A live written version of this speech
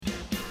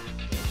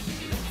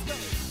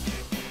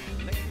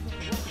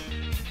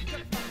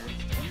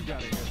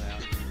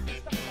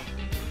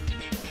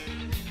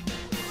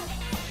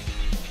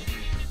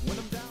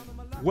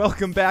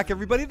Welcome back,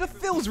 everybody, to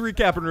Phil's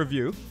Recap and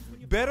Review.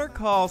 Better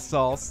Call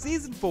Saul,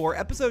 Season 4,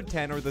 Episode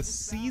 10, or the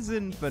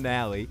season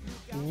finale.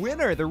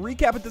 Winner, the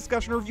recap and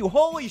discussion review.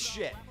 Holy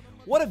shit!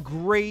 What a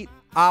great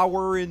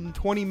hour and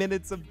 20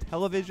 minutes of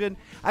television.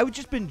 I've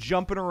just been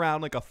jumping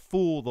around like a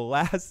fool the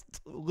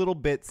last little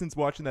bit since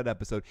watching that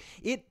episode.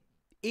 It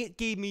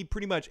gave me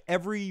pretty much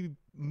every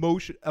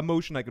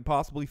emotion I could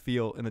possibly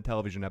feel in a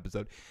television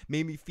episode.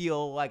 Made me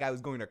feel like I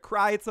was going to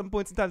cry at some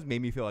point sometimes.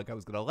 Made me feel like I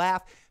was going to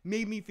laugh.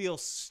 Made me feel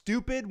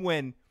stupid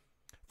when,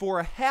 for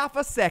a half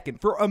a second,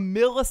 for a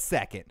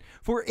millisecond,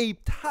 for a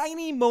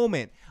tiny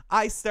moment,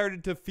 I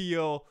started to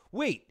feel,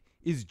 wait,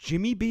 is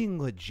Jimmy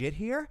being legit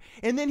here?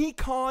 And then he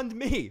conned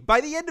me.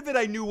 By the end of it,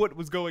 I knew what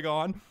was going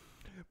on.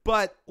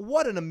 But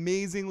what an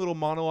amazing little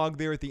monologue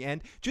there at the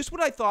end. Just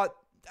when I thought,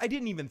 I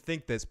didn't even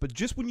think this, but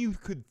just when you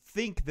could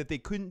think that they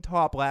couldn't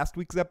top last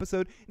week's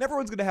episode, and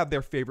everyone's going to have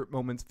their favorite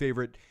moments,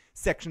 favorite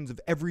sections of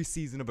every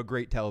season of a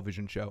great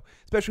television show,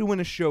 especially when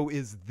a show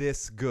is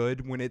this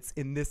good, when it's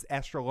in this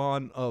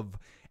echelon of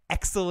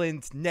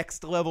excellent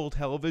next level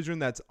television.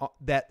 That's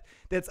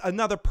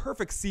another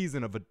perfect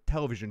season of a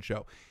television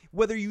show.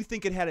 Whether you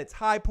think it had its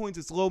high points,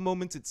 its low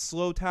moments, its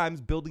slow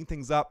times, building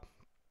things up,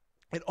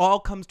 it all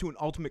comes to an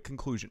ultimate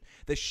conclusion.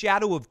 The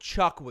shadow of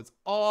Chuck was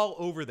all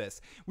over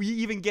this. We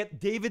even get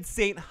David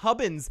St.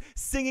 Hubbins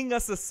singing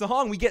us a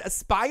song. We get a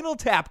Spinal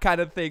Tap kind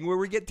of thing where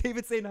we get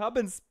David St.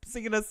 Hubbins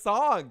singing a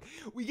song.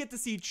 We get to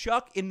see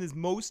Chuck in his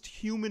most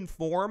human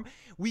form.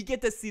 We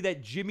get to see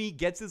that Jimmy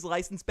gets his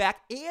license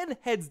back and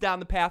heads down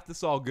the path to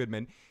Saul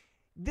Goodman.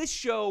 This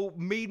show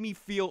made me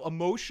feel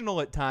emotional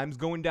at times,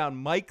 going down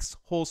Mike's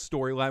whole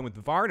storyline with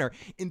Varner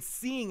and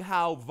seeing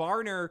how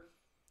Varner,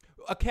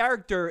 a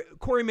character,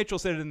 Corey Mitchell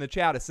said it in the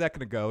chat a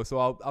second ago, so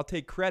I'll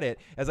take credit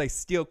as I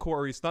steal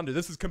Corey's thunder.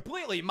 This is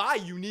completely my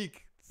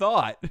unique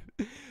thought.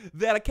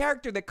 That a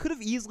character that could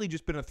have easily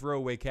just been a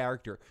throwaway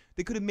character.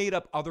 They could have made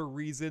up other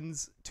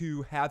reasons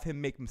to have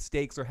him make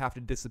mistakes or have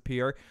to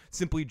disappear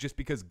simply just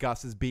because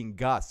Gus is being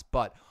Gus.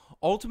 But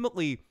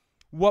ultimately,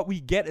 what we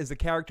get is a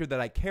character that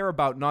I care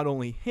about, not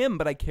only him,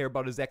 but I care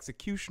about his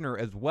executioner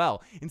as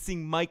well. And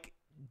seeing Mike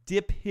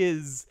dip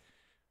his...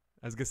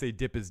 I was going to say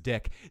dip his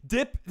dick.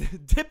 Dip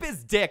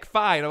his dick,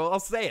 fine,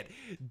 I'll say it.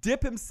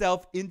 Dip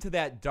himself into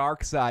that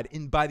dark side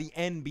and by the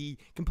end be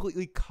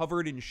completely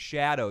covered in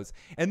shadows.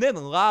 And then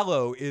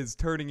Lalo is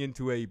turning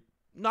into I'm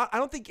not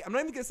even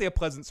going to say a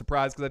pleasant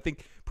surprise because I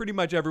think pretty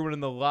much everyone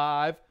in the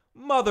live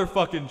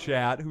motherfucking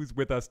chat who's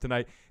with us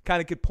tonight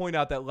kind of could point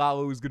out that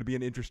Lalo is going to be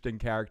an interesting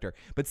character.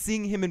 But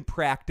seeing him in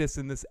practice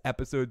in this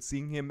episode,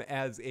 seeing him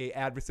as a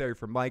adversary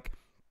for Mike,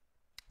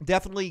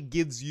 definitely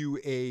gives you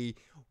a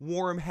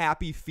warm,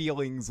 happy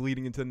feelings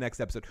leading into the next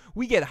episode.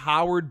 We get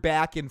Howard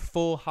back in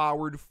full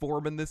Howard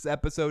form in this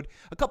episode.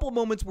 A couple of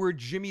moments where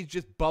Jimmy's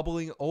just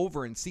bubbling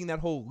over and seeing that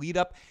whole lead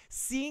up,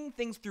 seeing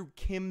things through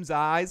Kim's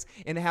eyes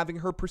and having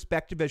her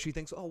perspective as she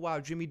thinks, oh wow,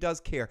 Jimmy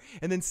does care.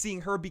 And then seeing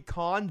her be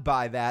conned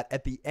by that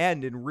at the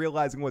end and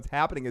realizing what's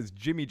happening as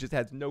Jimmy just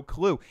has no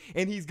clue.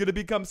 And he's going to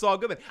become Saul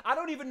Goodman. I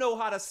don't even know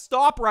how to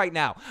stop right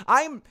now.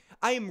 I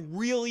am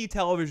really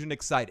television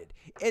excited.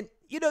 And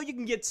you know, you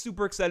can get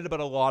super excited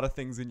about a lot of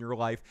things in your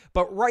life,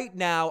 but right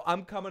now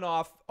I'm coming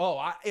off,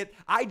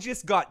 I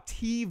just got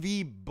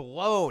TV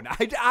blown.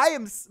 I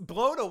am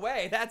blown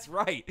away. That's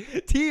right.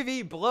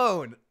 TV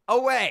blown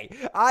away.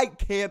 I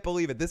can't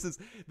believe it. This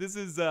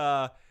is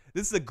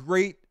a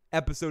great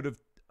episode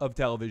of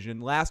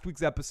television. Last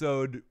week's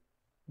episode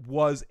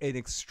was an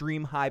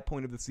extreme high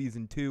point of the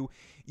season 2.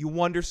 You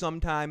wonder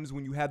sometimes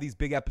when you have these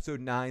big episode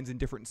 9s in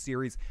different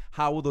series,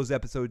 how will those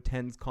episode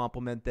 10s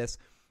complement this?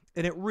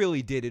 And it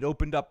really did. It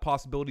opened up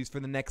possibilities for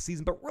the next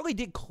season, but really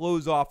did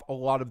close off a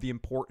lot of the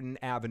important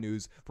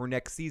avenues for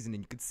next season.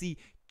 And you could see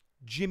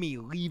Jimmy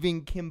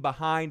leaving Kim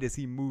behind as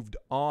he moved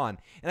on.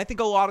 And I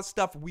think a lot of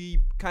stuff we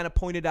kind of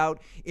pointed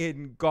out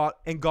and got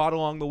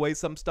along the way.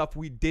 Some stuff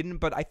we didn't,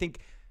 but I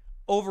think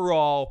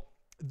overall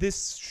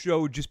this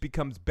show just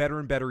becomes better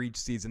and better each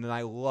season. And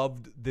I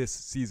loved this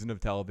season of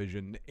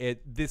television.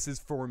 This is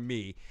for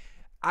me.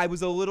 I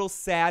was a little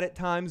sad at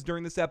times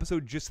during this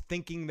episode just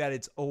thinking that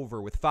it's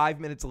over with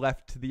 5 minutes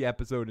left to the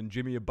episode and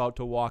Jimmy about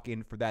to walk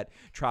in for that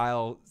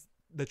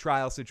the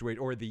trial situation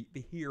or the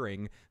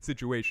hearing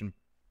situation.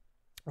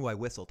 Oh, I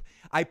whistled.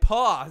 I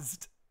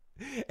paused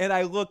and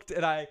I looked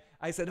and I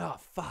said, oh,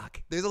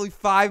 fuck. There's only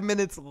 5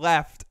 minutes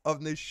left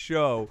of this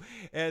show.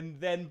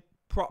 And then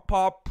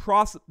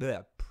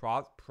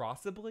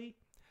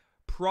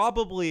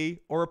probably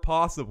or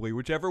possibly,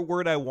 whichever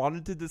word I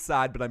wanted to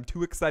decide, but I'm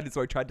too excited,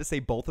 so I tried to say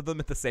both of them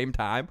at the same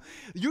time.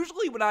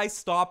 Usually when I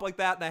stop like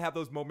that and I have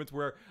those moments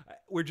where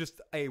we're just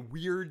a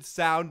weird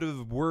sound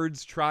of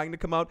words trying to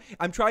come out,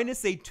 I'm trying to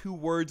say two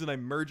words and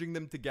I'm merging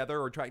them together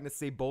or trying to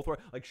say both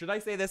words. Like, should I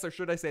say this or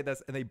should I say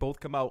this? And they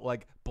both come out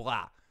like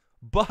blah.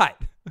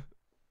 But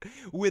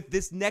with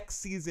this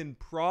next season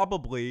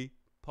possibly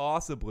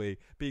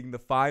being the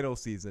final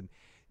season,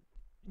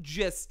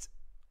 just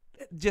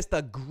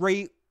a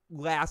great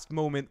last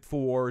moment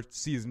for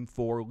season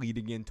 4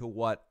 leading into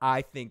what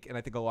I think, and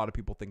I think a lot of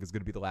people think is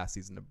going to be the last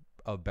season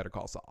of Better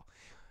Call Saul.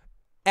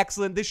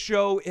 excellent. This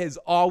show has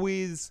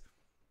always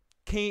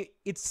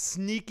it's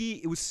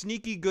sneaky. It was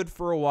sneaky good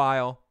for a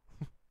while.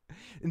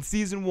 In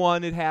season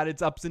 1, it had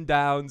its ups and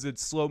downs,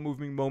 its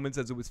slow-moving moments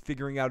as it was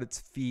figuring out its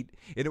feet,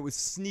 and it was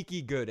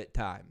sneaky good at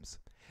times.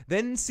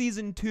 Then in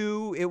season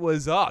 2, it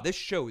was, this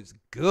show is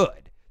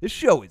good. This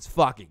show is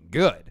fucking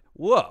good.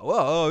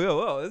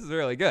 Whoa, this is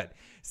really good.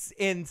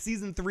 In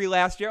season 3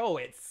 last year,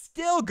 it's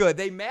still good.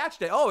 They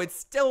matched it. It's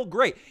still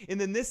great. And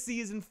then this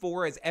season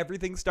 4, as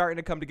everything's starting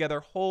to come together,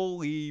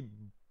 holy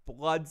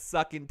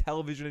blood-sucking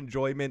television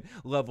enjoyment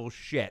level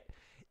shit.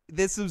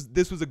 This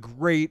was a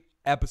great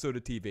episode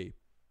of TV.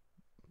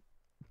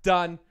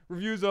 Done.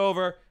 Review's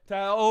over.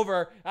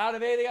 Over. I don't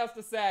have anything else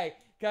to say.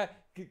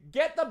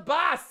 Get the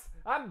bus.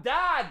 I'm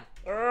done.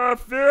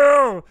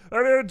 Phil,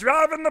 I'm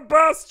driving the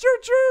bus. Choo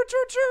choo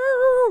choo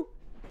choo.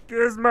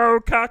 Gizmo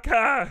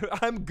caca.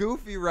 I'm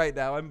goofy right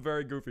now. I'm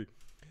very goofy.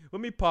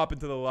 Let me pop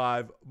into the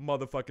live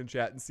motherfucking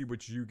chat and see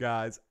what you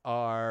guys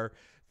are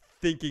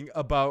thinking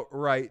about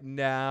right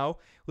now.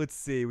 Let's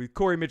see.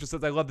 Corey Mitchell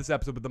says, I love this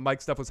episode, but the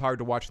Mike stuff was hard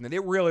to watch. And then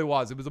it really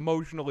was. It was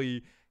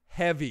emotionally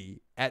heavy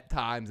at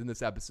times in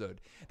this episode.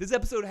 This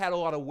episode had a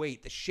lot of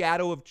weight. The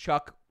shadow of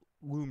Chuck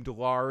loomed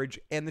large,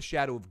 and the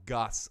shadow of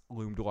Gus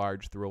loomed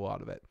large through a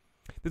lot of it.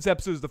 This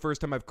episode is the first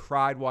time I've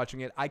cried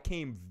watching it. I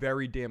came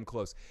very damn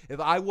close.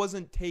 If I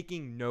wasn't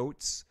taking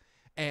notes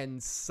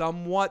and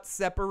somewhat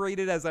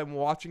separated as I'm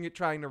watching it,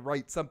 trying to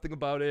write something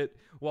about it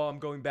while I'm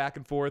going back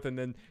and forth and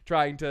then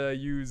trying to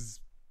use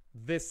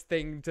this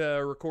thing to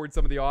record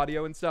some of the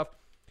audio and stuff,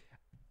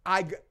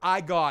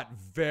 I got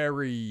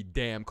very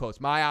damn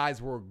close. My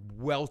eyes were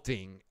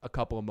welting a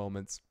couple of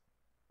moments.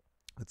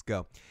 Let's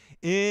go.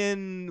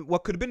 In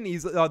what could have been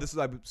easy. I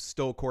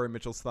stole Corey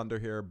Mitchell's thunder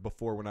here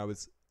before when I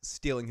was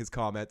stealing his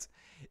comments.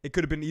 It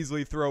could have been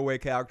easily throwaway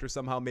character,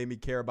 somehow made me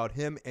care about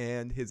him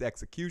and his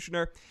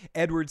executioner.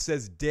 Edward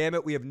says, damn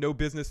it, we have no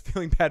business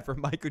feeling bad for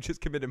Mike who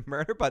just committed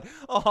murder, but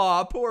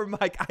poor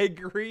Mike. I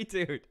agree,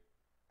 dude.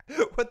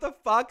 What the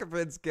fuck,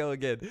 Vince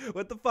Gilligan?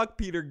 What the fuck,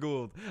 Peter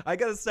Gould? I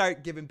gotta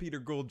start giving Peter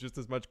Gould just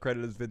as much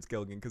credit as Vince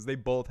Gilligan because they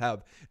both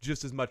have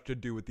just as much to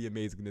do with the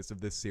amazingness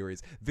of this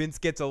series. Vince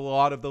gets a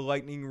lot of the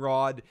lightning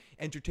rod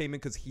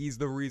entertainment because he's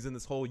the reason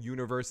this whole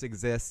universe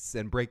exists,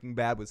 and Breaking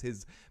Bad was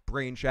his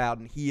brainchild,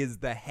 and he is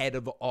the head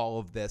of all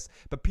of this.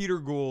 But Peter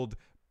Gould,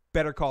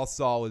 Better Call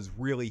Saul is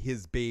really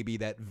his baby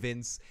that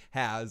Vince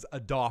has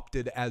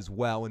adopted as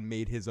well and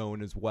made his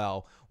own as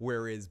well,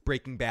 whereas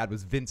Breaking Bad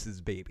was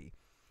Vince's baby.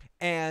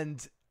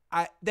 And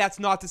that's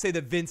not to say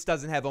that Vince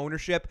doesn't have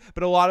ownership,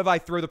 but a lot of I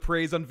throw the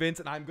praise on Vince,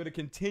 and I'm going to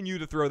continue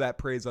to throw that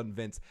praise on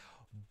Vince.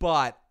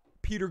 But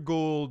Peter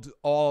Gould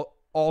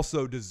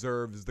also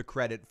deserves the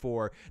credit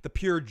for the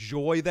pure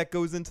joy that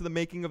goes into the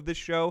making of this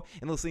show,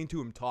 and listening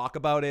to him talk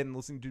about it, and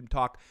listening to him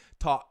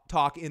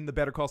talk in the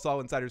Better Call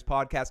Saul Insiders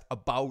podcast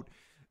about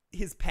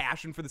his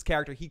passion for this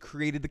character. He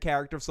created the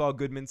character of Saul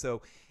Goodman,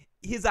 so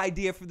his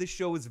idea for this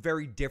show is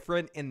very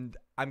different, and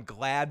I'm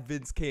glad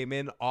Vince came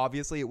in.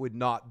 Obviously, it would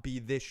not be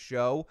this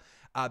show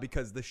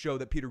because the show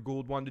that Peter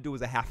Gould wanted to do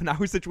was a half-an-hour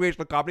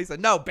situational comedy. So,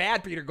 no,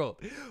 bad Peter Gould.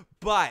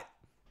 But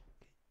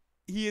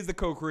he is the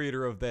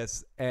co-creator of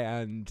this,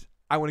 and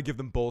I want to give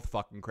them both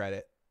fucking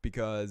credit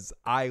because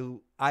I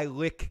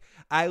lick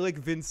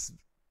Vince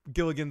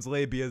Gilligan's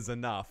labias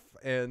enough,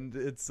 and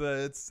it's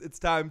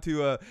time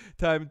to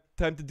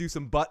do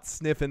some butt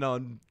sniffing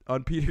on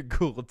Peter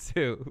Gould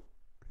too.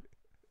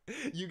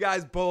 You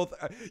guys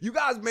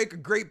make a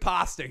great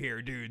pasta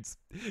here, dudes.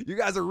 You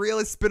guys are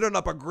really spinning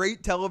up a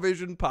great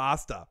television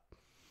pasta.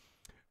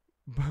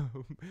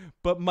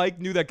 But Mike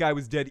knew that guy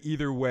was dead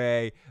either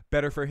way.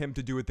 Better for him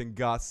to do it than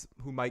Gus,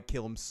 who might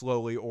kill him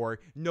slowly, or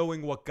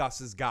knowing what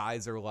Gus's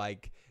guys are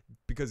like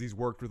because he's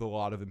worked with a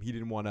lot of them. He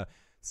didn't want to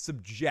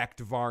subject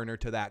Varner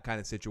to that kind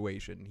of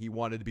situation. He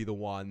wanted to be the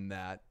one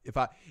that if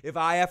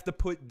I have to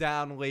put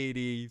down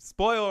Lady,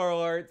 spoiler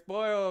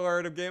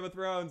alert of Game of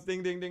Thrones,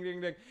 ding ding ding ding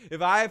ding.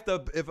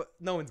 If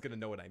no one's gonna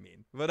know what I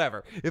mean,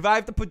 whatever. If I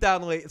have to put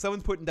down Lady, if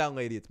someone's putting down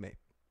Lady, it's me.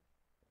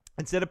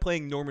 Instead of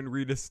playing Norman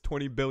Reedus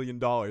 $20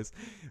 billion,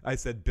 I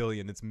said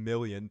billion, it's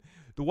million.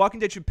 The Walking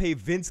Dead should pay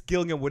Vince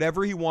Gilligan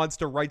whatever he wants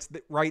to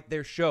write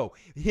their show.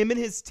 Him and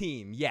his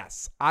team,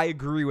 yes, I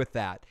agree with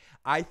that.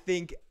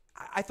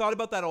 I thought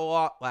about that a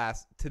lot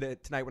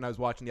tonight when I was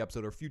watching the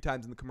episode, or a few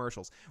times in the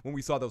commercials when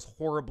we saw those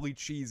horribly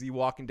cheesy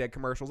Walking Dead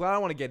commercials. I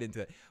don't want to get into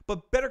it,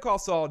 but Better Call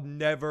Saul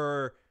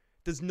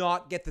does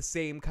not get the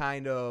same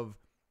kind of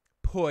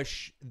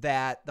push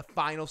that the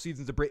final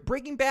seasons of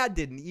Breaking Bad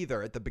didn't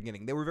either at the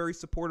beginning. They were very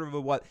supportive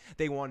of what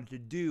they wanted to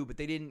do, but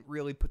they didn't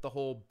really put the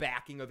whole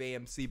backing of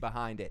AMC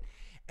behind it.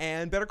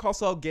 And Better Call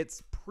Saul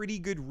gets pretty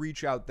good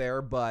reach out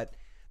there, but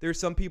there's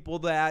some people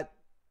that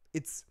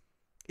it's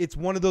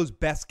one of those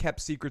best kept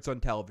secrets on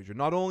television.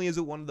 Not only is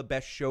it one of the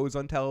best shows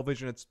on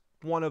television, it's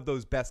one of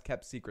those best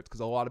kept secrets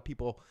because a lot of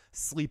people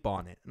sleep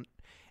on it.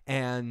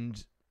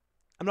 And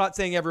I'm not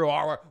saying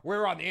everyone,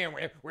 we're on the end,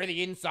 we're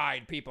the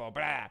inside people,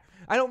 blah.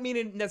 I don't mean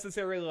it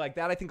necessarily like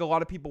that. I think a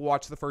lot of people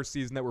watched the first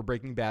season that were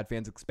Breaking Bad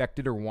fans,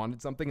 expected or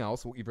wanted something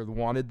else, either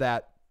wanted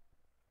that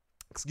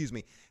excuse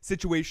me,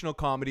 situational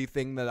comedy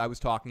thing that I was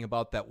talking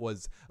about that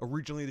was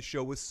originally the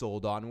show was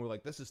sold on. And we're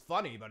like, this is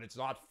funny, but it's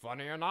not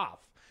funny enough.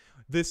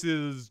 This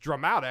is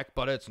dramatic,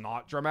 but it's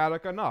not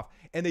dramatic enough.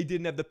 And they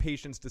didn't have the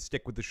patience to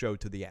stick with the show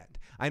to the end.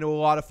 I know a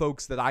lot of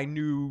folks that I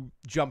knew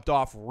jumped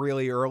off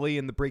really early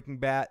in the Breaking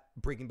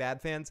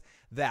Bad fans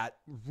that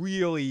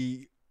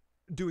really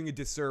doing a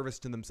disservice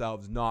to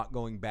themselves, not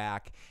going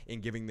back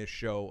and giving this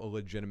show a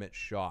legitimate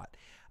shot.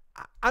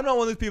 I'm not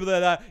one of those people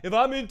that if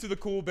I'm into the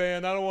cool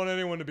band, I don't want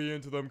anyone to be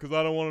into them because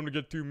I don't want them to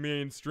get too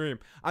mainstream.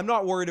 I'm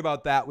not worried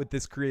about that with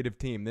this creative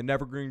team. They're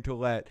never going to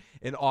let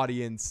an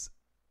audience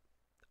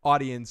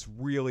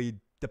really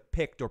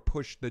depict or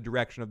push the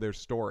direction of their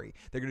story.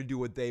 They're going to do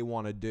what they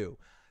want to do.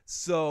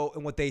 So,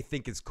 and what they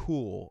think is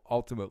cool,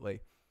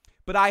 ultimately.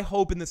 But I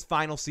hope in this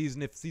final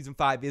season, if season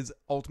 5 is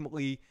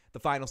ultimately the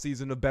final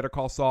season of Better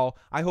Call Saul,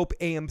 I hope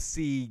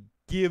AMC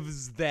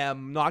gives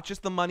them not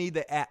just the money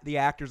that the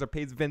actors or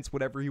pays Vince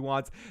whatever he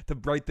wants to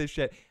write this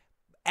shit,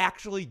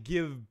 actually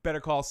give Better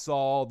Call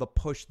Saul the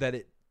push that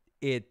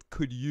it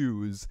could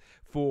use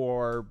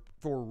for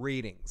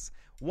ratings.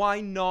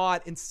 Why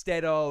not,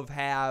 instead of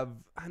have,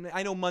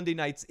 I know Monday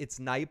nights it's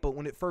night, but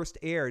when it first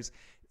airs,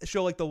 a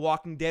show like The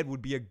Walking Dead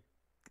would be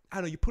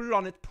you put it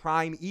on its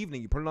prime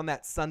evening. You put it on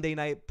that Sunday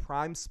night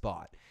prime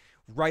spot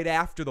right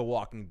after The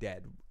Walking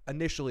Dead,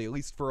 initially, at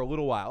least for a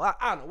little while. I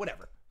don't know,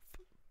 whatever.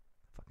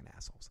 Fucking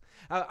assholes.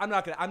 I'm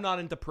not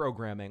into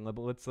programming. Let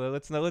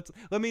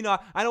me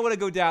not. I don't want to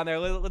go down there.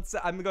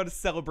 I'm going to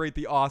celebrate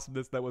the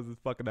awesomeness that was this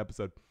fucking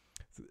episode.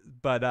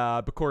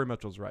 But Corey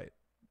Mitchell's right.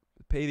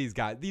 Pay these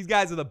guys. These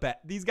guys are the best.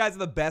 These guys are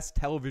the best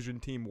television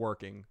team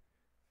working.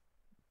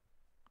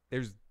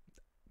 There's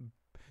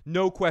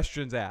no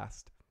questions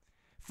asked.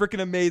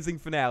 Freaking amazing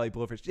finale,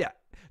 Blowfish. Yeah.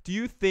 Do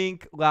you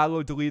think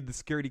Lalo deleted the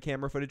security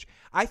camera footage?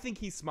 I think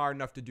he's smart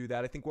enough to do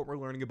that. I think what we're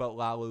learning about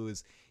Lalo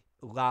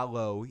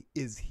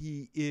is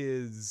he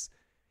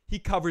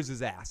covers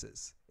his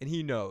asses and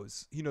he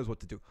knows what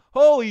to do.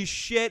 Holy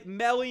shit,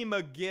 Melly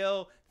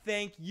McGill.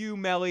 Thank you,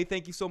 Melly.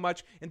 Thank you so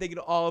much. And thank you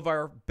to all of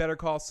our Better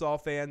Call Saul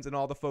fans and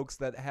all the folks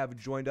that have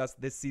joined us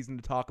this season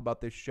to talk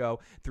about this show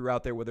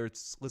throughout there, whether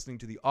it's listening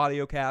to the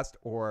audio cast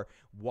or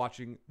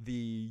watching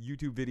the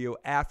YouTube video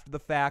after the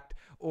fact,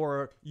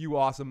 or you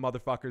awesome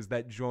motherfuckers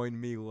that joined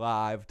me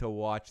live to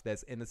watch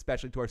this, and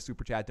especially to our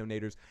Super Chat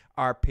donators,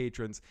 our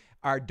patrons,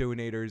 our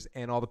donators,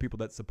 and all the people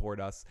that support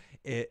us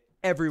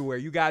everywhere.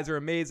 You guys are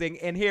amazing.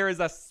 And here is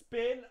a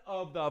spin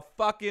of the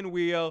fucking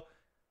wheel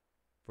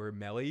for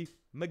Melly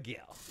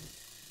McGill.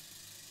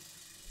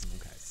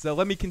 Okay, so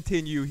let me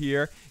continue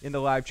here in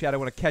the live chat. I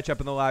want to catch up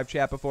in the live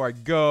chat before I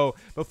go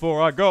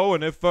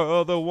any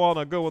further. Want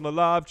to go in the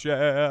live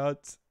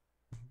chat.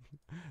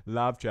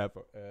 Live chat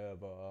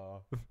forever.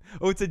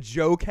 Oh, it's a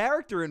Joe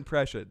character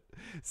impression.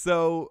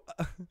 So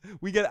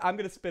I'm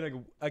gonna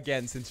spin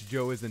again since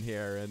Joe isn't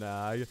here, and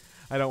I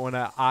don't want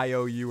to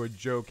IOU a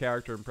Joe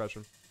character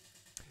impression.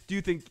 Do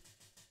you think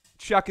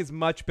Chuck is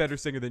much better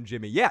singer than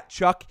Jimmy? Yeah,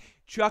 Chuck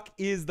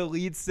is the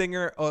lead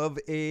singer of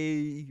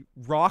a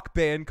rock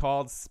band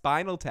called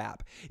Spinal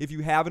Tap. If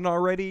you haven't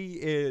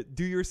already,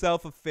 do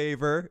yourself a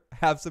favor,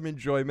 have some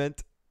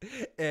enjoyment,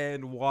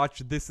 and watch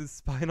This Is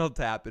Spinal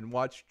Tap and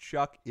watch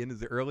Chuck in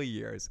his early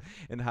years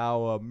and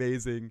how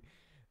amazing.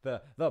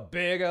 The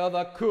bigger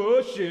the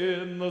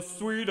cushion, the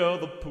sweeter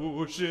the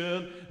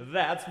pushing.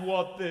 That's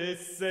what they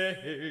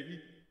say.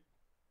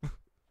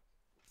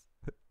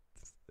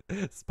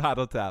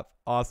 Spinal Tap,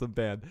 awesome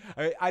band.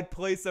 I'd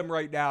play some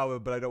right now,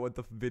 but I don't want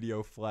the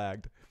video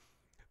flagged.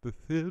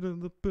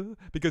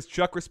 Because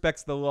Chuck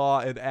respects the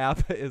law and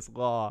ABBA is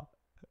law.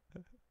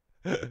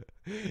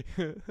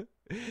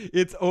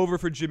 It's over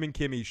for Jim and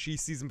Kimmy. She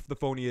sees him for the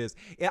phone he is.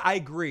 I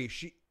agree.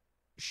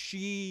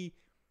 She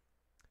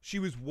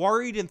was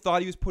worried and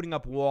thought he was putting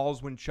up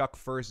walls when Chuck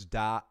first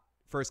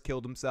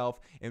killed himself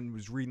and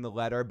was reading the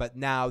letter. But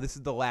now this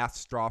is the last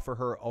straw for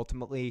her,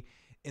 ultimately,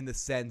 in the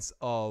sense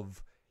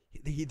of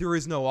there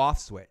is no off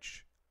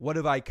switch. What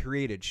have I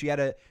created? She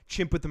had a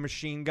chimp with a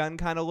machine gun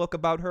kind of look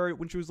about her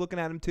when she was looking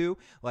at him too.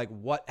 Like,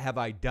 what have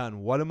I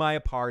done? What am I a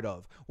part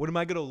of? What am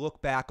I going to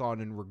look back on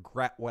and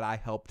regret what I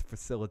helped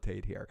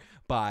facilitate here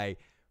by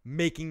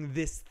making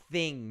this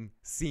thing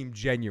seem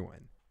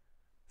genuine?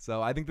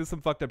 So I think there's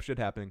some fucked up shit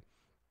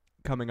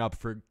coming up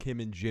for Kim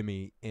and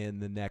Jimmy in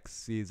the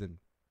next season.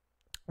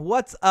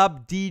 What's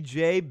up,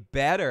 DJ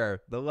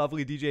Better? The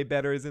lovely DJ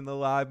Better is in the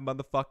live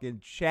motherfucking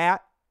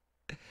chat.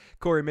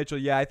 Corey Mitchell,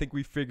 yeah, I think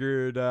we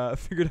figured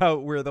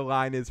out where the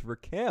line is for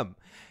Kim.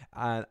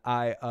 And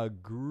I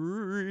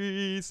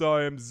agree. So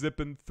I am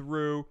zipping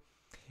through.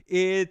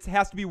 It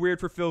has to be weird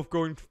for Phil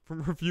going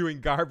from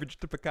reviewing garbage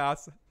to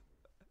Picasso.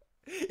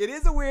 It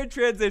is a weird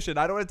transition.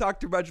 I don't want to talk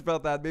too much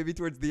about that. Maybe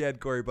towards the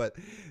end, Corey. But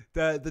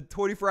the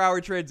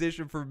 24-hour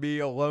transition for me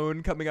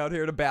alone coming out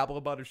here to babble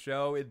about a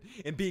show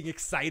and being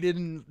excited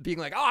and being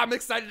like, oh, I'm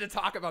excited to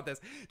talk about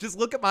this. Just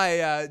look at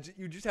my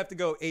you just have to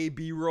go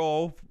A-B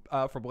roll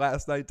from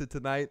last night to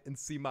tonight and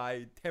see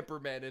my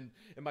temperament and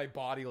my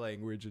body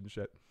language and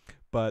shit.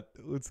 But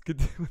let's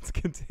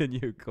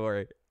continue,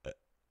 Corey.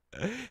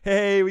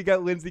 Hey, we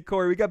got Lindsay,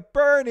 Corey, we got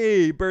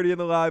Bernie. Bernie in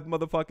the live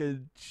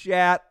motherfucking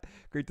chat.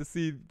 Great to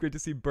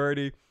see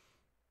Bernie.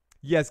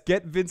 Yes,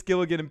 get Vince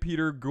Gilligan and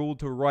Peter Gould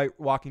to write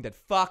Walking Dead.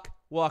 Fuck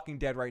Walking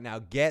Dead right now.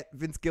 Get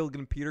Vince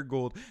Gilligan and Peter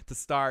Gould to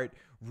start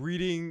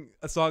reading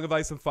A Song of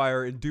Ice and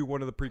Fire and do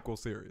one of the prequel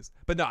series.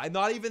 But no,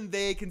 not even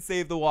they can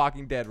save The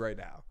Walking Dead right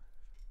now.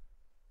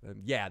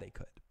 Yeah, they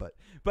could, but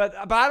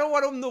I don't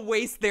want them to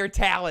waste their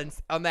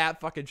talents on that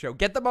fucking show.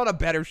 Get them on a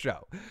better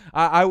show.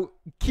 I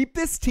keep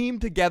this team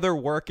together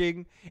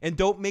working, and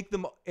don't make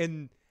them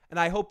and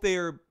I hope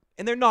they're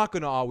not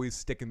going to always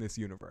stick in this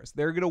universe.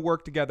 They're going to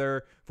work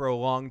together for a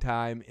long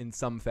time in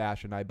some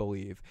fashion, I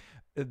believe.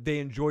 They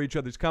enjoy each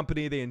other's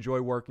company. They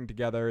enjoy working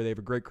together. They have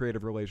a great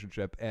creative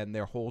relationship, and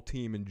their whole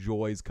team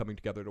enjoys coming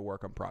together to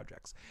work on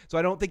projects. So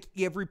I don't think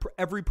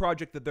every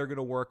project that they're going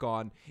to work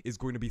on is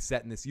going to be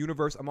set in this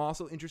universe. I'm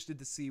also interested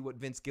to see what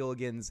Vince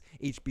Gilligan's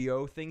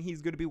HBO thing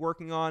he's going to be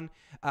working on,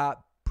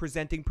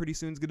 presenting pretty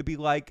soon is going to be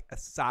like.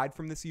 Aside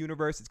from this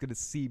universe, it's going to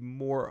see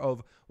more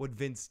of what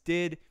Vince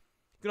did.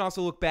 You can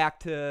also look back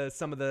to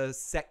some of the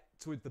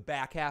towards the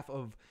back half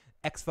of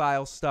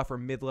X-Files stuff or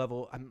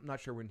mid-level. I'm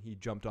not sure when he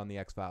jumped on the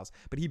X-Files,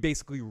 but he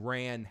basically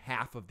ran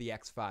half of the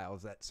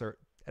X-Files at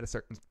a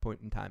certain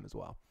point in time as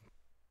well.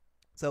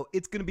 So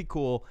it's going to be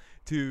cool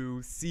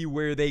to see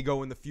where they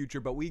go in the future,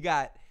 but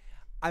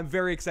I'm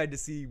very excited to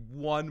see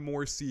one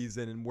more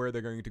season and where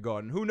they're going to go.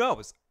 And who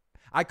knows?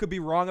 I could be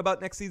wrong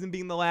about next season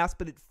being the last,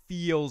 but it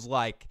feels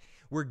like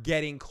we're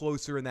getting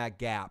closer in that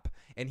gap.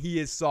 And he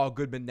is Saul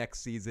Goodman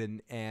next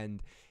season,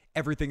 and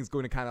everything's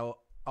going to kind of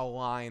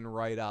align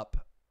right up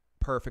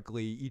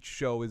perfectly. Each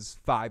show is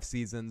 5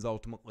 seasons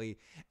ultimately,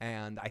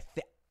 and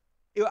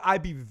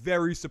I'd be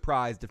very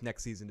surprised if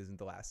next season isn't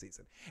the last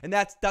season. And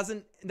that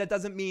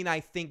doesn't mean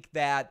I think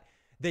that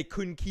they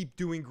couldn't keep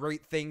doing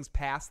great things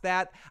past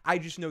that. I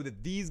just know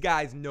that these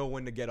guys know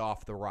when to get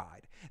off the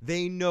ride.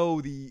 They know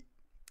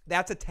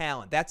that's a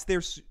talent.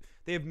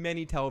 They have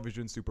many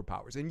television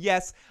superpowers. And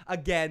yes,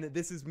 again,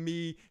 this is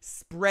me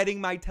spreading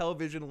my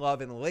television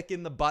love and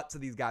licking the butts of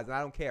these guys, and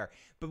I don't care.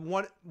 But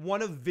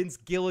one of Vince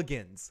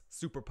Gilligan's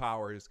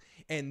superpowers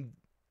and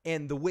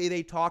the way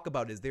they talk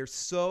about it is they're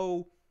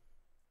so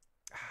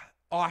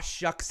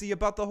aw-shucksy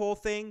about the whole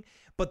thing,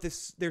 but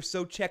they're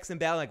so checks and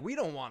balances. Like, we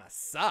don't want to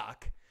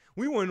suck.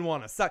 We wouldn't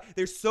want to suck.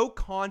 They're so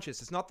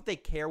conscious. It's not that they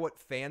care what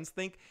fans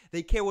think.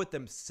 They care what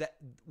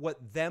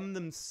them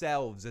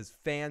themselves as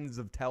fans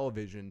of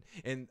television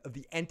and of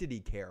the entity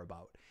care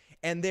about.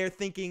 And they're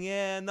thinking,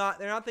 they're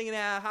not thinking,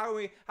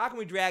 how can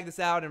we drag this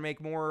out and make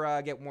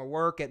more, get more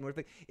work, get more.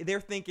 They're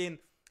thinking,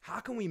 how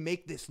can we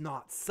make this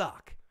not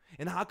suck?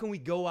 And how can we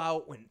go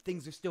out when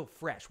things are still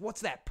fresh? What's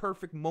that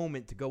perfect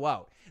moment to go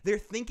out? They're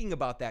thinking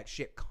about that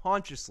shit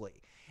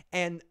consciously,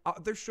 and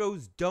other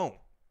shows don't.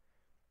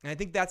 And I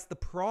think that's the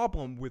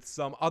problem with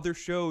some other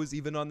shows,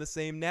 even on the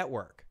same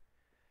network.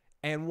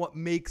 And what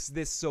makes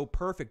this so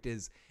perfect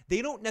is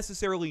they don't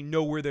necessarily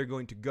know where they're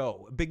going to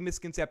go. A big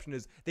misconception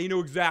is they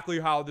know exactly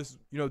how this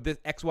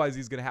XYZ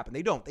is going to happen.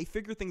 They don't. They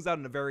figure things out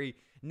in a very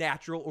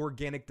natural,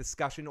 organic,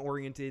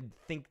 discussion-oriented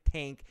think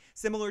tank,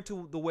 similar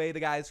to the way the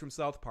guys from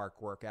South Park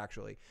work,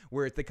 actually,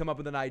 where they come up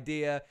with an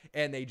idea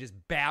and they just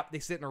they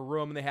sit in a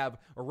room and they have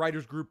a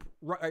writer's group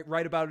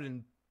write about it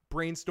and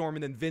brainstorm,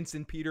 and then Vince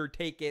and Peter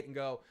take it and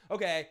go,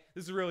 okay,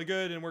 this is really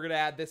good, and we're going to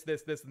add this,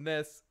 and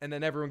this, and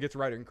then everyone gets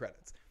writing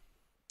credits.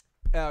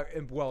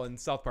 In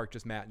South Park,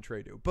 just Matt and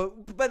Trey do.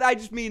 But I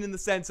just mean in the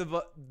sense of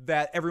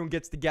that everyone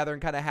gets together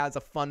and kind of has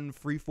a fun,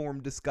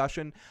 free-form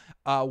discussion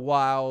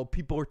while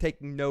people are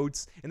taking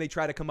notes, and they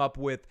try to come up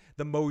with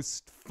the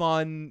most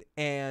fun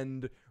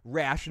and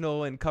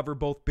rational and cover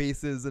both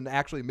bases and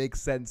actually make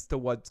sense to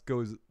what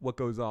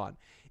goes on.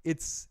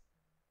 It's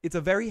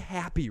a very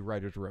happy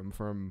writer's room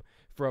from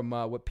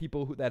what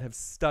people that have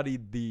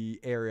studied the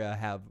area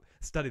have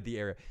studied the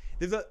area.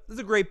 There's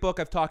a great book.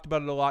 I've talked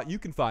about it a lot. You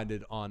can find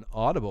it on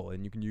Audible,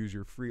 and you can use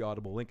your free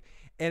Audible link.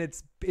 And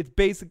it's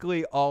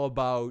basically all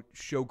about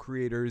show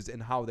creators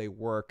and how they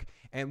work.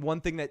 And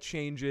one thing that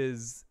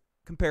changes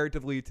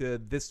comparatively to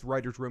this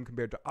writer's room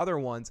compared to other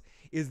ones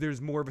is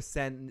there's more of a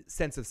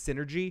sense of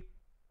synergy.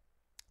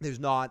 There's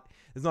not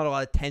a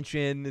lot of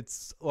tension.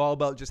 It's all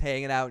about just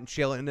hanging out and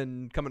chilling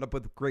and coming up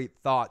with great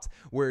thoughts.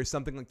 Whereas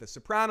something like The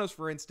Sopranos,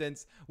 for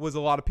instance, was a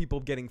lot of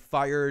people getting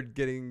fired,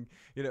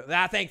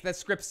 thanks, that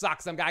script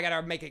sucks. I got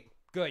to make it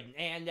good.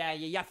 And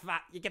you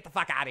get the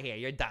fuck out of here.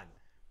 You're done.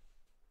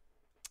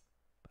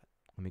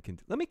 But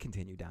let me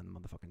continue down the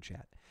motherfucking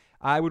chat.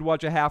 I would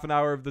watch a half an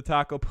hour of The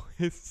Taco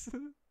Place.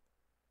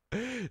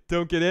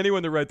 Don't get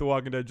anyone to write The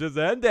Walking Dead. Just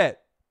end it.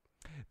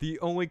 The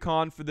only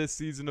con for this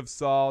season of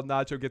Saul,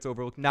 Nacho gets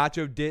overlooked.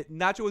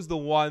 Nacho was the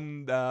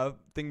one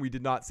thing we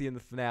did not see in the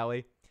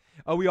finale.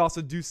 We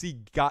also do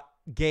see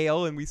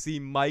Gale, and we see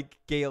Mike,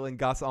 Gale, and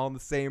Gus all in the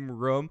same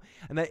room.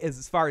 And that is,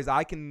 as far as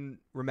I can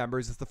remember,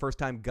 is this the first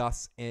time Gale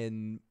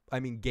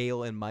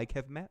and Mike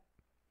have met?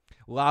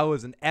 Lalo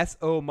is an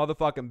S-O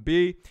motherfucking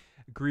B.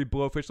 Agreed,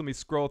 Blowfish. Let me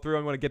scroll through.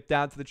 I want to get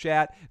down to the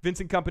chat.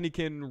 Vincent Company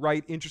can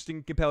write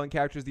interesting, compelling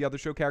characters. The other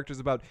show characters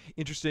about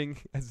interesting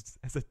as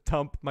a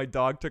dump my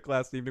dog took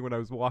last evening when I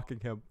was walking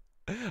him.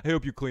 I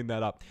hope you cleaned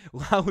that up.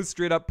 Lalo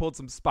straight up pulled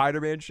some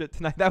Spider-Man shit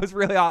tonight. That was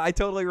really odd. I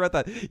totally read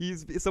that.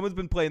 Someone's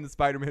been playing the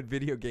Spider-Man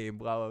video game,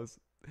 Lalo's.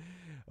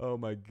 Oh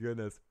my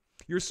goodness.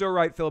 You're so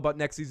right, Phil, about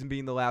next season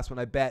being the last one.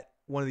 I bet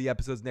one of the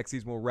episodes next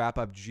season will wrap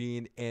up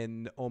Gene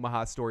and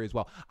Omaha's story as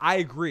well. I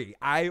agree.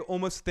 I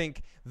almost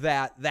think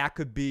that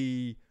could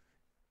be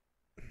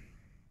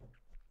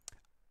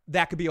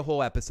a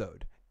whole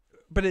episode.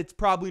 But it's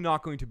probably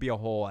not going to be a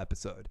whole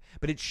episode.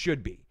 But it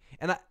should be.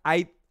 And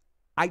I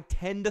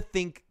tend to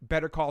think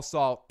Better Call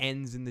Saul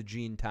ends in the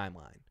Gene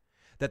timeline.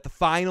 That the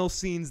final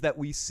scenes that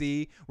we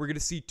see, we're going to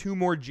see 2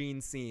 more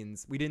Gene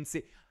scenes.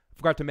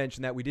 Forgot to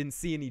mention that we didn't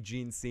see any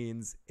Gene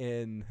scenes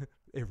in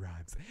it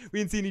rhymes. We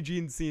didn't see any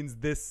Gene scenes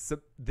this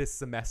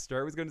semester.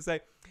 I was going to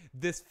say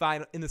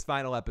in this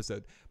final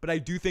episode, but I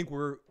do think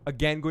we're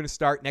again going to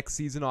start next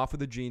season off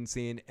with a Gene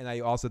scene, and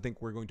I also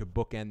think we're going to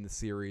bookend the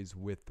series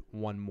with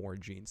one more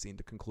Gene scene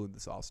to conclude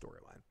the Saul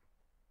storyline.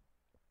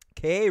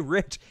 Okay,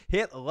 Rich,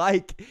 hit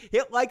like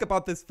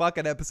about this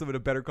fucking episode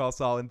of Better Call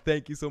Saul, and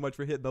thank you so much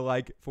for hitting the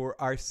like for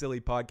our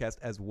silly podcast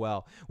as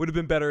well. Would have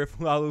been better if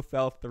Lalu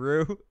fell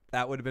through.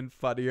 That would have been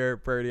funnier,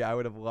 Birdie. I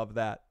would have loved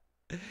that.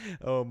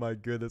 Oh my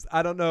goodness.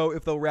 I don't know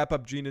if they'll wrap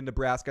up Gene in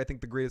Nebraska. I think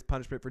the greatest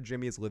punishment for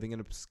Jimmy is living in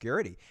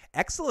obscurity.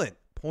 Excellent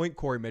point,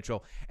 Corey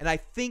Mitchell. And I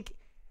think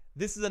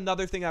this is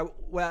another thing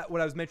what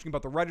I was mentioning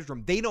about the writer's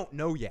room. They don't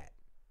know yet.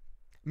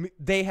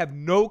 They have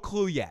no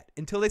clue yet.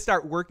 Until they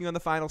start working on the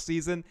final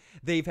season,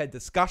 they've had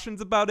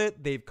discussions about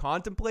it. They've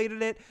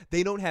contemplated it.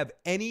 They don't have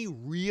any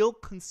real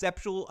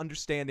conceptual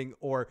understanding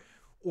or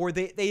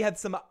they have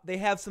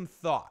some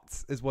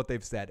thoughts is what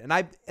they've said. And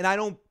I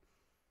don't,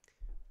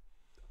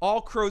 all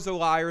crows are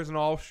liars and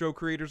all show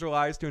creators are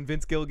liars too, and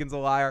Vince Gilligan's a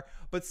liar.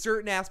 But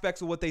certain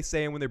aspects of what they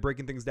say and when they're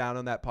breaking things down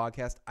on that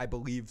podcast, I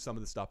believe some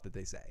of the stuff that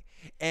they say.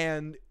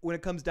 And when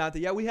it comes down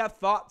to, we have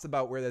thoughts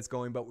about where that's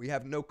going, but we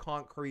have no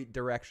concrete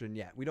direction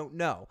yet. We don't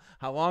know.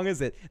 How long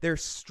is it? They're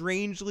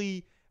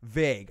strangely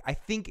vague. I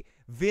think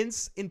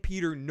Vince and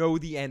Peter know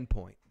the end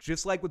point,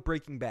 just like with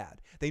Breaking Bad.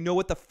 They know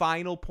what the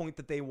final point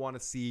that they want to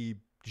see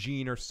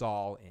Gene or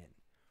Saul in.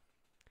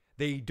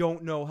 They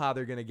don't know how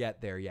they're going to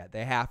get there yet.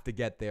 They have to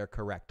get there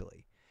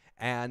correctly.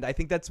 And I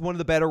think that's one of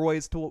the better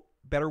ways to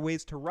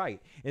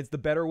write. It's the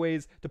better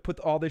ways to put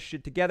all this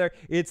shit together.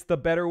 It's the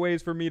better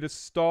ways for me to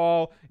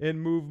stall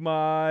and move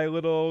my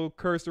little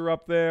cursor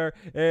up there,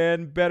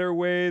 and better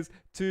ways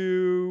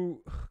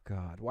to, oh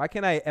God, why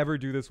can't I ever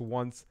do this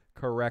once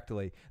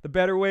correctly? The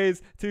better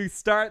ways to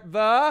start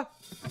the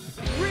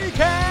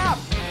recap.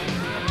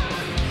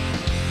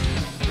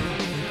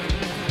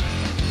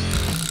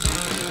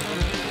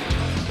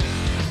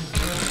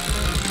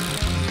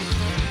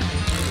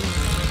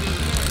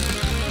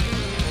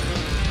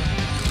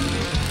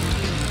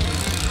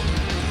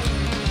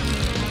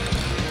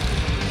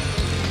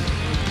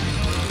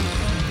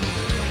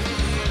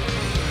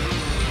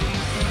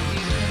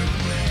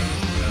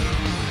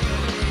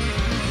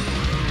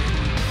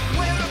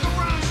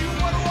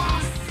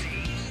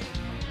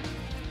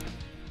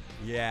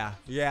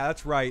 Yeah,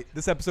 that's right.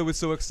 This episode was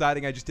so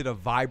exciting, I just did a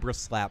Vibra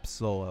Slap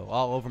solo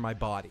all over my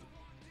body.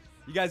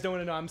 You guys don't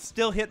want to know, I'm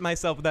still hitting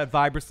myself with that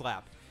Vibra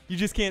Slap. You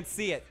just can't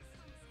see it.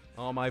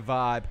 Oh, my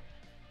vibe.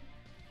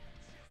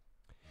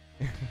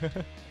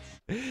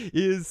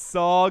 Is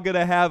Saul going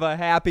to have a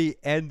happy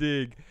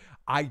ending?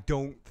 I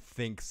don't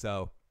think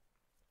so.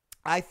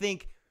 I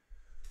think...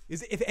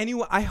 if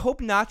anyone, I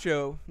hope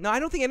Nacho. No, I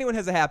don't think anyone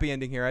has a happy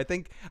ending here. I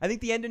think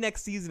the end of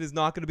next season is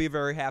not going to be a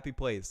very happy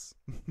place.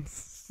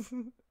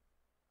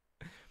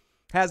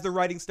 Has the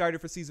writing started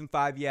for season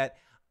 5 yet?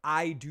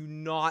 I do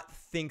not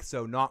think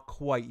so. Not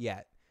quite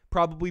yet.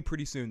 Probably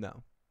pretty soon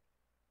though.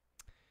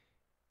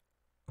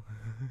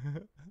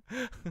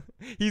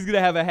 He's gonna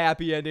have a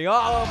happy ending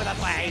all over the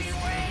place.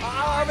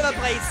 All over the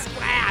place.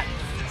 Splat,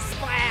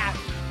 splat.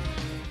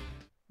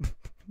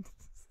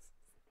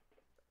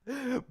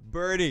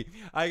 Bernie,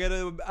 I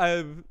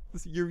gotta.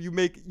 You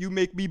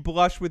make me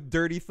blush with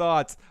dirty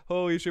thoughts.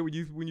 Holy shit!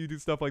 When you do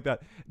stuff like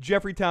that,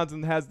 Jeffrey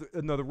Townsend has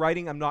the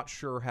writing. I'm not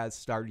sure has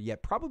started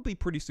yet. Probably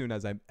pretty soon,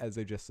 as I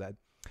just said.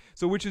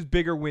 So which is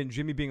bigger win?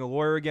 Jimmy being a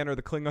lawyer again, or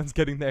the Klingons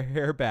getting their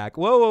hair back?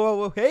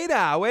 Whoa! Hey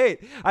now,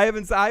 wait! I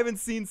haven't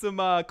seen some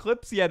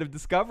clips yet of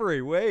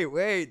Discovery.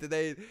 Wait! Did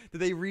they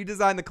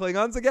redesign the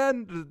Klingons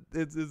again? Do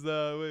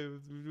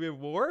we have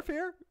Worf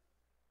here?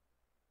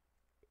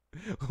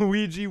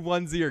 Luigi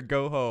onesie or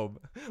go home.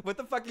 What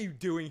the fuck are you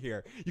doing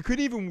here? You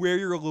couldn't even wear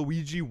your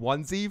Luigi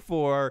onesie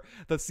for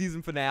the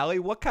season finale.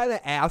 What kind of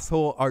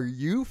asshole are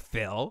you,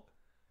 Phil?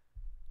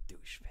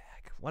 Douchebag.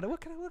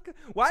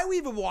 Why are we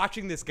even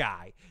watching this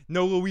guy?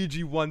 No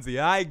Luigi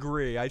onesie. I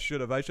agree. I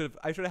should have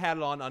had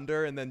it on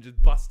under and then just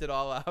bust it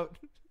all out.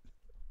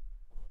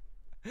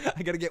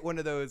 I gotta get one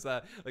of those,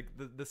 like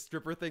the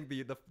stripper thing,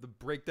 the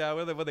breakdown.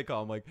 What they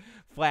call them, like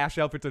flash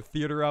outfits or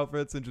theater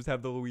outfits, and just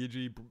have the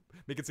Luigi,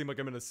 make it seem like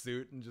I'm in a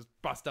suit, and just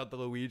bust out the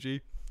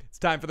Luigi. It's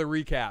time for the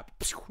recap.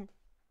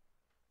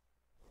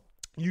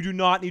 You do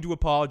not need to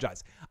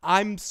apologize.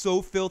 I'm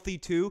so filthy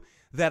too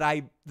that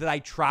I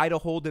try to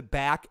hold it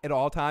back at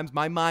all times.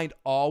 My mind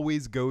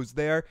always goes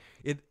there.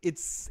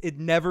 It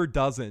never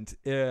doesn't,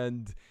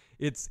 and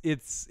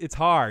it's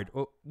hard.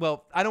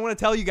 Well, I don't want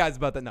to tell you guys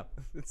about that. No,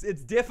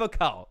 it's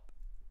difficult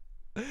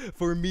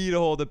for me to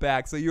hold it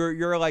back. So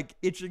you're like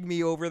itching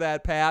me over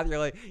that path. You're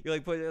like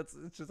it's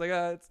just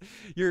like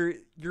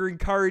you're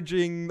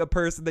encouraging the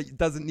person that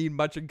doesn't need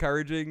much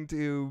encouraging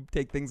to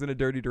take things in a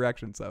dirty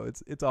direction. So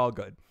it's all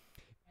good.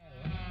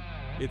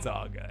 It's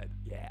all good.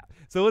 Yeah.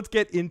 So let's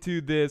get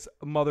into this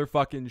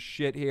motherfucking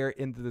shit here,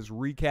 into this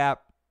recap.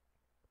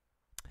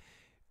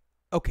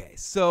 Okay,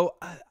 so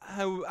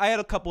I had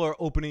a couple of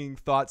opening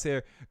thoughts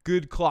here.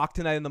 Good clock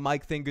tonight in the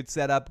Mike thing. Good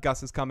setup.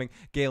 Gus is coming.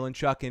 Galen,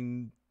 Chuck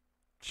and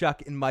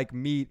Mike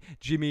meet.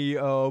 Jimmy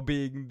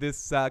being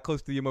this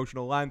close to the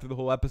emotional line through the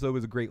whole episode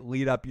was a great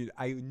lead up.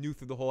 I knew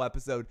through the whole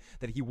episode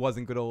that he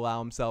wasn't going to allow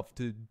himself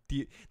to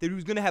that he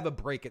was going to have a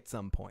break at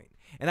some point.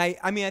 And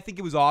I mean I think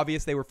it was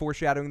obvious they were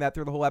foreshadowing that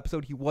through the whole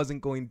episode. He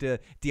wasn't going to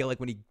deal like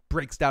when he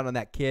breaks down on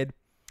that kid.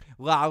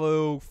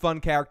 Lalo, fun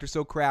character,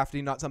 so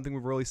crafty, not something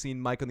we've really seen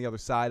Mike on the other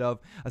side of.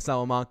 A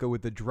Salamanca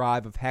with the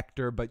drive of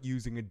Hector, but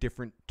using a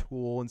different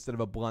tool instead of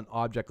a blunt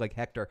object like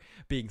Hector,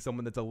 being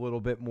someone that's a little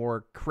bit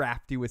more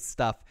crafty with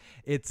stuff.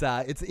 It's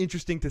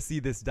interesting to see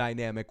this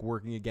dynamic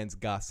working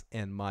against Gus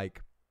and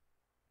Mike.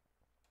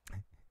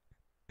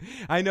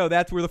 I know,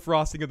 that's where the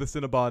frosting of the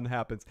Cinnabon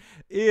happens.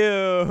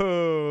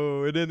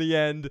 Ew. And in the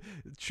end,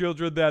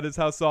 children, that is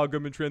how Saul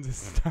Goodman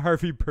transitions to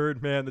Harvey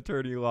Birdman, the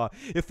attorney-law.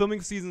 If filming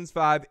season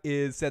 5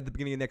 is set at the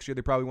beginning of next year,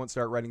 they probably won't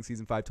start writing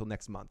season 5 till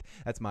next month.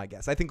 That's my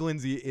guess. I think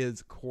Lindsay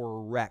is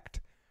correct.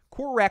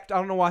 Correct. I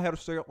don't know why I had to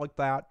say it like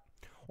that.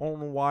 I don't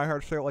know why I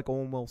had to say it like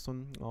Owen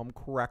Wilson.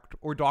 Correct.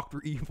 Or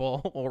Dr.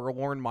 Evil or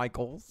Lorne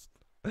Michaels.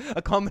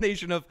 A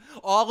combination of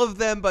all of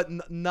them, but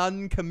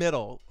none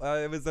committal.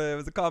 It was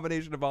a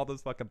combination of all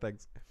those fucking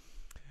things.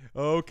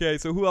 Okay,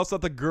 so who else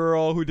thought the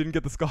girl who didn't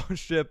get the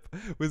scholarship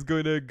was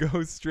going to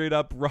go straight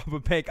up rob a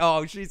bank?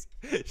 Oh,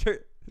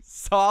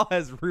 Saul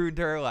has ruined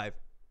her life.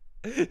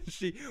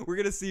 We're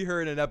gonna see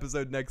her in an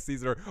episode next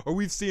season, or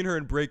we've seen her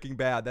in Breaking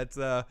Bad.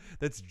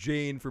 That's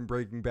Jane from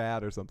Breaking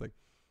Bad or something.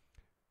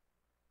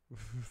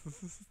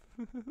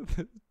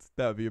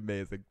 That would be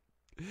amazing.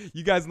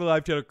 You guys in the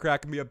live chat are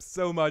cracking me up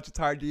so much. It's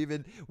hard to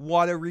even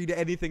want to read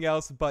anything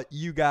else but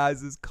you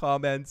guys'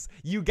 comments.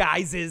 You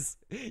guys is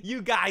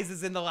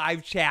in the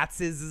live chats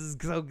is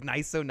so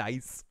nice, so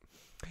nice.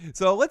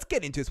 So let's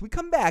get into this. We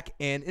come back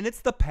in, and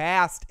it's the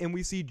past, and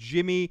we see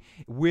Jimmy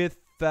with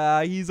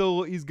he's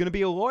gonna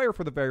be a lawyer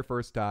for the very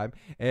first time,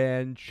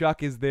 and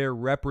Chuck is there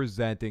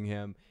representing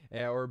him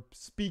or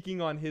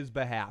speaking on his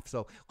behalf.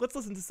 So let's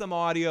listen to some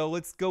audio.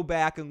 Let's go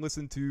back and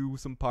listen to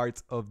some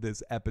parts of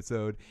this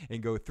episode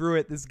and go through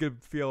it. This is going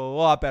to feel a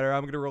lot better.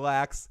 I'm going to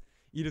relax,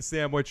 eat a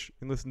sandwich,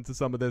 and listen to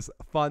some of this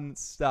fun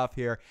stuff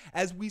here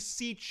as we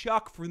see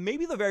Chuck for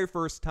maybe the very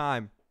first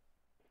time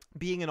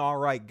being an all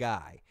right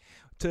guy.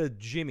 To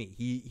Jimmy,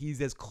 he's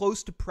as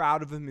close to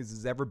proud of him as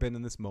he's ever been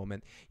in this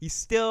moment. He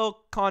still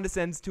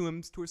condescends to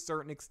him to a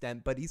certain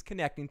extent, but he's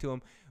connecting to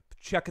him.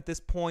 Chuck at this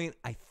point,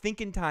 I think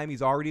in time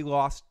he's already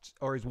lost,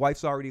 or his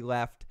wife's already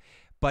left,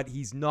 but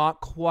he's not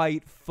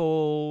quite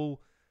full.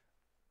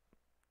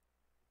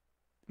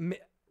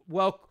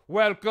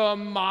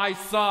 Welcome, my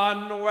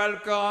son.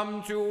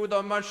 Welcome to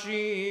the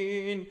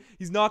machine.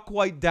 He's not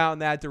quite down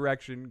that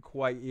direction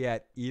quite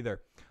yet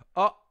either.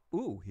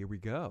 Ooh, here we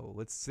go.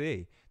 Let's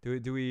see.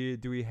 Do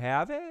we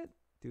have it?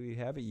 Do we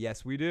have it?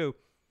 Yes, we do.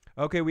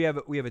 Okay, we have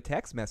a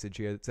text message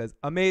here that says,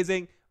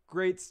 "Amazing,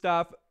 great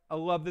stuff. I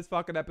love this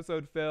fucking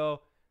episode,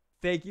 Phil.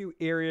 Thank you,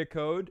 area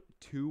code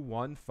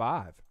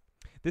 215."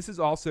 This is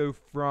also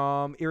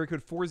from area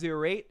code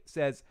 408.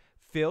 Says,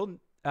 "Phil,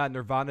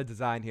 Nirvana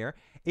Design here.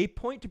 A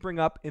point to bring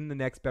up in the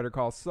next Better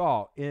Call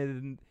Saul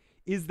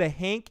is the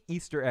Hank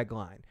Easter egg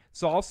line.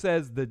 Saul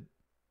says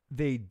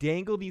they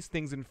dangle these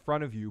things in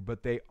front of you,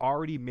 but they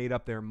already made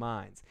up their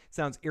minds.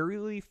 Sounds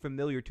eerily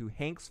familiar to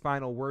Hank's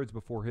final words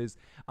before his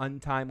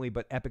untimely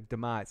but epic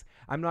demise.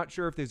 I'm not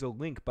sure if there's a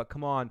link, but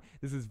come on,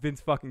 this is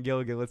Vince fucking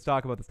Gilligan. Let's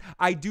talk about this."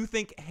 I do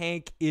think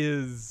Hank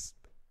is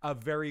a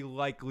very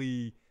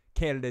likely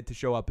candidate to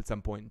show up at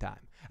some point in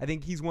time. I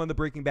think he's one of the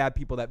Breaking Bad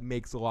people that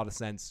makes a lot of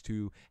sense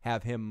to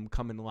have him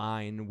come in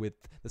line with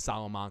the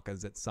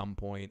Salamancas at some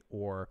point,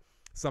 or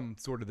some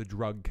sort of the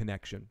drug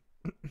connection.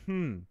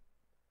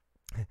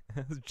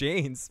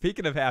 Jane,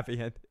 speaking of Happy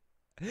End,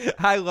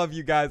 I love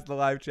you guys in the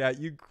live chat.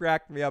 You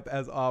cracked me up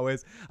as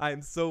always. I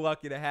am so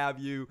lucky to have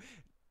you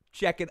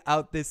checking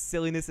out this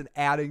silliness and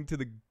adding to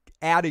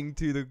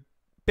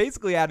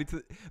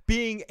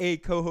being a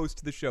co-host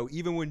to the show.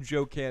 Even when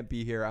Joe can't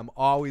be here, I'm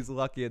always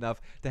lucky enough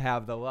to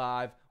have the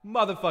live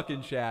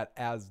motherfucking chat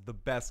as the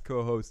best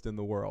co-host in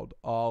the world.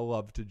 All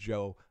love to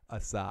Joe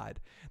aside.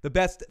 The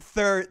best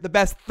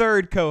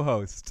third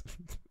co-host.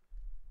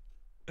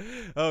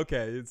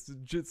 Okay, it's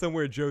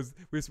somewhere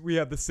we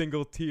have the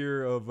single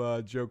tear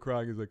of Joe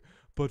crying. He's like,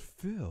 but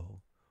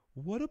Phil,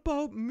 what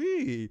about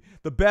me?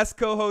 The best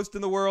co-host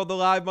in the world, the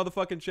live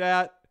motherfucking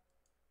chat.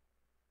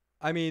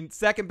 I mean,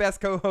 second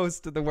best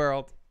co-host in the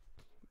world.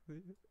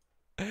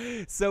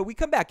 So we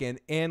come back in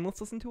and let's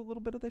listen to a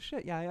little bit of this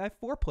shit. Yeah, I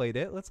foreplayed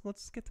it.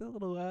 Let's get to a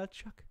little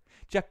Chuck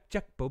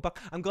Bobuck.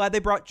 I'm glad they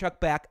brought Chuck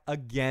back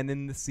again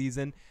in the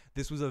season.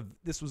 This was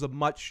a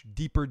much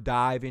deeper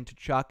dive into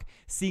Chuck.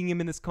 Seeing him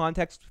in this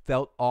context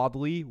felt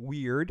oddly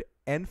weird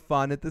and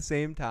fun at the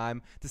same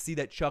time to see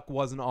that Chuck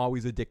wasn't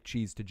always a dick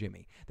cheese to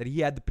Jimmy. That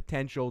he had the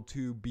potential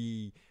to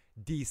be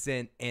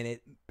decent, and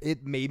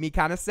it made me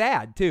kind of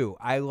sad too.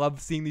 I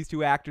love seeing these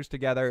two actors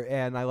together,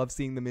 and I love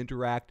seeing them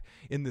interact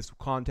in this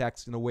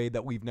context in a way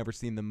that we've never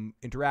seen them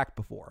interact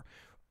before.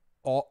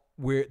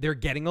 Where they're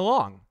getting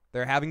along,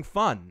 they're having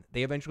fun,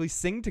 they eventually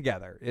sing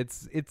together.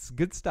 It's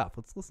good stuff.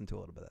 Let's listen to a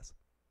little bit of this.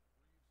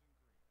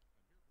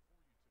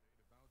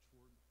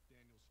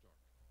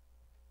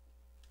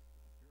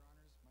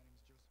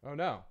 Oh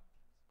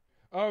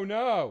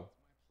no.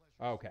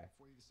 Okay.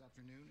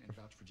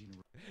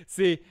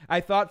 See,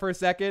 I thought for a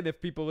second, if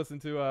people listen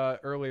to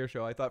earlier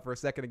show, I thought for a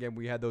second again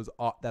we had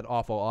that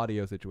awful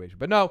audio situation.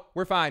 But no,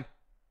 we're fine.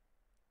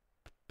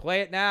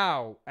 Play it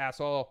now,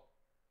 asshole.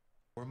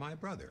 Or my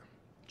brother,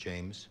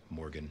 James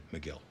Morgan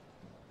McGill.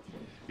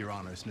 Your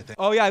Honors, Nathan.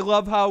 Oh yeah, I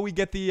love how we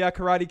get the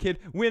Karate Kid.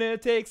 Winner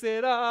takes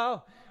it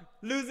all,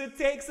 loser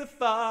takes a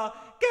fall.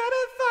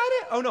 Gotta fight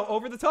it. Oh no,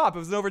 over the top. It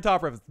was an over the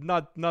top reference.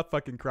 Not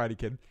fucking Karate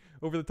Kid.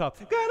 Over the top.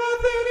 Gotta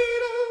fight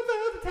it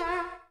over the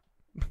top.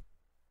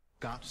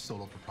 Scotch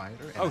solo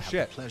proprietor, and I have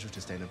the pleasure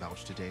to stand and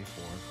vouch today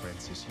for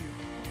Francis Yu.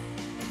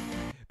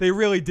 They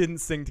really didn't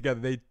sing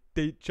together.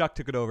 Chuck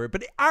took it over.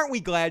 But aren't we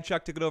glad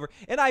Chuck took it over?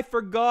 And I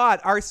forgot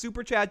our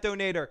super chat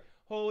donator.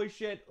 Holy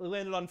shit, it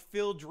landed on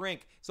Phil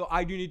Drink. So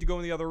I do need to go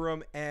in the other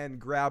room and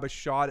grab a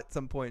shot at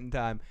some point in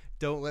time.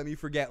 Don't let me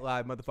forget,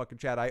 live motherfucking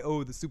chat. I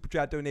owe the super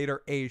chat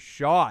donator a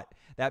shot.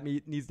 That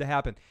needs to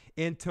happen.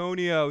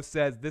 Antonio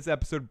says, this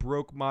episode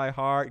broke my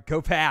heart.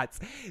 Go Pats.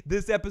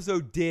 This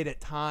episode did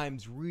at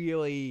times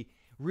really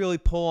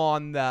pull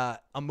on the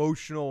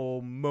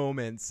emotional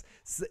moments.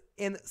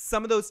 And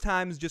some of those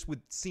times just with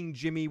seeing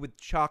Jimmy with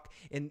Chuck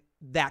and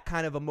that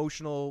kind of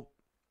emotional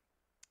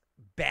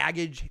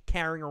baggage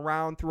carrying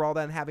around through all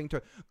that and having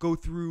to go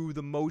through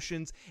the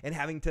motions and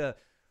having to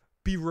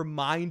be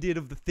reminded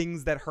of the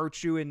things that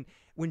hurt you. And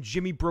when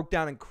Jimmy broke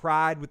down and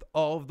cried with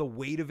all of the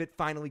weight of it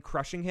finally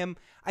crushing him,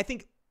 I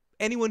think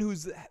anyone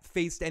who's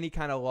faced any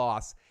kind of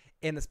loss,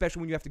 and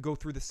especially when you have to go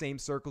through the same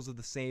circles of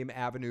the same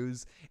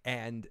avenues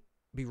and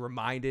be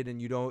reminded,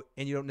 and you don't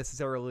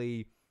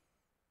necessarily,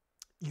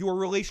 your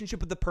relationship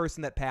with the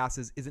person that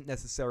passes isn't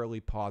necessarily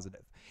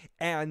positive.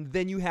 And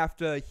then you have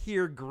to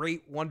hear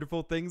great,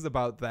 wonderful things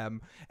about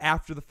them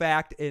after the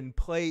fact and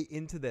play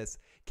into this.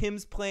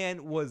 Kim's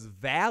plan was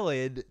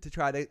valid to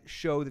try to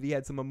show that he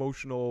had some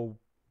emotional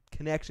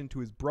connection to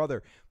his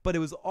brother, but it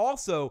was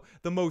also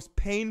the most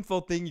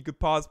painful thing you could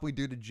possibly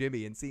do to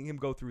Jimmy, and seeing him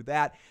go through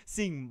that,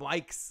 seeing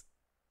Mike's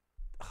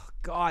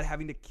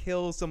having to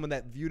kill someone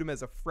that viewed him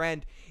as a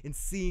friend, and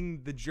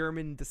seeing the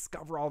German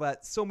discover all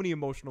that, so many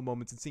emotional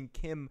moments, and seeing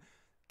Kim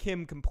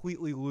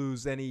completely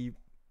lose any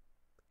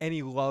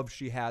love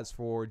she has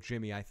for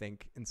Jimmy, I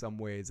think, in some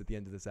ways at the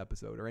end of this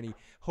episode, or any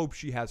hope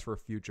she has for a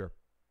future.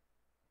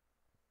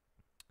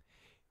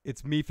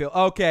 It's me, Phil.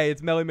 Okay,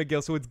 it's Melly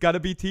McGill, so it's gotta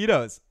be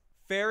Tito's.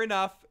 Fair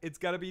enough. It's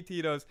got to be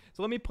Tito's.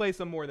 So let me play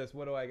some more of this.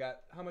 What do I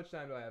got? How much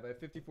time do I have? I have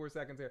 54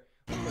 seconds here.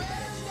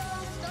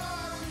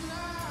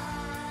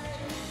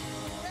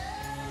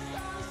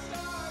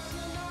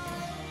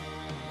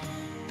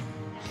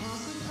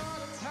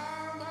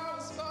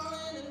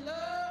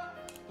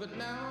 But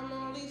now I'm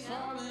only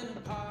falling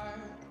apart.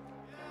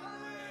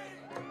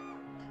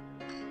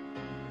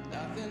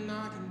 Nothing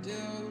I can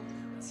do.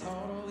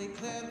 Total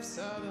eclipse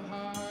of the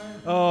heart.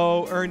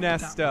 Oh,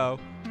 Ernesto.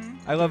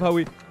 I love how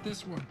we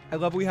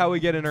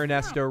get an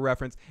Ernesto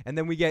reference, and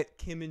then we get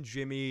Kim and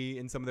Jimmy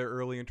in some of their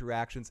early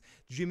interactions.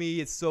 Jimmy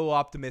is so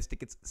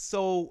optimistic. It's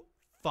so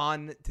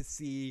fun to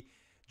see.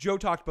 Joe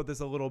talked about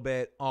this a little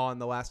bit on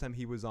the last time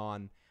he was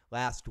on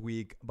last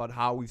week about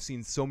how we've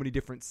seen so many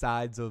different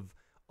sides of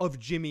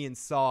Jimmy and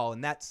Saul,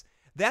 and that's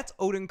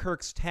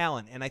Odenkirk's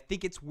talent. And I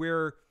think it's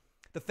where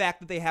the fact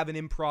that they have an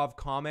improv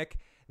comic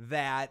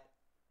that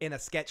in a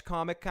sketch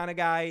comic kind of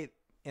guy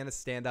and a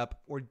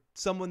stand-up, or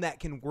someone that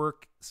can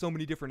work so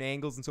many different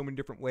angles in so many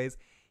different ways,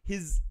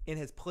 and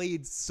has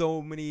played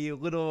so many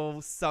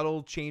little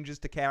subtle changes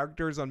to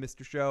characters on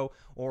Mr. Show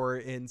or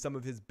in some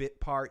of his bit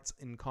parts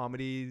in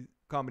comedy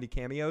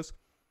cameos.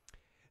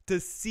 To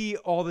see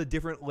all the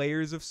different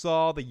layers of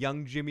Saul, the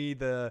young Jimmy,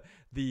 the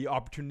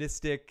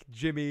opportunistic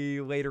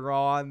Jimmy later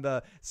on,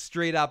 the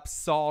straight up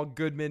Saul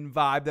Goodman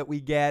vibe that we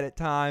get at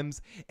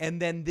times,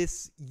 and then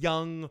this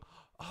young,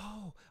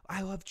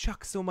 I love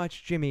Chuck so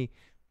much, Jimmy.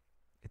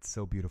 It's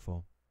so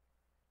beautiful.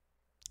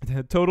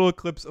 Total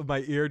eclipse of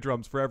my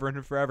eardrums forever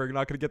and forever. You're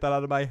not going to get that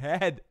out of my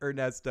head,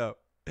 Ernesto.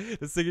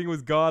 The singing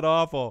was god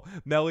awful.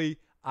 Melly,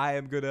 I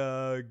am going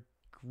to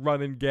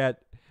run and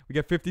we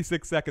get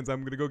 56 seconds.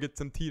 I'm going to go get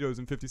some Tito's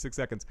in 56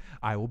 seconds.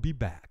 I will be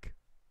back.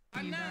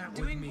 I'm not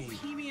doing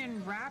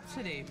Bohemian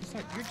Rhapsody.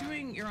 Besides, you're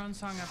doing your own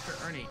song after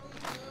Ernie.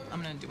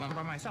 I'm going to do one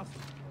by myself.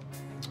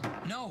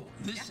 No,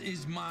 this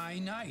is my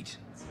night.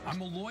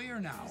 I'm a lawyer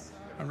now,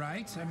 all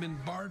right? I've been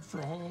barred for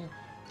a whole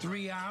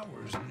 3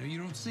 hours. You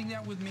don't sing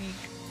that with me,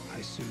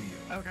 I sue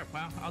you. Okay,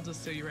 well, I'll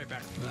just sue you right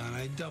back. Then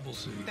I double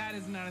sue you. That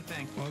is not a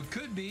thing. Well, it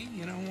could be.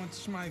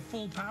 Once my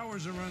full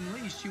powers are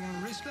unleashed, you want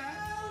to risk that?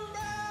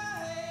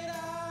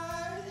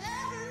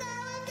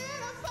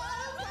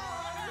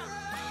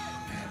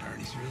 Man,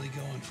 Ernie's really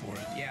going for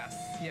it. Yes,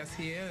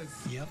 he is.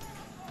 Yep.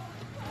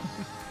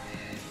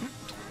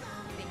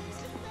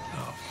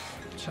 Oh,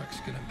 Chuck's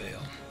gonna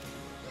bail.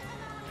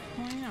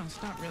 Well,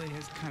 it's not really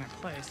his kind of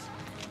place.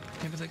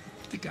 Yeah, but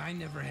the guy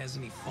never has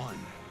any fun.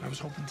 I was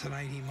hoping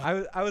tonight he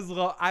might.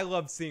 I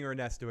love seeing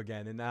Ernesto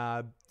again, and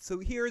so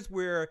here's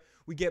where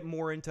we get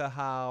more into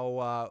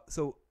how.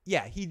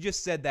 He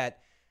just said that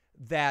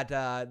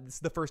this is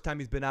the first time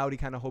he's been out. He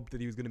kind of hoped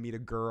that he was going to meet a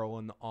girl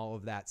and all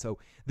of that. So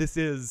this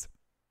is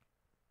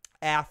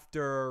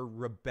after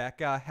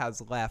Rebecca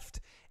has left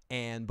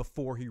and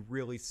before he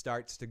really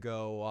starts to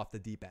go off the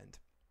deep end.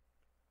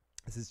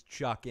 This is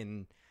Chuck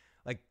in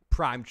like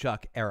prime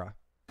Chuck era.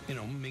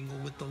 Mingle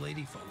with the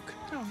lady folk.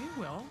 Oh, he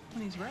will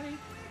when he's ready.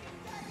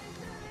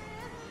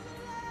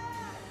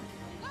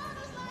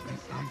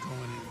 I'm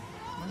going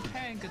in.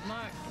 Okay, good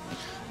luck.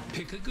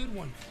 Pick a good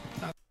one.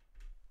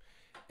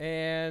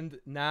 And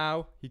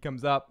now he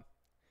comes up.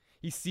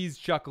 He sees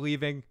Chuck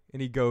leaving,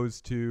 and he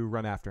goes to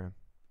run after him.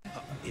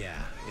 Yeah.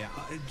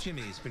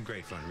 Jimmy, it's been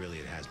great fun. Really,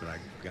 it has, but I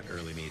got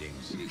early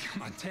meetings.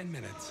 Come on, 10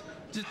 minutes.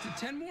 Just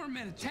 10 more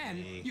minutes. 10?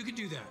 Jimmy. You can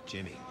do that.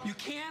 Jimmy. You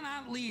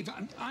cannot leave.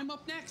 I'm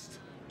up next.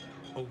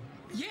 Oh.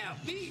 Yeah,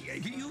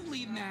 if you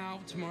leave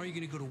now, tomorrow you're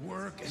going to go to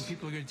work, and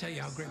people are going to tell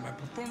you how great my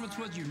performance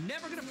was. You're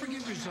never going to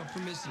forgive yourself for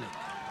missing it.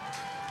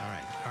 All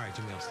right,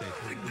 Jimmy, I'll stay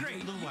for Great.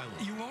 a little while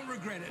longer. You won't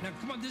regret it. Now,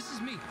 come on, this is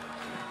me.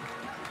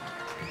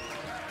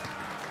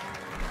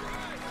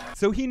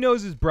 So he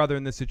knows his brother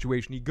in this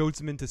situation. He goads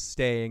him into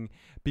staying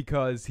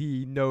because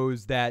he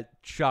knows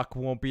that Chuck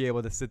won't be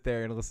able to sit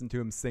there and listen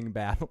to him sing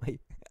badly.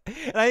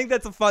 And I think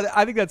that's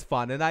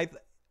fun. And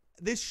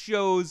this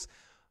shows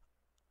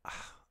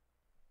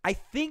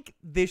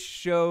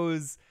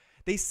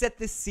they set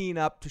this scene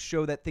up to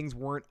show that things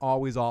weren't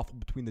always awful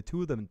between the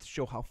two of them, and to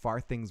show how far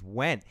things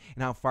went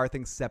and how far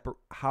things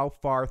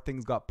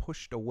got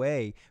pushed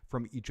away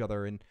from each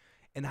other, and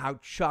how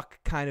Chuck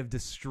kind of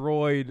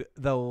destroyed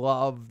the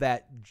love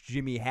that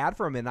Jimmy had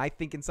for him. And I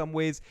think in some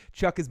ways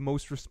Chuck is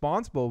most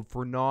responsible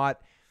for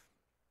not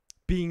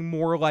being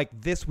more like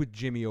this with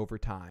Jimmy over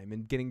time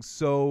and getting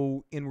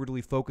so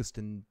inwardly focused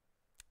and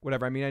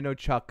whatever. I mean, I know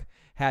Chuck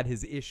had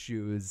his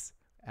issues,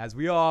 as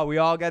we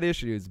all got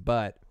issues,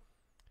 but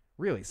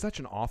really such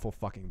an awful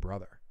fucking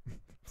brother.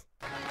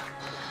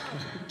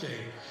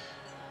 Okay.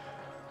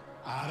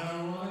 I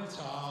don't want to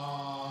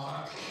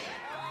talk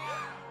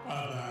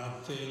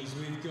about things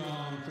we've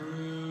gone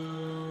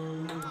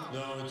through,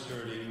 though it's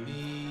hurting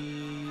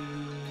me.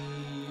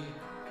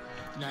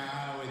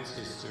 Now it's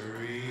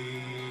history.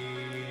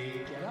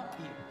 Get up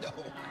here. No.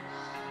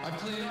 I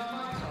played all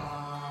my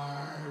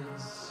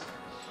cards,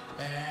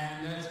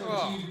 and that's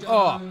what you've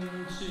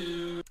done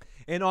too.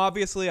 And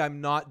obviously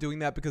I'm not doing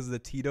that because of the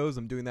Tito's.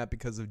 I'm doing that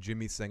because of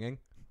Jimmy singing.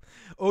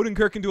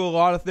 Odenkirk can do a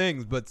lot of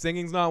things, but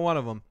singing's not one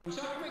of them.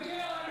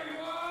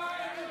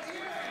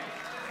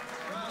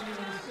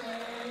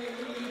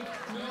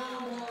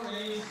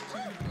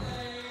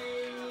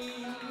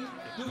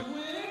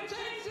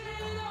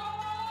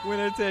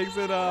 Winner takes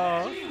it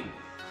all.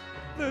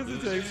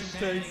 Loser takes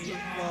it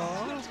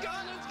all. Let's go.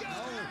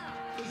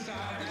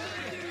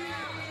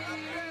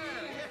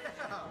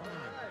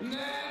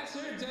 That's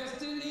her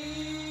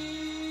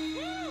destiny.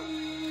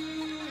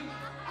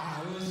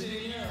 I was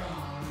in your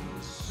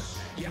arms.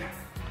 Yeah.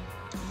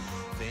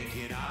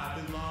 Thinking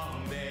I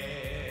belong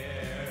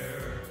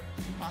there.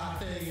 I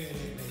figured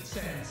it made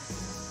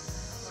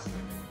sense.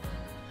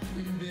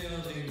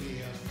 Building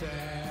me a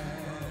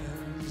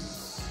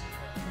fence.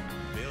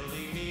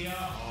 Building me a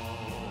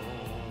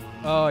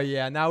home. Oh,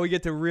 yeah. Now we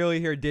get to really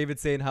hear David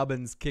St.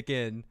 Hubbins kick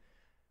in.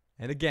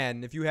 And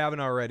again, if you haven't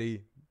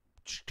already,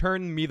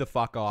 turn me the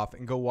fuck off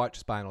and go watch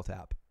Spinal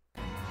Tap.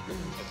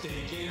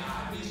 Thinking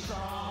I'd be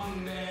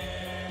strong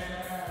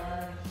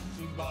there,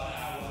 but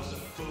I was a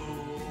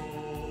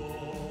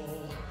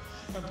fool.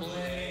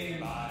 Playing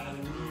by the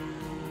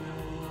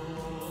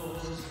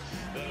rules.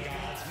 The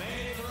gods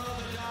may throw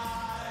the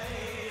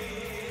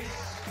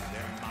dice.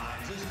 Their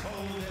minds as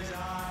cold as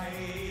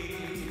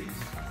ice.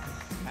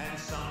 And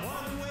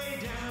someone way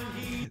down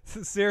here.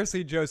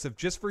 Seriously, Joseph,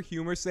 just for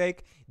humor's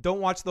sake, don't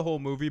watch the whole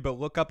movie, but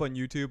look up on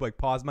YouTube, like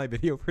pause my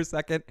video for a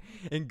second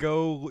and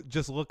go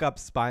just look up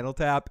Spinal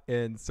Tap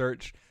and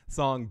search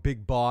song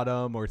Big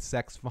Bottom or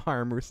Sex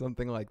Farm or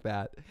something like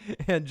that.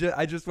 And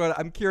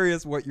I'm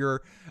curious what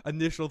your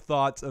initial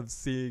thoughts of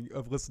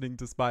listening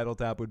to Spinal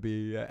Tap would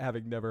be,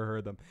 having never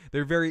heard them.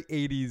 They're very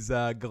 80s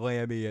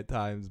glammy at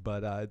times,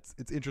 but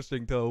it's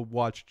interesting to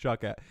watch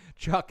Chuck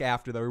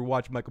after that, or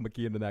watch Michael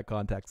McKean in that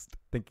context,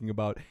 thinking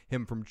about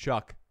him from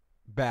Chuck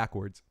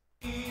backwards.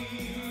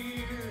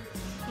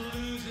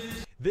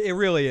 It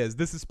really is.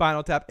 This is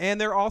Spinal Tap, and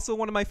they're also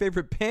one of my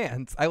favorite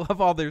bands. I love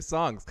all their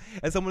songs.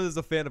 As someone who's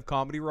a fan of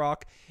comedy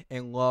rock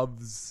and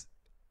loves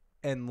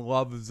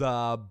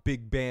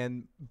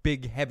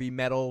big heavy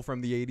metal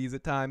from the 80s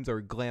at times,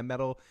 or glam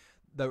metal,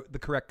 the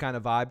correct kind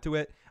of vibe to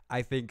it,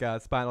 I think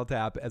Spinal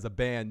Tap as a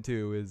band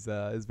too is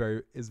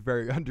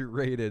very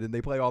underrated, and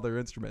they play all their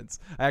instruments.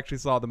 I actually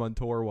saw them on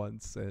tour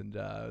once, and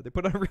they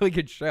put on a really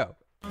good show.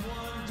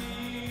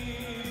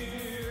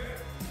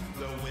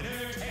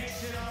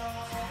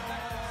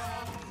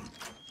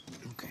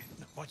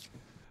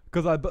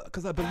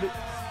 Because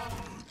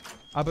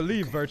I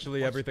believe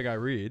virtually everything I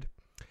read.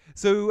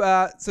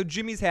 So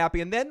Jimmy's happy,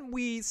 and then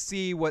we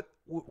see what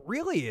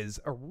really is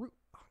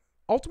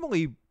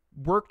ultimately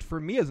worked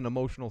for me as an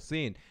emotional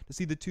scene, to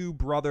see the two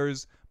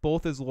brothers,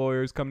 both as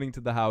lawyers, coming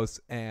to the house,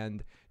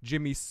 and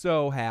Jimmy's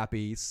so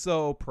happy,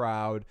 so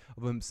proud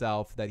of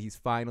himself that he's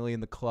finally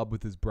in the club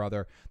with his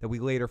brother, that we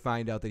later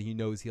find out that he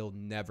knows he'll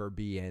never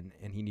be in,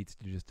 and he needs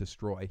to just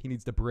destroy. He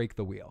needs to break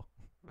the wheel.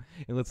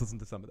 And let's listen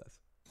to some of this.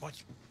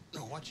 Watch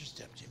your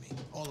step, Jimmy.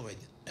 All the way.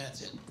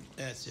 That's it.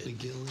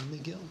 McGill and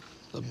McGill.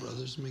 The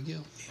brothers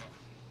McGill.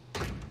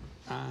 Yeah.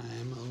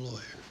 I'm a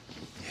lawyer.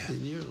 Yeah.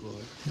 And you're a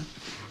lawyer. Yeah.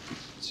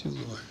 2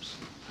 lawyers.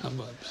 How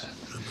about that?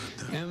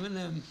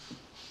 Eminem.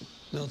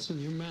 Melts in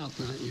your mouth,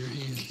 not your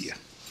hand. Yeah.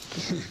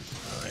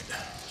 All right.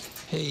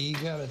 Hey, you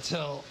gotta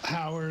tell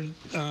Howard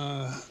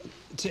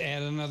to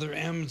add another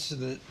M to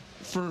the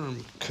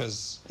firm,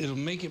 because it'll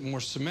make it more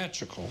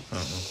symmetrical.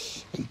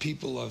 And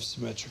people love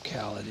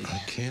symmetricality. I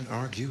can't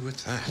argue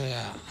with that.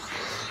 Yeah.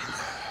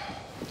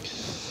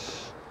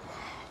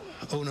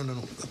 Oh, no.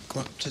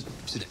 Come on, just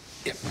sit down.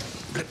 Yep.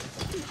 Good.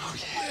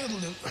 Okay. That'll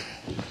do.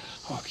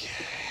 Okay.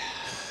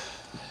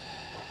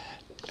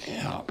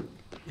 Yeah.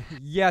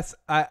 Yes,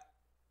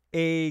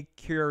 A.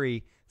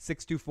 Curie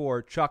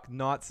 624. Chuck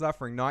not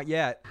suffering, not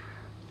yet.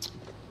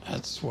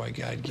 That's why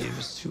God gave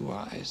us 2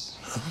 eyes.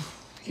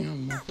 You know,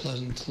 more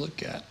pleasant to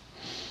look at.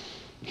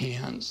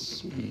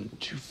 Hands and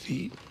 2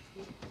 feet,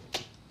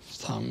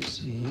 thumbs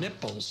and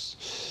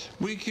nipples.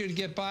 We could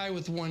get by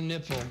with 1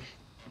 nipple.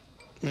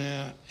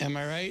 Am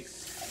I right?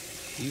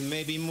 You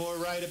may be more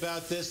right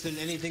about this than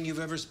anything you've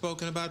ever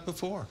spoken about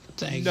before.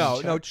 Thank you,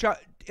 No,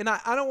 Chuck. And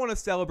I don't want to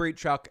celebrate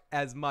Chuck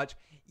as much.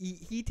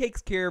 He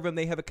takes care of him.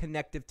 They have a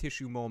connective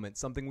tissue moment,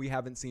 something we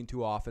haven't seen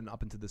too often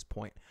up until this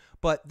point.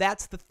 But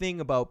that's the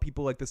thing about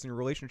people like this in a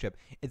relationship.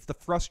 It's the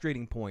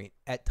frustrating point.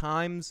 At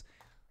times,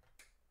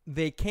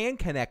 they can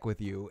connect with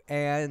you,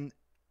 and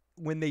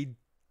when they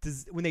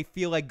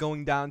feel like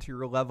going down to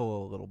your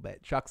level a little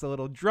bit. Chuck's a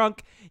little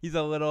drunk. He's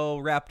a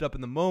little wrapped up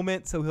in the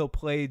moment, so he'll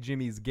play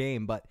Jimmy's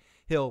game, but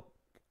he'll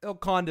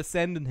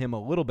condescend in him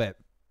a little bit.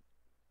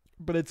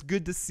 But it's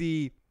good to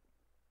see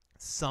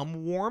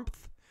some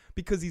warmth,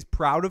 because he's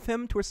proud of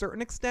him to a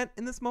certain extent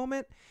in this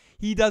moment.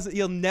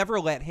 He'll never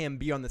let him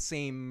be on the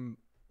same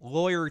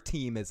lawyer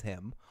team as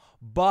him,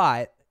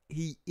 but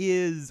he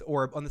is,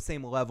 or on the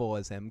same level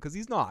as him, because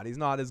he's not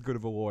as good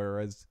of a lawyer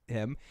as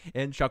him,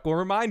 and Chuck will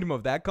remind him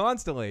of that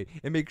constantly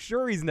and make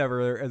sure he's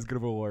never as good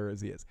of a lawyer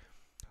as he is.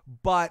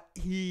 But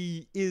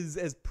he is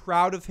as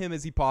proud of him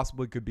as he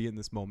possibly could be in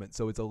this moment,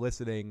 so it's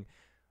eliciting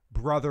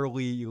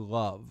brotherly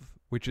love,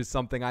 which is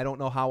something I don't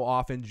know how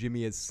often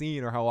Jimmy has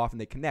seen or how often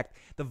they connect.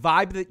 The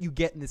vibe that you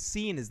get in this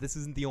scene is this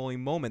isn't the only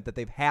moment, that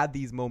they've had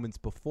these moments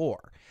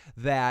before,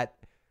 that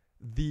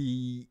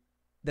they've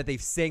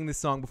sang this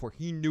song before.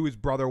 He knew his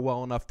brother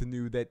well enough to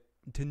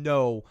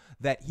know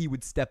that he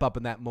would step up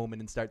in that moment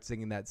and start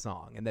singing that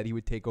song, and that he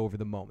would take over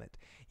the moment.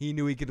 He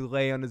knew he could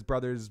lay on his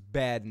brother's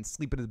bed and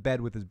sleep in his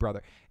bed with his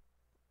brother.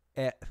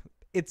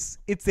 It's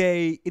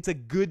a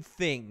good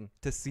thing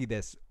to see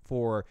this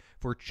for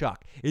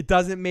Chuck. It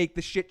doesn't make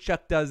the shit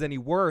Chuck does any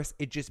worse.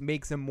 It just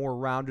makes him more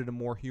rounded and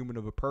more human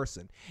of a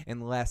person,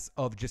 and less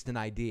of just an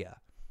idea.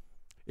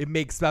 It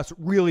makes us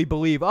really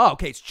believe, oh,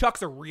 okay,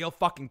 Chuck's a real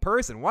fucking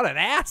person. What an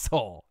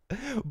asshole.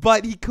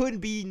 But he could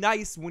be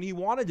nice when he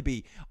wanted to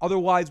be.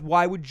 Otherwise,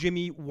 why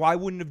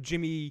wouldn't have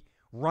Jimmy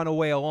run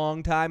away a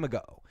long time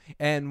ago?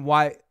 And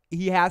why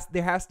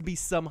there has to be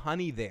some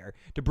honey there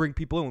to bring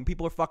people in. When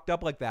people are fucked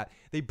up like that,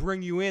 they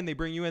bring you in,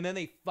 then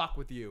they fuck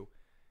with you.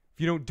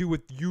 If you don't do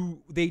what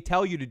they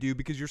tell you to do,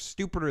 because you're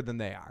stupider than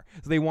they are.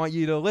 So they want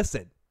you to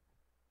listen.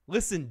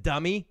 Listen,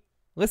 dummy.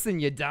 Listen,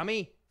 you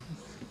dummy.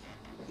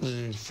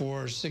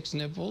 4 or 6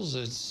 nipples,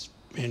 it's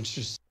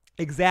interesting.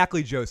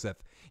 Exactly, Joseph.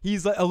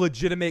 He's a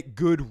legitimate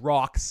good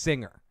rock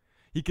singer.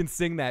 He can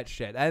sing that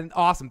shit. And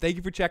awesome. Thank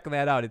you for checking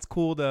that out. It's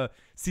cool to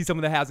see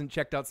someone that hasn't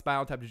checked out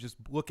Spinal Tap to just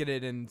look at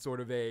it in sort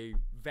of a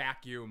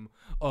vacuum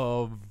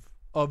of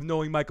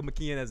knowing Michael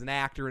McKean as an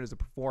actor and as a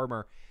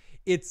performer.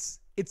 It's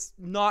it's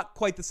not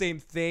quite the same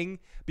thing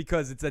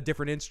because it's a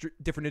different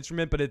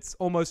instrument, but it's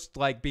almost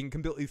like being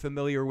completely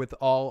familiar with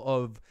all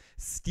of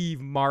Steve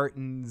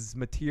Martin's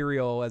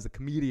material as a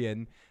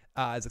comedian,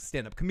 as a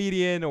stand-up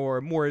comedian,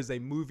 or more as a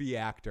movie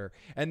actor,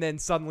 and then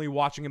suddenly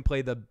watching him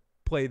play the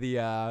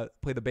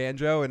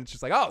banjo, and it's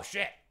just like, oh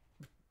shit,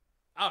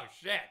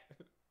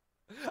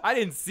 I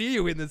didn't see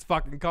you in this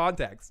fucking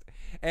context.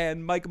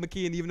 And Michael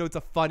McKean, even though it's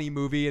a funny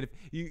movie, and if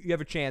you have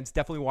a chance,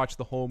 definitely watch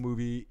the whole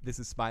movie. This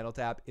is Spinal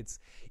Tap. It's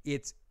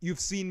you've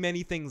seen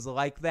many things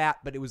like that,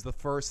 but it was the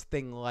first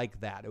thing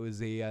like that. It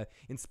was a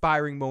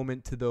inspiring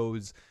moment to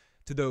those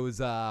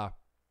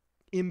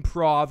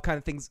improv kind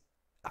of things,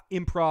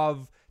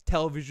 improv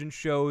television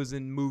shows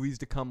and movies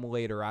to come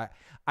later.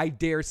 I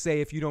dare say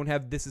if you don't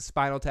have This Is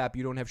Spinal Tap,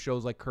 you don't have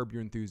shows like Curb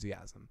Your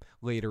Enthusiasm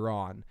later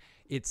on.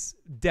 It's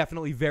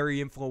definitely very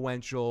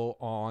influential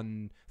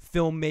on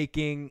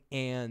filmmaking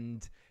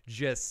and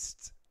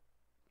just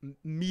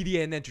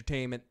media and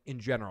entertainment in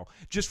general.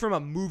 Just from a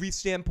movie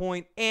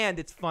standpoint, and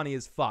it's funny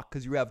as fuck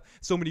because you have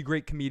so many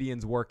great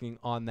comedians working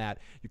on that.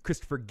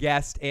 Christopher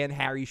Guest and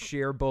Harry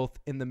Shearer both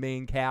in the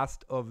main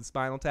cast of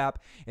Spinal Tap,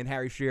 and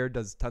Harry Shearer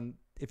does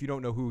if you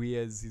don't know who he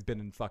is, he's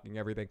been in fucking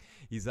everything.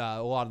 He's a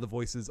lot of the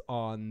voices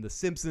on The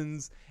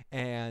Simpsons,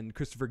 and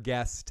Christopher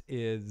Guest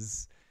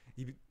is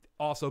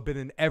also been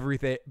in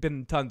everything, been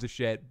in tons of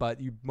shit, but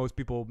most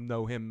people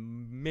know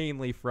him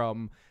mainly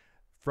from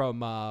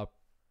The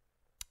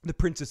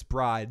Princess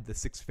Bride, The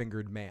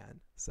Six-Fingered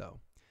Man. So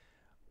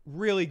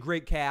really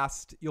great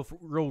cast. You'll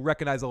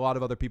recognize a lot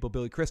of other people.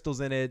 Billy Crystal's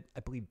in it.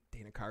 I believe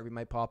Dana Carvey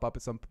might pop up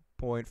at some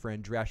point.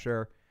 Fran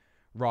Drescher.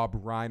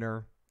 Rob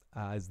Reiner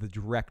is the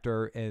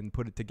director and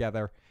put it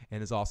together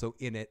and is also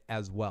in it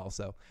as well.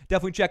 So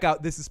definitely check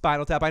out This Is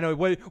Spinal Tap. I know,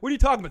 what are you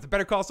talking about? It's a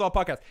Better Call Saul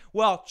podcast.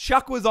 Well,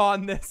 Chuck was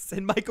on this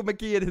and Michael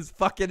McKean is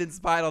fucking in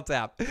Spinal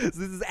Tap. So this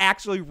is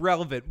actually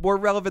relevant, more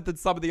relevant than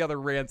some of the other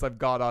rants I've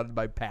gone on in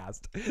my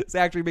past. This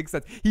actually makes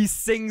sense. He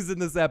sings in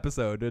this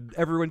episode and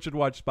everyone should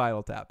watch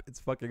Spinal Tap. It's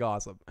fucking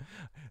awesome.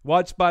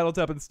 Watch Spinal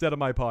Tap instead of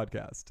my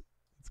podcast.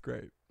 It's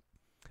great.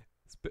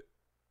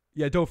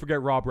 Yeah, don't forget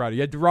Rob Reiner.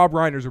 Yeah, Rob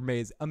Reiner's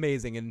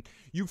amazing, and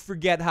you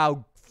forget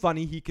how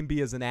funny he can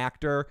be as an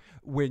actor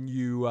when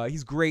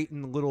he's great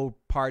in little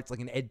parts like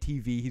in Ed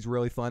TV. He's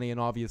really funny, and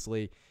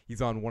obviously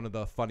he's on one of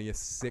the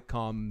funniest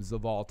sitcoms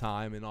of all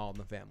time in All in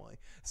the Family.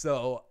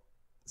 So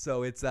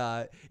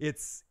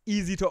it's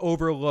easy to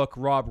overlook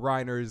Rob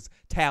Reiner's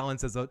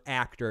talents as an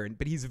actor,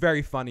 but he's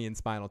very funny in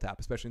Spinal Tap,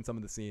 especially in some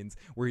of the scenes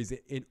where he's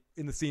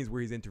in the scenes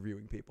where he's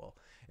interviewing people.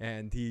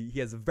 And he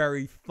has a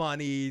very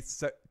funny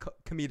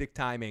comedic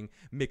timing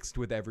mixed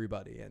with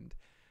everybody. And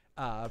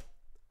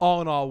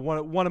all in all,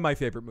 one of my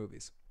favorite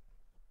movies.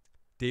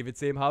 David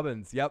Sam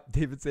Hubbins. Yep,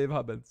 David Sam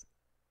Hubbins.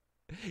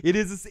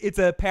 It's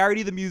a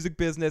parody of the music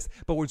business,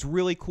 but what's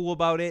really cool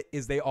about it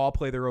is they all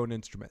play their own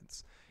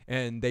instruments.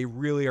 And they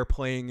really are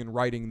playing and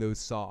writing those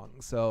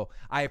songs. So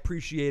I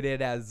appreciate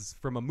it as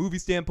from a movie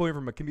standpoint,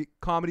 from a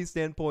comedy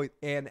standpoint,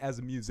 and as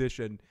a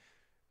musician,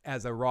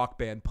 as a rock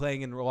band,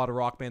 playing in a lot of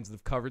rock bands that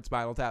have covered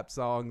Spinal Tap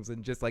songs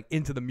and just like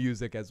into the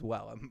music as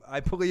well. I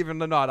believe it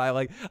or not,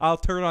 I'll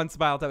turn on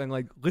Spinal Tap and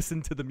like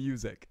listen to the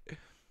music.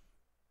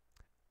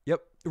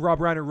 Yep, Rob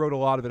Reiner wrote a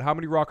lot of it. How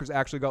many rockers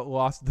actually got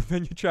lost at the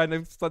venue trying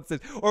to stunt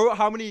stage? Or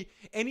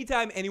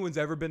anytime anyone's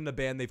ever been in a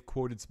band, they've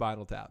quoted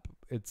Spinal Tap.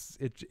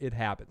 It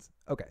happens.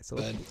 Okay, so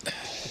let's get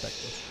back to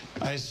this.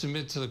 I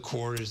submit to the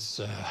court let's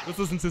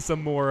listen to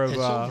some more of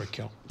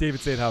overkill.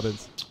 David St.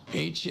 Hubbins.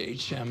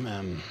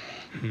 HHMM.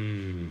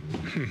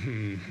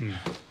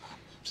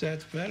 So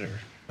that's better.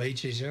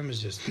 HHM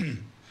is just,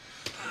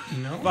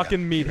 No.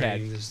 Fucking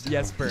meathead.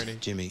 Yes, Bernie.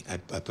 Jimmy, I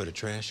put a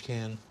trash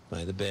can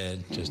by the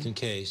bed just in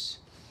case.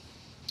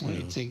 When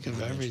you think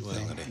of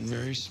everything.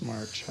 Very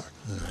smart, Chuck.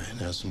 All right,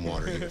 now some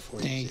water here for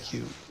you. Thank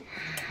you.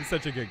 He's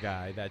such a good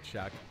guy, that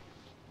Chuck.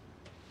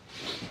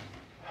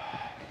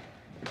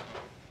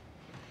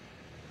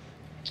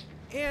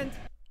 And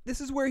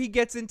this is where he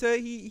gets into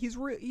he's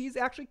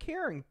actually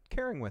caring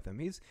with him.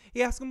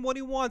 He asks him what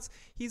he wants.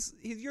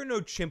 You're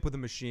no chimp with a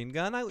machine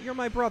gun. You're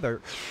my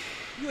brother.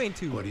 You ain't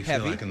too What do you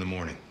heavy. feel like in the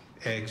morning?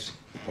 Eggs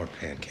or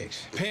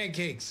pancakes?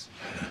 Pancakes.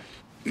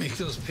 Make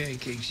those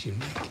pancakes you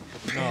make.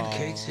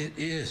 Pancakes it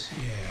is.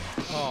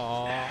 Yeah.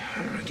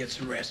 Aww. Get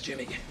some rest,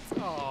 Jimmy.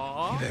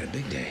 Aww. You've had a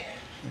big day.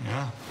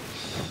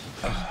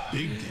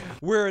 Big deal.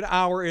 We're an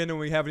hour in and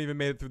we haven't even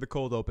made it through the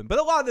cold open. But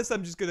a lot of this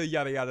I'm just going to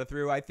yada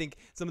through. I think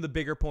some of the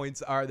bigger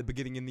points are the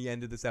beginning and the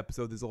end of this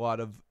episode. There's a lot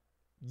of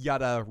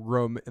yada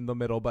room in the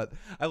middle. But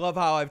I love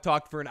how I've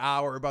talked for an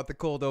hour about the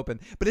cold open.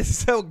 But it's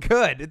so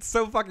good. It's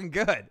so fucking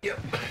good. Yep.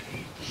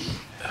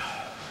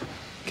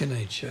 Good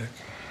night, Chuck.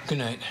 Good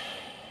night.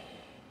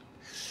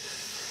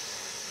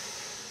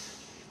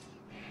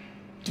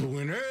 The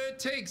winner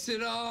takes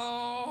it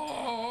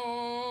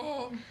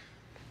all.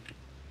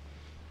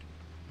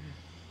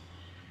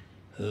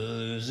 The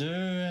loser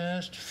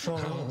has to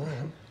fall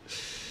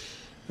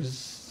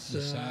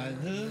Beside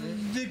the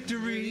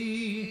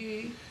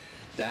victory,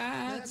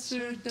 that's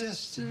her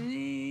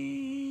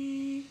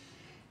destiny.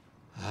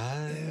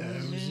 I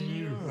was in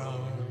your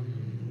arms.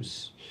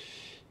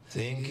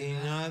 thinking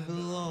I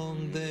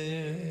belonged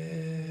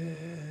there.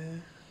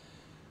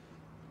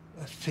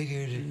 I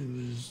figured it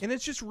was. And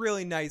it's just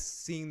really nice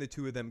seeing the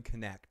two of them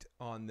connect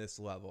on this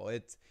level.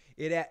 It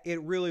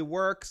really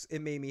works.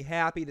 It made me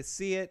happy to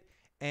see it,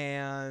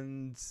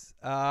 and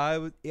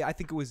I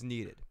think it was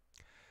needed.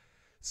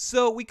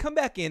 So we come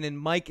back in, and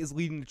Mike is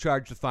leading the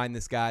charge to find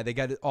this guy. They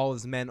got all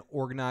his men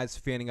organized,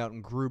 fanning out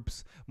in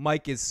groups.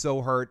 Mike is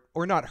so hurt,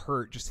 or not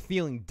hurt, just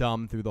feeling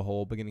dumb through the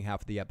whole beginning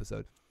half of the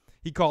episode.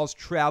 He calls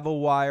Travel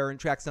Wire and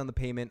tracks down the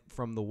payment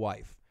from the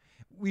wife.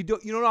 You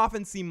don't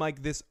often see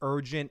Mike this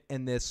urgent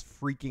and this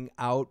freaking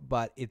out,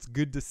 but it's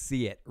good to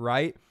see it,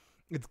 right?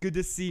 It's good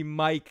to see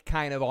Mike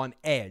kind of on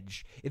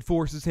edge. It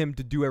forces him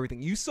to do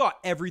everything. You saw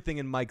everything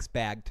in Mike's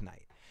bag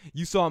tonight.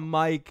 You saw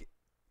Mike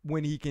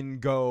when he can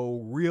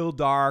go real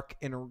dark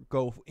and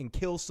go and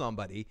kill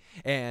somebody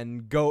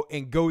and go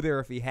there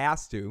if he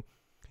has to.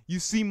 You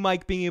see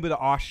Mike being able to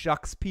aw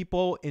shucks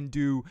people and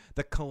do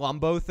the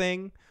Columbo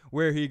thing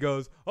where he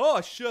goes,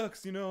 oh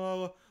shucks,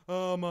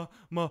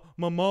 my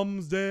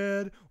mom's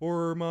dead,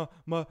 or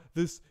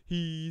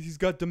he's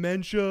got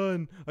dementia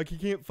and like he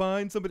can't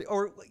find somebody,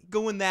 or like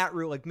going that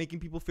route, like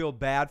making people feel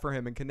bad for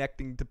him and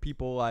connecting to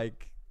people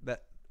like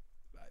that.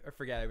 I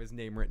forget, I have his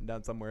name written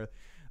down somewhere.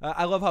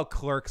 I love how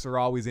clerks are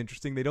always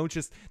interesting. They don't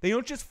just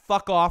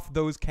fuck off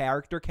those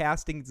character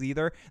castings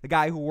either. The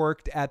guy who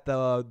worked at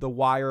the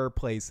Wire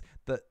place,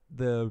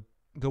 the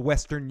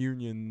Western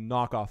Union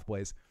knockoff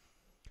place,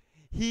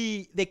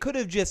 they could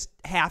have just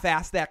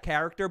half-assed that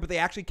character, but they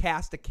actually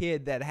cast a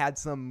kid that had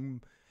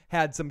some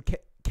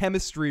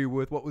chemistry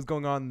with what was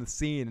going on in the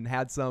scene and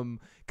had some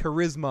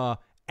charisma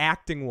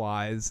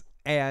acting-wise,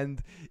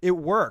 and it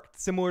worked.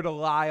 Similar to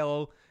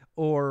Lyle,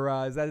 or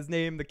is that his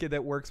name? The kid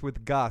that works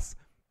with Gus.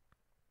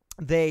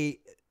 They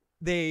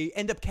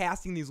end up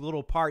casting these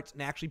little parts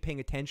and actually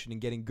paying attention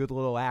and getting good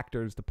little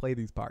actors to play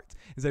these parts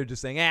instead of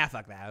just saying,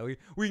 fuck that. We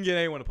can get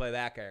anyone to play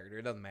that character.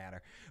 It doesn't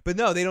matter. But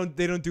no, they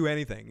don't do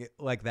anything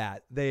like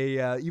that. They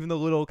even the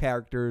little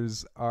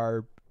characters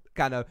are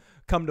kind of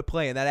come to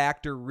play, and that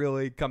actor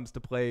really comes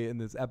to play in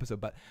this episode.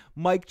 But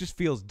Mike just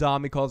feels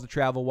dumb. He calls the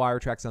Travel Wire,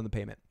 tracks down the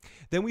payment.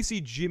 Then we see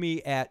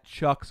Jimmy at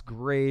Chuck's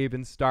grave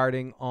and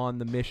starting on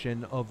the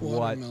mission of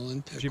what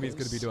Jimmy's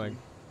going to be doing.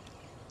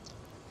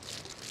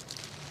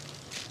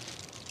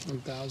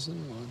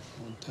 1001,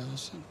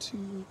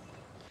 1002.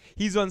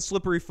 He's on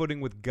slippery footing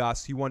with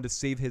Gus. He wanted to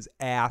save his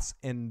ass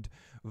and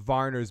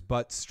Varner's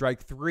butt.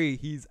 Strike 3.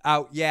 He's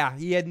out. Yeah,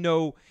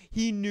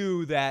 he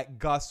knew that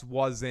Gus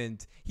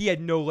wasn't. He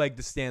had no leg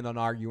to stand on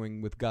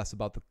arguing with Gus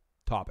about the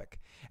topic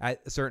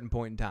at a certain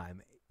point in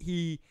time.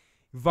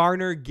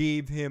 Varner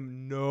gave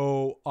him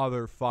no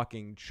other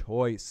fucking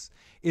choice.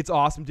 It's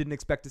awesome. Didn't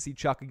expect to see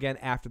Chuck again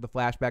after the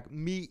flashback.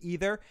 Me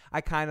either.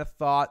 I kind of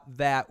thought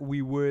that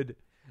we would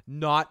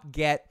not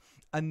get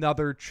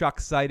another Chuck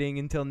sighting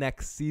until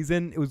next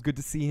season. It was good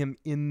to see him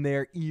in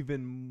there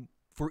even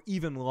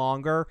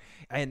longer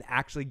and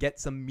actually get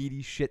some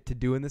meaty shit to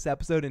do in this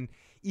episode. And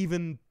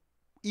even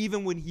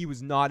when he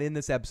was not in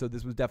this episode,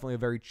 this was definitely a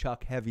very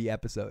Chuck heavy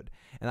episode,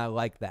 and I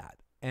like that,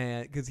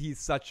 and because he's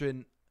such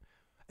an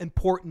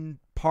important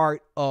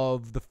part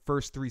of the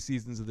first 3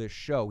 seasons of this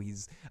show.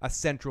 He's a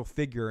central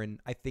figure, and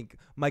I think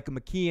Michael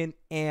McKean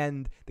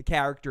and the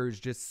character is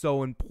just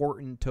so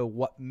important to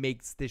what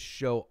makes this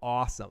show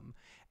awesome.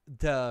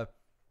 I'm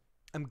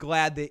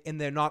glad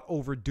they're not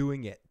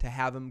overdoing it. To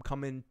have him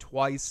come in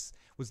twice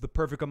was the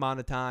perfect amount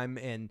of time,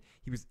 and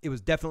it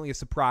was definitely a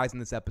surprise in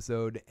this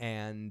episode.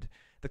 And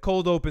the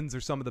cold opens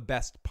are some of the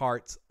best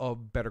parts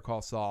of Better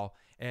Call Saul,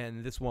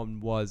 and this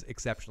one was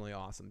exceptionally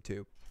awesome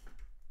too.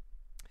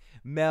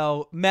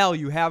 Mel,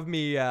 you have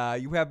me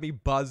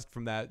buzzed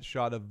from that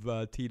shot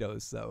of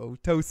Tito's. So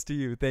toast to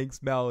you.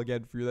 Thanks, Mel,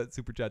 again for that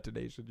super chat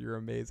donation. You're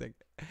amazing.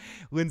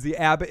 Lindsay,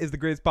 Abbott is the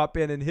greatest pop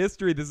band in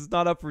history. This is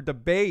not up for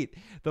debate.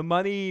 The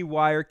Money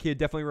Wire kid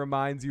definitely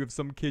reminds you of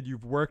some kid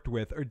you've worked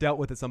with or dealt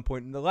with at some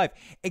point in their life.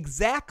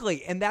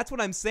 Exactly, and that's what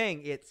I'm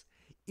saying.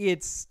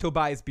 It's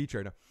Tobias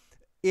Beecher. No.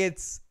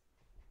 It's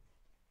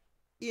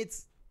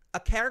a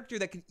character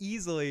that can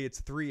easily. It's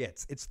 3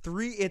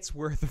 its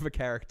worth of a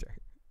character.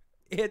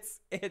 It's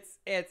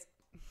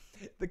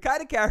the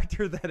kind of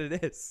character that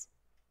it is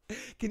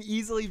can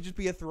easily just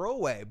be a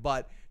throwaway,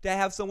 but to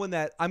have someone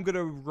that I'm going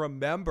to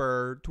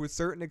remember to a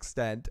certain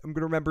extent, I'm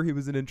going to remember he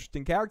was an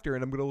interesting character,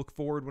 and I'm going to look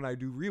forward when I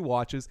do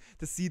rewatches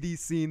to see these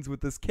scenes with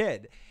this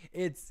kid.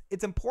 It's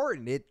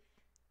important.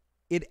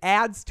 It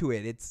adds to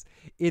it.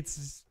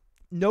 It's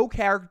no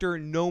character,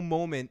 no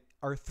moment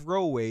are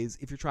throwaways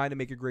if you're trying to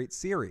make a great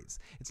series.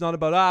 It's not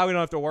about, we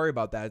don't have to worry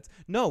about that.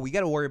 No, we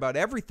got to worry about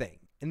everything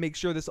and make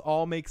sure this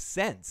all makes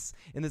sense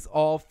and this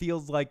all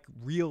feels like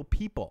real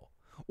people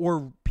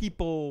or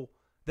people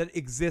that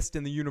exist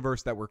in the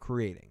universe that we're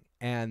creating.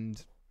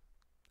 And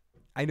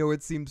I know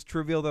it seems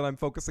trivial that I'm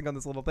focusing on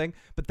this little thing,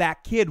 but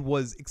that kid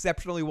was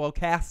exceptionally well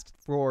cast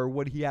for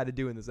what he had to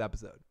do in this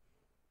episode.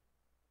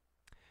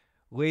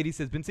 Lady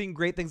says, been seeing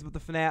great things about the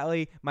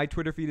finale. My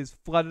Twitter feed is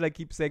flooded. I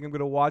keep saying I'm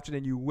going to watch it,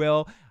 and you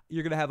will.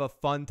 You're going to have a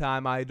fun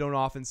time. I don't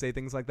often say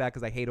things like that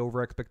because I hate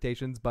over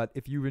expectations, but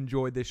if you've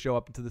enjoyed this show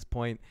up until this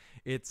point,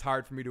 it's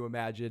hard for me to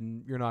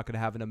imagine you're not going to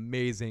have an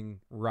amazing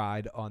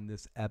ride on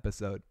this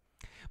episode.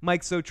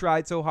 Mike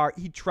tried so hard.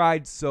 He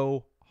tried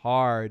so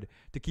hard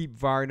to keep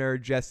Varner,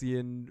 Jesse,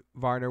 and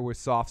Varner with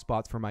soft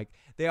spots for Mike.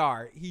 They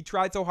are. He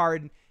tried so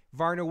hard.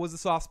 Varner was a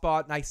soft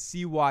spot, and I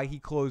see why he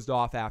closed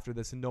off after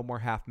this and no more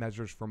half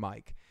measures for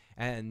Mike,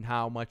 and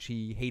how much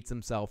he hates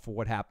himself for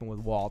what happened with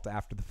Walt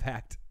after the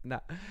fact.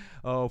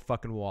 Oh,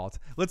 fucking Walt.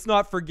 Let's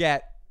not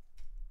forget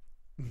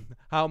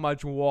how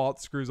much Walt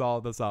screws all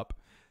of this up.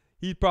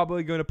 He's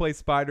probably going to play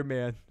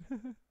Spider-Man.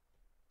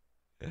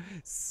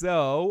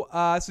 So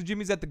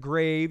Jimmy's at the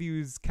grave. He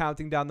was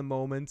counting down the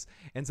moments,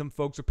 and some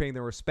folks are paying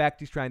their respect.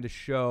 He's trying to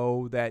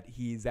show that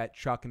he's at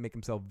Chuck and make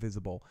himself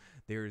visible.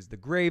 There's the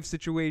grave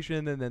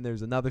situation, and then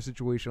there's another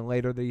situation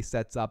later that he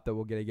sets up that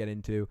we're going to get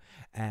into.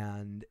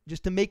 And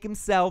just to make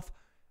himself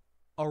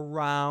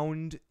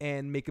around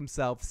and make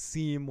himself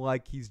seem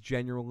like he's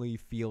genuinely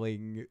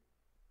feeling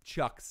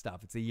Chuck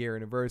stuff. It's a year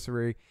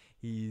anniversary.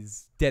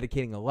 He's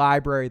dedicating a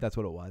library. That's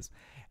what it was.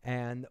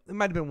 And there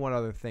might have been one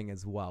other thing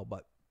as well,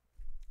 but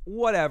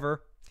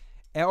whatever.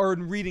 Or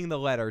reading the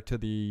letter to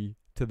the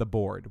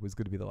board was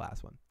going to be the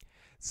last one.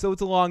 So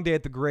it's a long day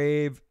at the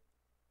grave.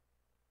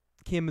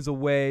 Kim is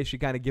away. She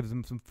kind of gives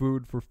him some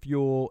food for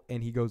fuel,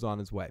 and he goes on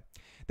his way.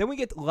 Then we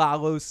get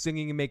Lalo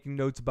singing and making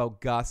notes about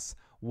Gus,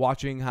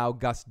 watching how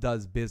Gus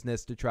does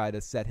business to try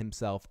to set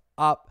himself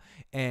up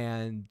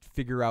and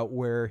figure out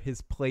where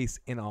his place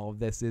in all of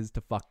this is to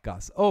fuck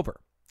Gus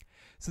over.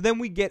 So then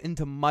we get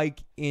into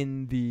Mike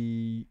into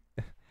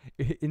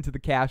the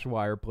cash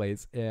wire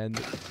place, and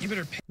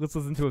let's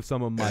listen to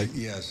some of Mike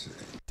Yes.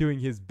 doing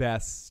his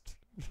best.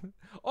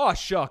 Oh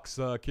shucks,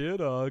 kid,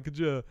 could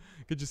you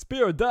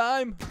spare a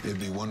dime? It'd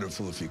be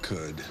wonderful if you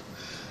could.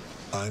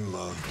 I'm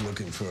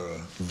looking for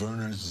a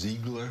Werner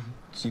Ziegler.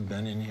 Has he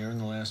been in here in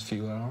the last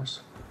few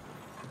hours?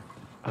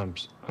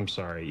 I'm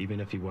sorry. Even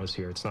if he was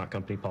here, it's not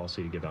company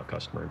policy to give out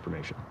customer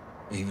information.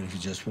 Even if he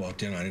just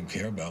walked in, I didn't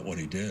care about what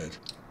he did.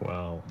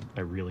 Well,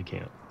 I really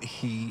can't.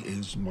 He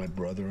is my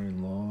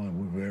brother-in-law, and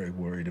we're very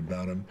worried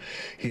about him.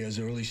 He has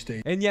early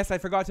stage. And yes, I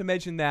forgot to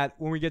mention that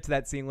when we get to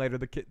that scene later,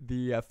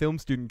 the film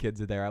student kids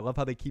are there. I love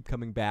how they keep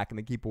coming back and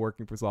they keep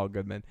working for Saul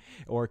Goodman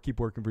or keep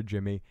working for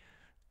Jimmy.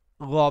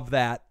 Love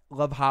that.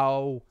 Love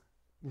how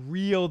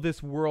real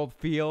this world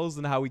feels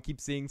and how we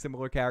keep seeing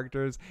similar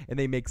characters and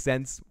they make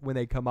sense when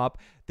they come up.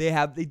 They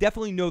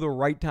definitely know the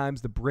right times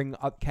to bring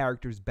up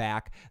characters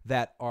back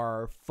that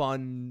are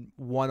fun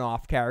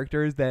one-off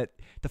characters, that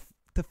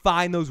to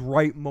find those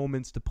right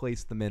moments to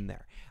place them in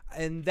there.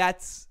 And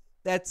that's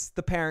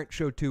the parent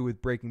show too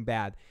with Breaking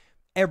Bad.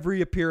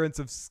 Every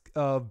appearance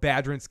of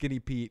Badger and Skinny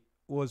Pete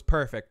was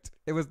perfect.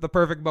 It was the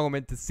perfect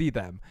moment to see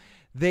them.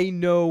 They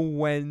know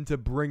when to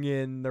bring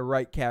in the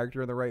right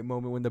character in the right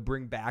moment, when to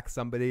bring back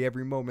somebody.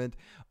 Every moment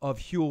of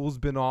Huel's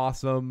been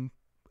awesome.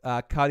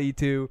 Cuddy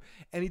too.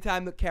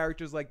 Anytime that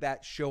characters like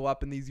that show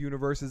up in these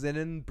universes, and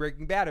in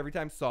Breaking Bad, every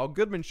time Saul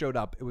Goodman showed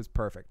up, it was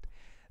perfect.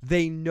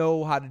 They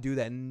know how to do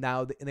that, and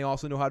they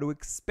also know how to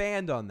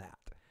expand on that.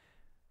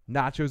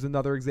 Nacho's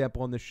another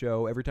example on the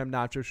show. Every time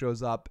Nacho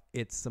shows up,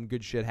 it's some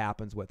good shit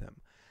happens with him.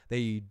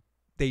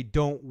 They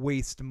don't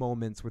waste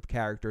moments with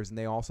characters, and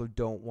they also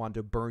don't want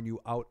to burn you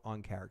out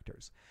on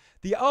characters.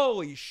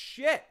 Holy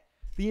shit!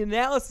 The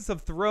Analysis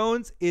of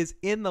Thrones is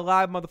in the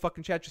live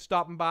motherfucking chat. Just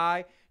stopping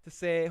by to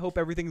say, hope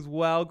everything's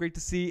well. Great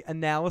to see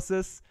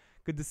Analysis.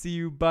 Good to see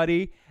you,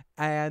 buddy.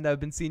 And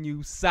I've been seeing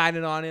you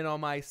signing on in on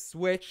my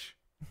Switch.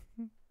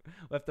 We'll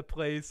have to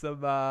play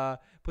some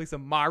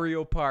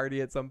Mario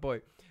Party at some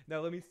point.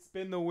 Now let me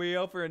spin the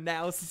wheel for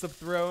Analysis of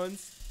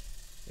Thrones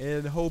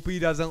and hope he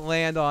doesn't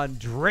land on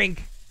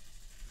drink.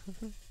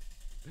 So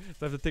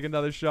I have to take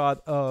another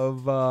shot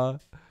of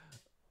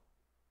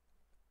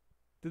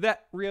did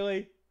that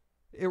really?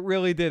 It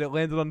really did. It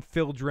landed on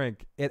Phil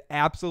Drink. It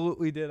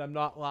absolutely did. I'm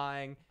not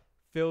lying.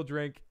 Phil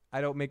Drink. I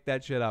don't make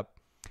that shit up.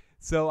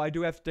 So I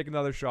do have to take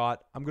another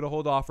shot. I'm going to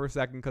hold off for a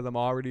second because I'm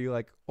already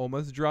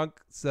almost drunk.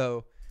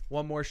 So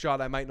one more shot,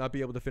 I might not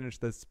be able to finish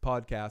this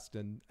podcast.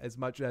 And as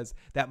much as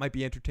that might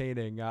be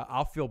entertaining,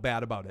 I'll feel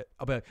bad about it.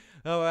 I'll be like,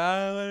 oh,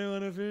 I don't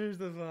want to finish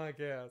the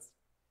podcast.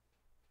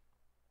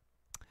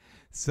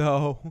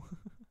 So,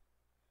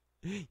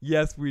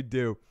 yes, we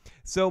do.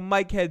 So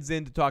Mike heads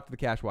in to talk to the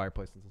cash wire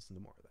place. Let's listen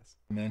to more of this.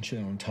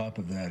 Mention on top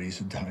of that,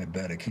 he's a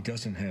diabetic. He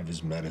doesn't have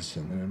his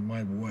medicine, and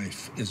my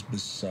wife is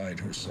beside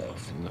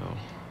herself.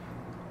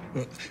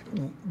 No.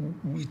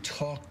 We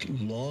talked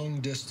long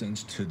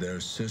distance to their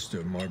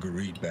sister,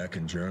 Marguerite, back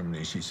in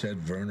Germany. She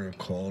said Werner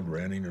called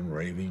ranting and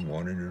raving,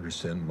 wanting her to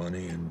send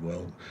money, and,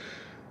 well,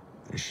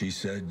 she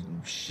said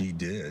she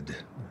did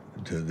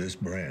to this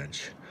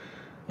branch.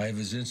 I have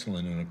his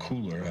insulin in a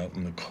cooler out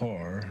in the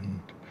car,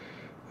 and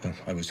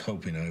I was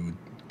hoping I would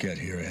get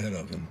here ahead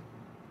of him.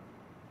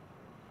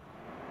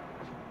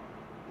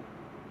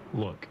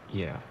 Look,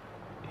 yeah,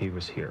 he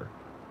was here,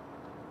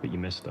 but you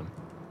missed him.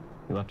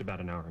 He left about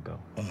an hour ago.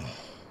 Oh,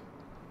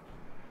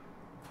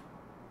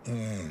 no.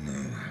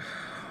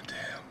 Oh,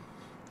 damn.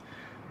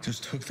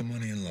 Just took the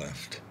money and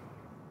left.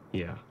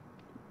 Yeah.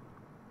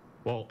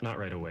 Well, not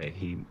right away.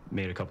 He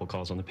made a couple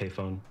calls on the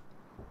payphone,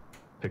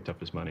 picked up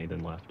his money,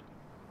 then left.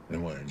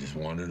 And what, just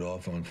wandered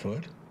off on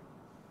foot?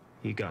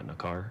 He got in a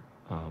car.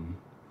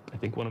 I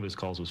think one of his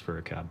calls was for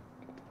a cab.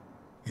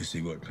 You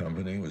see what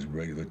company? Was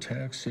regular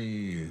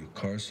taxi,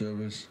 car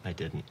service? I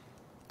didn't.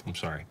 I'm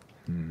sorry.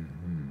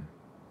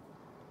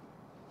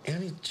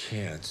 Any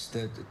chance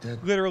that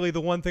Literally, the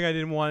one thing I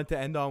didn't want it to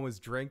end on was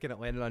drink, and it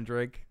landed on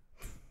drink.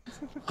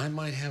 I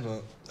might have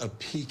a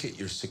peek at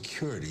your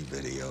security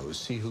video,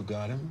 see who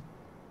got him?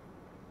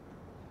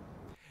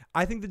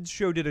 I think the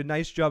show did a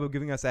nice job of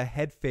giving us a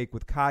head fake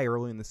with Kai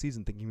early in the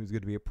season, thinking he was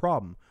going to be a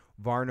problem.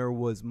 Varner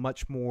was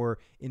much more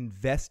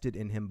invested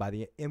in him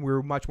and we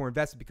were much more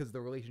invested because of the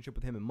relationship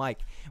with him and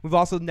Mike. We've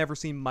also never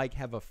seen Mike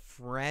have a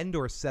friend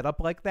or set up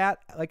like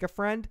that, like a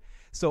friend.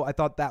 So I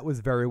thought that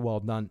was very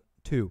well done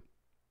too.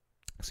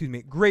 Excuse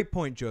me. Great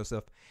point,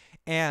 Joseph.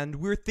 And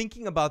we were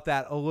thinking about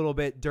that a little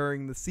bit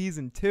during the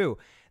season too.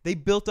 They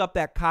built up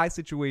that Kai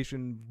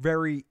situation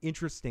very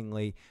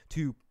interestingly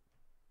to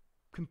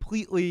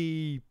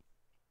completely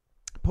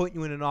point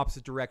you in an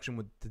opposite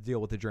direction to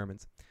deal with the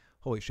Germans.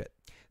 Holy shit.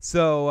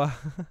 So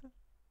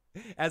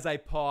as I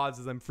pause,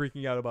 as I'm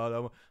freaking out about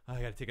it, I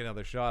got to take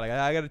another shot.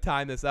 I got to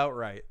time this out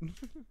right.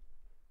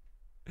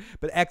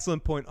 But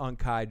excellent point on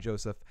Kai,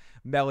 Joseph.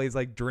 Melly's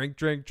like, drink,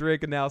 drink,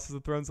 drink. Analysis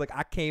of Thrones like,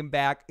 I came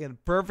back in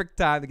perfect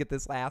time to get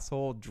this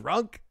asshole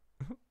drunk.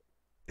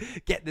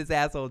 Get this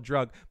asshole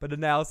drunk. But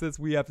Analysis,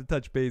 we have to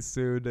touch base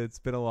soon. It's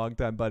been a long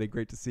time, buddy.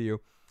 Great to see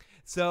you.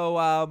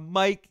 So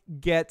Mike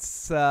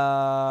gets...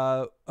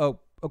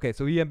 okay.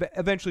 So he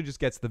eventually just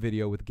gets the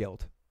video with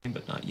guilt.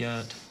 But not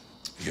yet.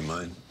 You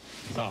mind?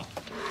 Oh.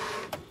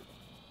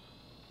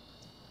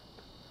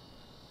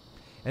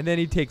 And then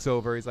he takes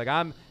over. He's like,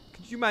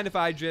 could you mind if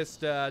I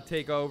just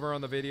take over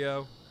on the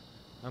video?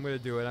 I'm going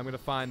to do it. I'm going to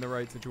find the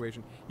right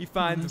situation. He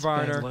finds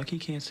Varner. Bad luck. He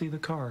can't see the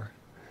car.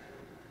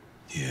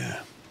 Yeah.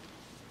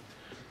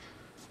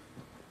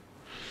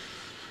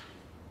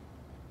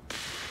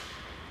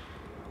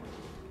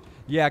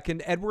 Yeah,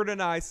 can Edward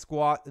and I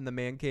squat in the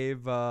man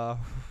cave where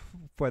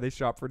they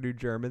shop for new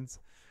Germans?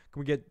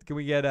 Can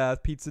we get a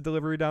pizza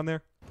delivery down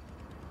there?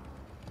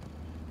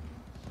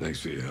 Thanks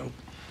for your help.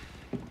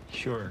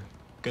 Sure.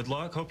 Good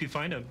luck. Hope you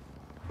find him.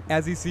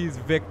 As he sees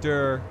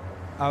Victor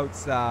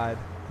outside.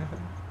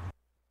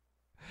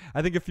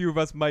 I think a few of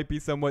us might be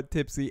somewhat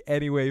tipsy.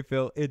 Anyway,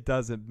 Phil, it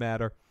doesn't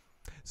matter.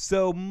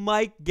 So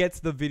Mike gets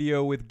the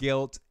video with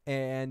guilt,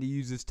 and he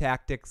uses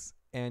tactics,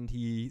 and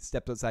he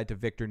steps outside to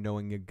Victor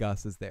knowing that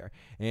Gus is there.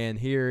 And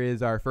here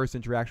is our first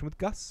interaction with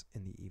Gus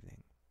in the evening.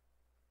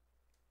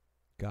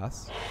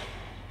 Gus?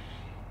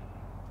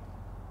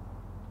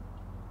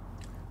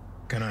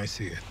 Can I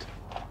see it?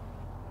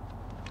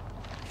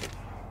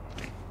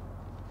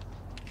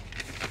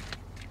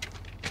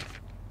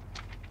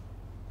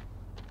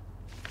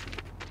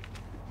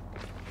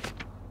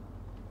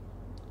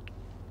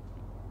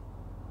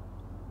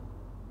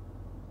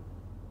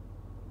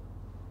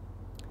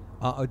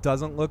 It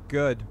doesn't look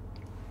good.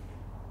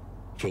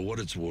 For what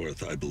it's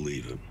worth, I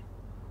believe him.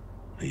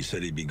 He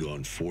said he'd be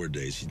gone 4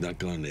 days. He's not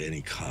gone to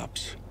any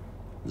cops.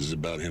 This is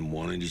about him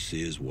wanting to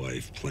see his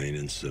wife, plain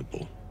and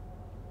simple.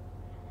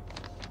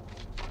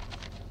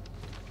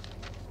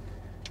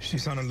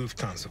 She's on a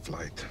Lufthansa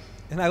flight.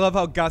 And I love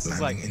how Gus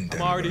is like, Landing in I'm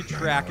Denver already 9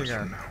 tracking hours her.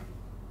 from now.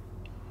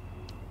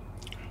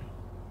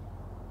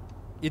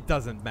 It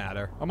doesn't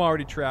matter. I'm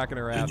already tracking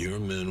her And ass. your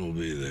men will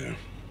be there.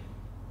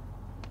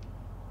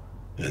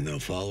 And they'll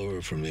follow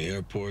her from the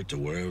airport to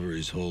wherever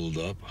he's holed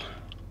up.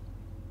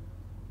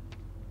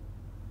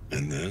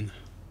 And then...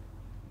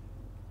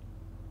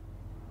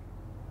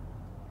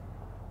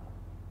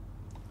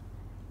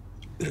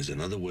 there's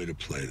another way to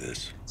play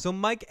this. So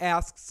Mike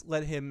asks,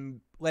 let him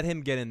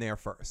get in there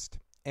first.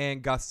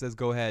 And Gus says,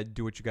 go ahead,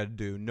 do what you got to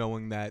do,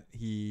 knowing that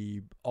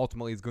he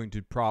ultimately is going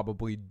to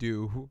probably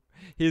do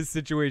his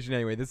situation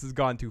anyway. This has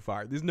gone too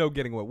far. There's no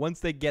getting away. Once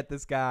they get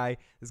this guy's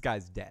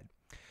dead.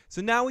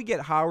 So now we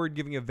get Howard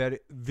giving a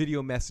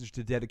video message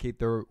to dedicate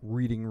the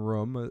reading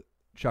room,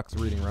 Chuck's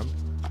reading room.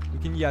 We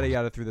can yada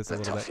yada through this a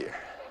little bit. Here.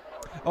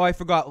 Oh, I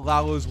forgot.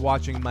 Lalo's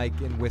watching Mike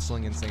and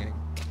whistling and singing.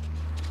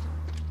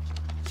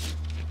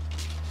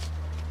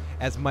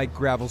 As Mike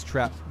grabs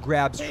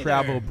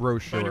travel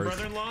brochures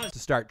to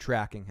start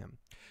tracking him.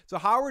 So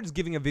Howard's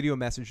giving a video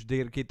message to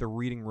dedicate the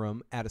reading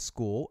room at a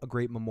school, a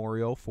great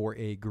memorial for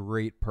a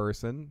great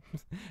person,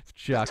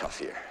 Chuck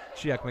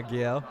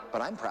McGill.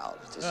 But I'm proud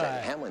to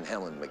say Hamlin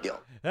McGill.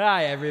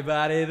 Hi,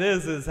 everybody.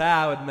 This is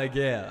Howard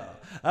McGill.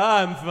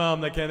 I'm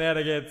from the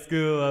Connecticut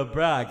School of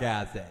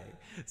Broadcasting.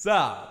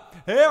 So,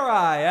 here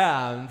I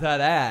am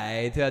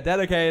today to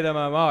dedicate a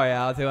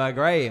memorial to a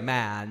great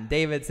man,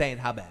 David St.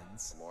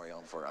 Hubbins.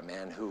 Memorial for a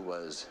man who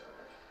was...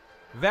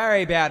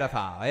 very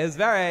beautiful. He's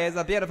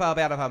a beautiful,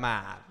 beautiful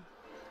man.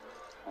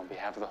 On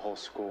behalf of the whole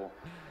school,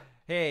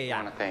 Hey,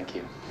 I want to thank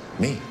you.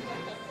 Me?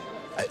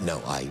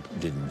 No, I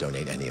didn't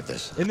donate any of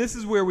this. And this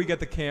is where we get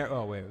the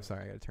Oh, wait,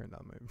 sorry, I gotta turn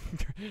down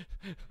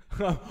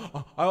my...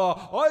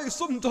 I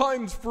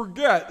sometimes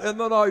forget, and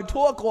then I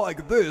talk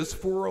like this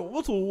for a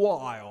little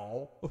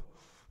while.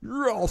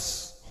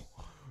 Yes.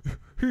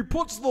 He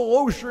puts the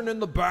lotion in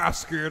the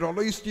basket, at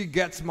least he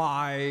gets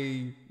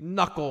my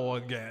knuckle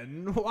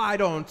again. I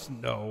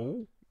don't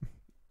know.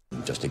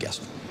 Just a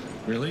guess.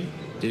 Really?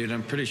 Dude,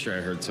 I'm pretty sure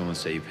I heard someone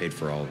say you paid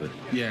for all of it.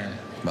 Yeah.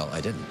 Well,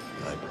 I didn't.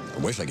 I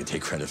wish I could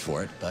take credit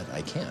for it, but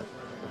I can't.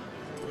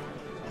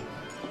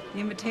 The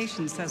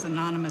invitation says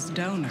anonymous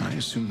donor. I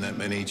assume that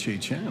meant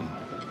HHM.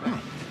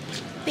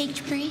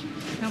 Baked Brie?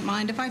 Don't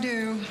mind if I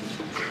do.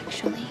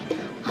 Actually,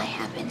 I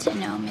happen to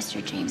know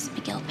Mr. James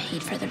McGill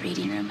paid for the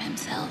reading room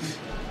himself.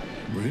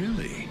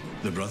 Really?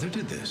 The brother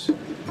did this?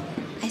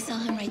 I saw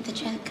him write the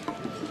check.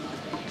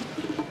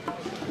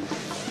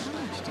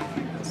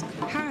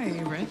 Hi,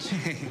 Rich.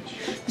 Hey,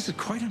 this is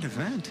quite an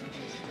event.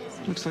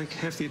 Looks like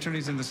half the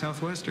attorneys in the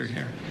Southwest are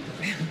here.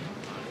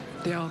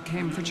 They all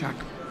came for Chuck.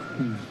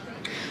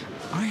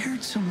 I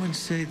heard someone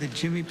say that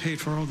Jimmy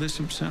paid for all this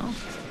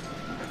himself.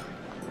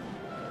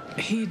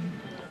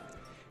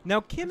 Now,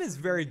 Kim is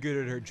very good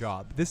at her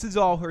job. This is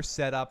all her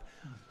setup,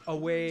 a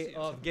way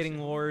of getting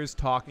lawyers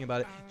talking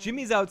about it.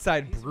 Jimmy's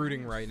outside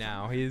brooding right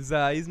now. He's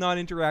not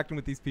interacting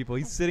with these people.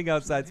 He's sitting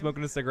outside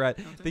smoking a cigarette,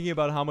 thinking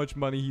about how much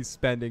money he's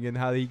spending and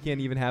how he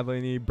can't even have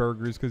any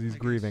burgers because he's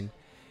grieving.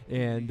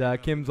 And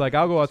Kim's like,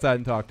 "I'll go outside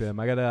and talk to him.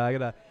 I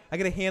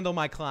gotta handle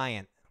my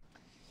client."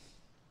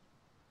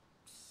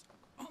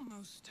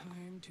 Almost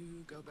time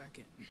to go back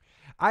in.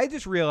 I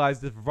just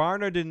realized if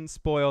Varner didn't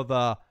spoil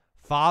the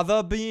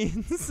fava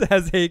beans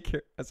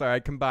I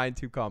combined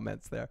two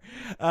comments there.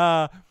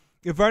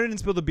 If Varner didn't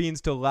spill the beans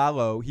to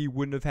Lalo, he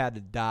wouldn't have had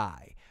to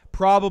die.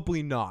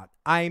 Probably not.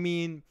 I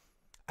mean,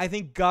 I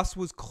think Gus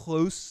was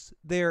close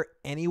there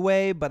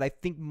anyway, but I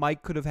think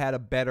Mike could have had a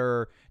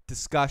better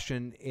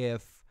discussion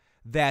if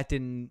that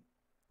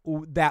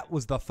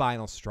was the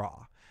final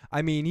straw.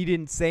 I mean, he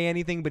didn't say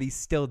anything, but he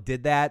still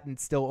did that and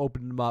still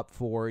opened him up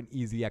for an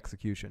easy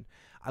execution.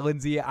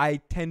 Lindsay, I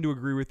tend to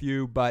agree with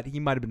you, but he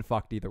might have been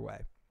fucked either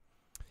way.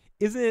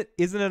 Isn't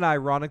it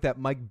ironic that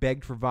Mike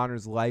begged for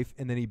Varner's life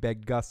and then he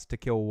begged Gus to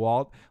kill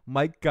Walt?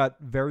 Mike got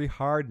very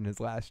hard in his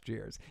last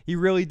years. He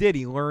really did.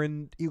 He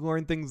learned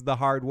things the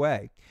hard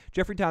way.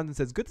 Jeffrey Townsend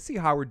says, "Good to see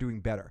Howard doing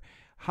better.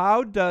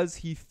 How does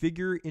he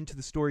figure into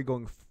the story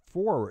going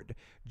forward?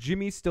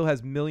 Jimmy still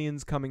has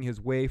millions coming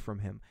his way from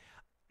him."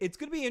 It's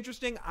going to be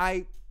interesting.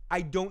 I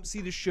don't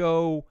see the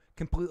show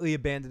completely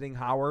abandoning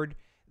Howard.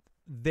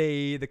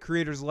 The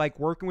creators like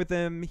working with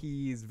him.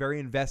 He's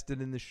very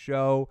invested in the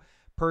show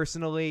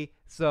personally.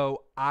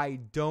 So I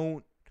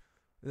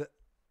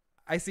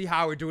see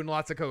Howard doing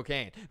lots of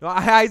cocaine. No,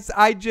 I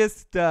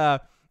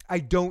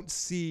don't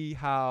see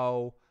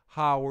how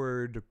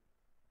Howard.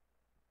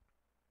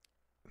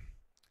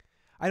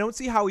 I don't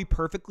see how he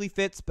perfectly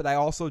fits, but I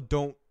also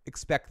don't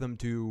expect them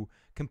to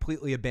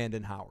completely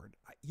abandon Howard.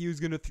 He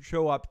was going to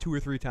show up 2 or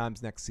 3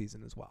 times next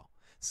season as well.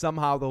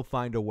 Somehow they'll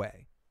find a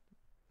way.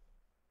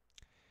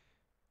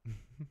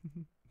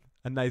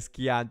 A nice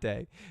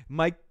Chianti.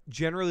 Mike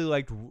generally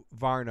liked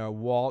Varner.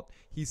 Walt,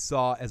 he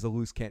saw as a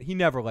loose cannon. He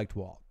never liked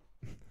Walt.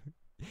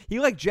 He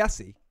liked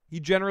Jesse.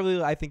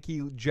 I think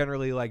he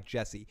generally liked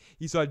Jesse.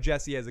 He saw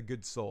Jesse as a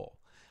good soul.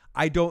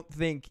 I don't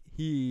think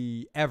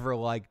he ever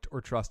liked or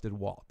trusted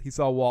Walt. He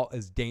saw Walt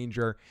as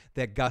danger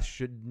that Gus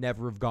should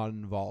never have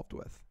gotten involved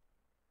with.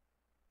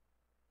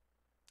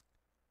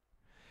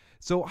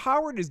 So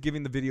Howard is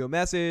giving the video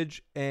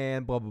message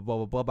and blah, blah, blah,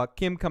 blah, blah, blah.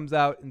 Kim comes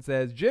out and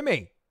says,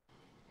 "Jimmy,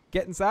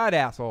 get inside,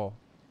 asshole."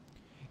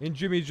 And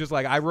Jimmy's just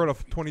like, "I wrote a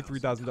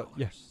 $23,000.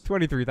 Yeah,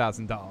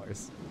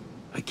 $23,000.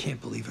 I can't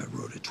believe I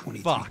wrote a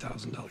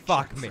 $23,000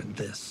 check for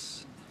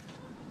this.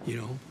 You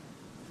know?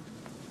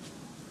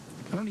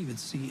 I don't even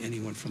see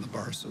anyone from the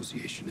Bar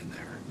Association in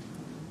there.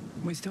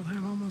 We still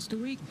have almost a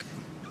week.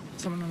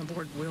 Someone on the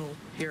board will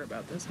hear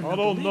about this. I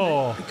don't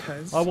know.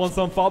 Because I want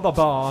some fava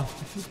bar.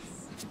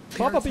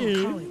 Fava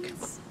bean.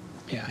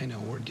 Yeah, I know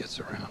word gets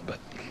around, but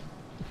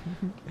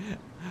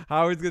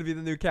Howard's gonna be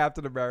the new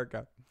Captain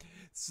America.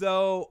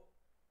 So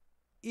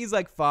he's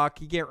like, "Fuck,"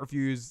 he can't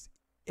refuse.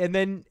 And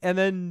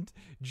then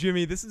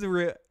Jimmy, this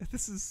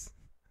is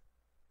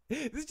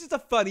just a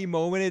funny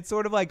moment. It's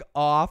sort of like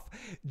off.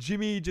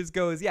 Jimmy just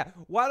goes, "Yeah,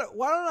 why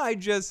don't I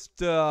just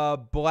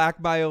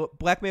blackmail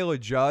a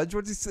judge?"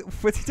 What's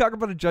he talking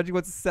about? A judge? He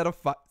wants to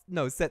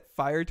set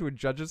fire to a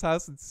judge's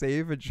house and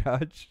save a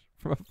judge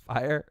from a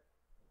fire.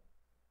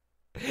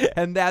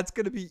 And that's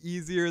going to be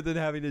easier than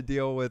having to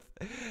deal with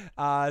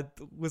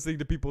listening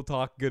to people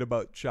talk good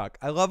about Chuck.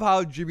 I love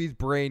how Jimmy's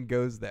brain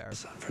goes there.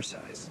 It's not for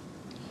size.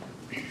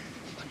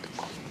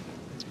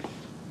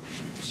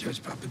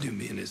 Judge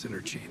Papadumi is in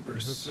her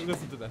chambers.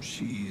 Listen to that.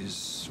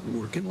 She's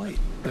working late.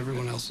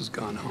 Everyone else has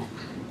gone home.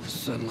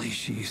 Suddenly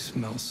she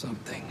smells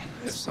something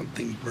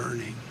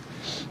burning.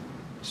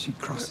 She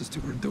crosses to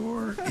her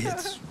door.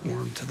 It's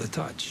warm to the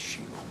touch.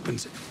 She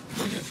opens it.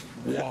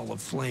 wall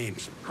of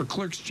flames. Her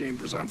clerk's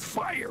chamber's on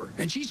fire,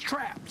 and she's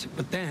trapped.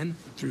 But then,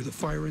 through the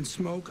fire and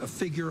smoke, a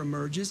figure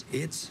emerges.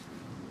 It's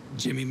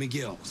Jimmy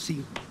McGill.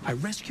 See, I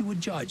rescue a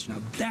judge.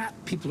 Now that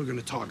people are going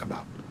to talk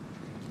about.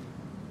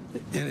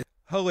 And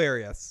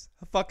Hilarious.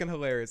 Fucking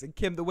hilarious. And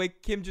Kim, the way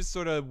Kim just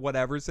sort of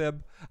whatevers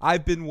him.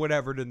 I've been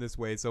whatevered in this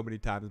way so many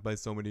times by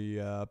so many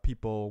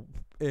people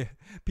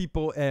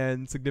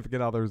and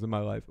significant others in my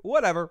life.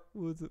 Whatever.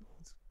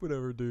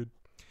 Whatever, dude.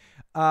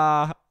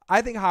 I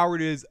think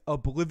Howard is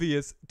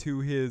oblivious to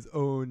his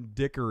own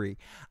dickery.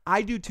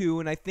 I do too,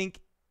 and I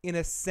think in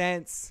a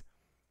sense,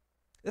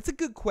 that's a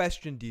good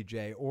question,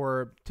 DJ,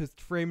 or to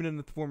frame it in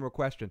the form of a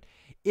question.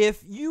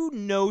 If you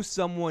know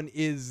someone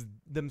is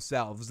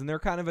themselves and they're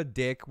kind of a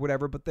dick,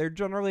 whatever, but they're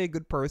generally a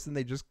good person,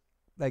 they just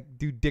like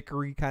do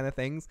dickery kind of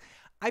things,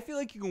 I feel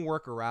like you can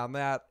work around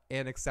that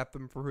and accept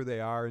them for who they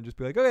are and just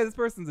be like, okay, this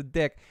person's a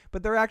dick,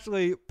 but they're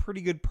actually a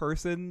pretty good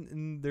person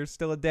and they're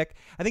still a dick.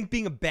 I think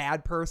being a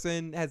bad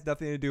person has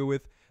nothing to do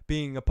with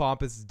being a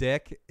pompous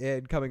dick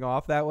and coming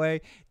off that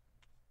way.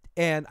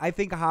 And I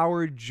think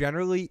Howard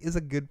generally is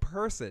a good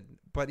person,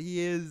 but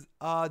he is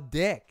a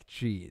dick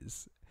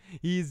cheese.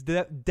 He's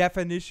the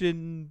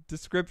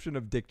description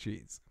of dick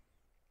cheese.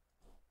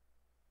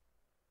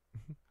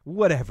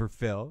 Whatever,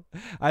 Phil.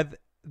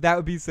 That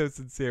would be so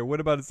sincere.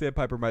 What about a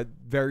sandpiper?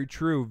 Very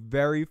true.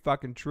 Very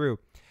fucking true.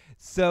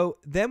 So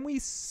then we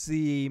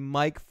see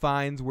Mike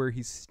finds where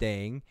he's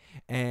staying,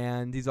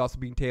 and he's also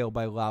being tailed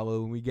by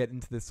Lalo, and we get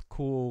into this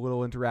cool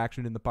little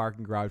interaction in the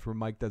parking garage where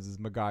Mike does his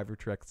MacGyver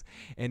tricks,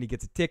 and he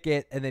gets a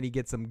ticket, and then he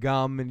gets some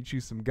gum, and he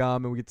chews some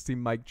gum, and we get to see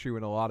Mike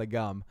chewing a lot of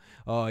gum.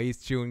 Oh,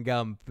 he's chewing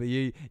gum. But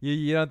you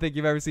don't think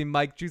you've ever seen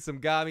Mike chew some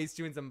gum? He's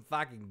chewing some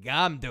fucking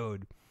gum,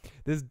 dude.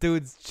 This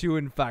dude's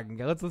chewing fucking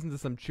gum. Let's listen to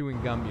some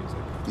chewing gum music.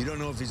 You don't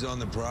know if he's on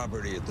the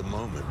property at the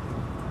moment.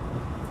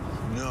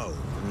 No,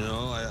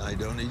 I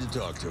don't need to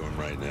talk to him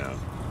right now.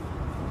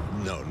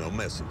 No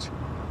message.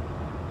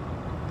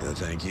 Yeah,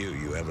 thank you.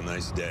 You have a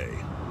nice day.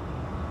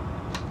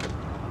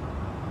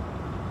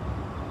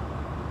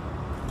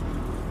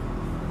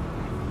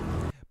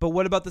 But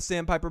what about the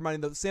sandpiper money?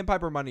 The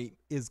sandpiper money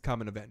is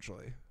coming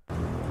eventually.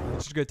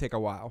 It's just going to take a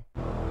while.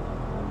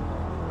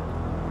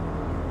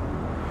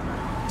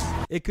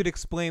 It could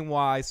explain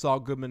why Saul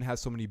Goodman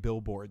has so many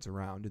billboards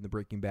around in the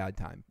Breaking Bad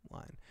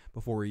timeline.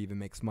 Before he even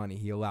makes money,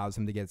 he allows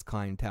him to get his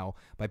clientele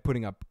by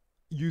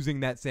using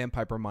that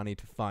sandpiper money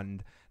to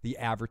fund the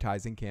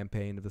advertising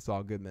campaign of the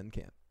Saul Goodman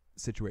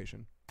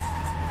situation.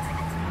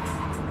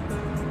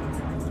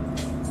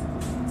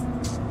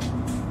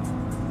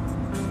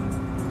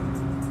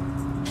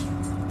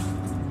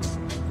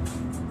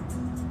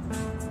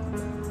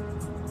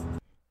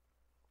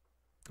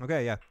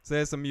 Okay, yeah. So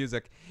there's some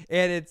music,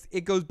 and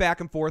it goes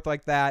back and forth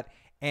like that.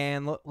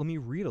 And let me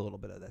read a little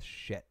bit of this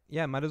shit.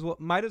 Yeah, might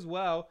as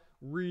well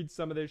read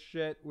some of this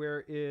shit.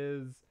 Where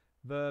is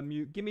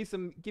the give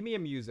me a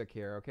music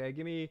here, okay?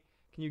 Can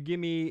you give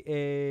me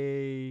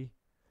a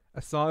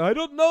song? I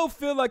don't know,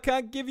 Phil. I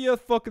can't give you a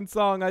fucking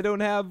song.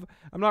 I'm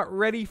not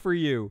ready for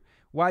you.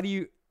 Why do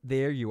you?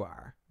 There you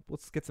are.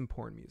 Let's get some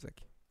porn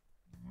music.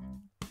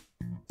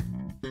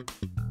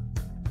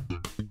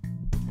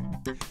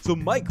 So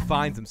Mike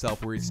finds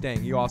himself where he's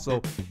staying. He goes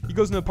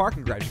into the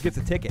parking garage. He gets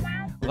a ticket.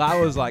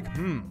 Lalo's like,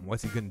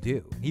 what's he gonna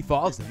do? He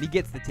follows him. He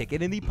gets the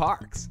ticket and he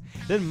parks.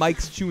 Then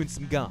Mike's chewing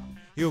some gum.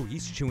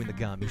 He's chewing the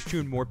gum. He's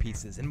chewing more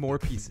pieces and more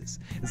pieces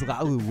as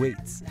Lalo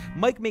waits.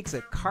 Mike makes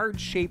a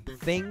card-shaped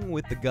thing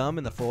with the gum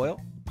and the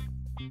foil.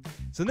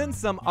 So then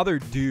some other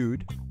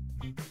dude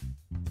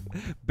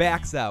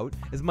backs out.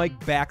 As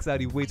Mike backs out,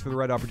 he waits for the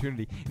right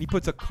opportunity, and he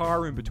puts a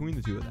car in between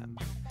the two of them.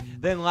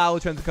 Then Lalo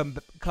tries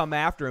to come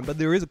after him, but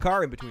there is a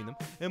car in between them.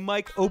 And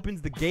Mike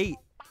opens the gate,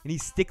 and he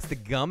sticks the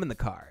gum in the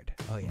card.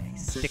 Oh, yeah, he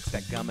sticks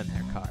that gum in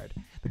their card.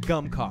 The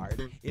gum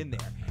card in there.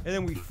 And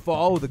then we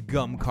follow the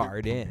gum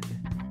card in.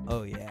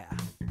 Oh, yeah.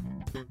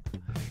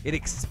 It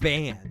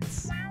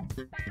expands.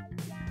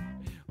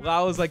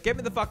 Lalo's like, get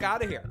me the fuck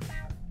out of here.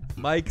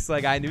 Mike's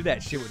like, I knew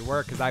that shit would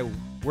work because I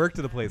worked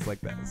at a place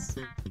like this.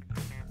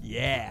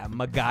 Yeah,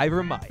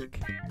 MacGyver Mike.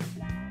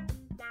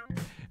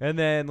 And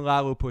then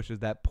Lalo pushes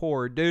that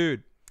poor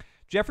dude.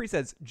 Jeffrey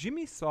says,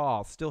 Jimmy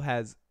Saul still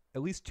has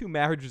at least 2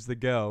 marriages to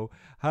go.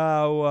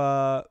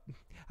 How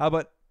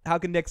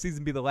can next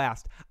season be the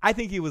last? I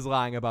think he was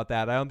lying about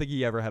that. I don't think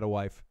he ever had a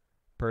wife,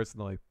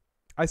 personally.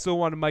 I still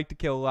wanted Mike to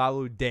kill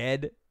Lalo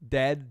dead,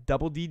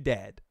 double D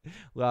dead.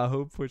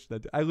 Lalo pushed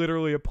that. I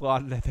literally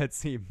applauded at that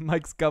scene.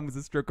 Mike's gum was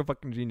a stroke of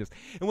fucking genius.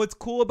 And what's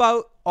cool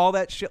about all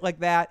that shit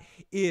like that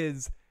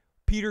is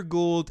Peter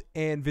Gould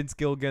and Vince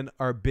Gilligan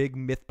are big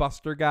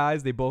Mythbuster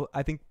guys.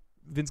 I think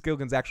Vince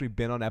Gilligan's actually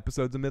been on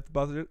episodes of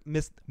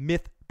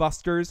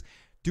Mythbusters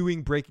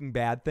doing Breaking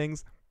Bad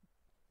things.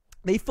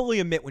 they fully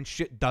admit when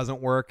shit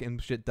doesn't work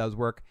and shit does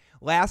work.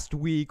 Last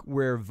week,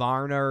 where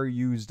Varner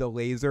used a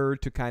laser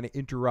to kind of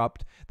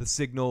interrupt the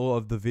signal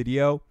of the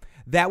video,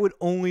 that would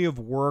only have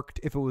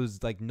worked if it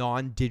was like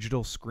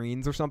non-digital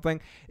screens or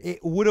something. It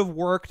would have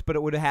worked, but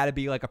it would have had to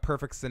be like a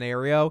perfect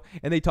scenario.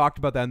 And they talked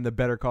about that in the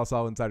Better Call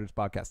Saul Insiders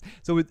podcast.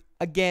 So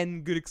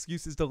again, good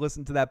excuses to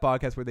listen to that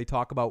podcast where they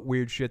talk about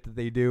weird shit that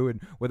they do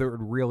and whether it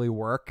would really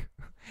work.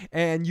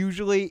 And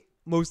usually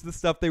most of the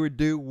stuff they would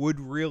do would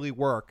really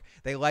work.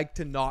 They like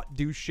to not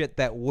do shit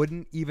that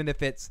wouldn't, even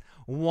if it's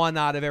 1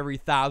 out of every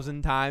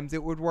 1,000 times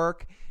it would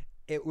work.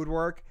 It would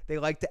work. They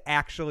like to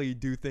actually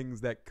do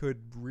things that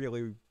could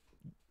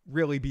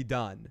really be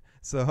done.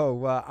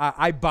 So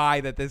I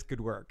buy that this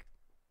could work.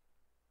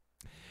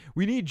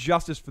 We need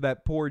justice for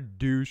that poor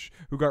douche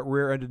who got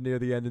rear-ended near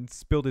the end and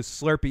spilled his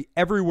Slurpee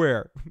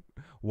everywhere.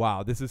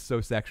 Wow, this is so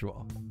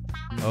sexual.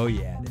 Oh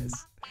yeah, it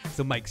is.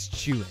 So Mike's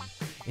chewing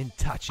and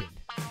touching,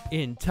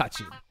 and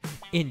touching,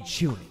 and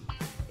chewing.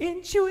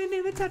 And chewing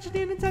and touching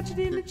and touching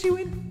and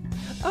chewing.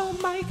 Oh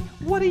Mike,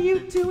 what are you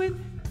doing?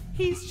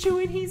 He's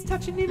chewing, he's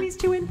touching, and he's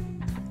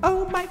chewing.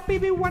 Oh Mike,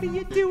 baby, what are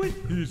you doing?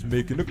 He's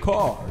making a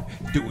card,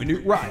 doing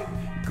it right.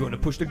 Gonna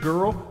push the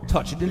girl,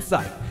 touch it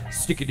inside.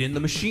 Stick it in the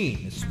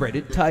machine, spread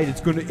it tight.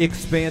 It's gonna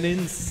expand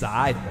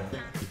inside her.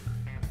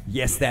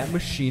 Yes, that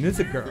machine is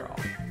a girl.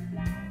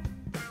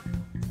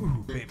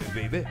 Ooh, baby,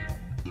 baby.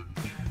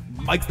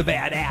 Mike's the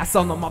badass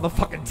on the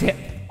motherfucking tip.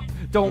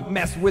 Don't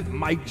mess with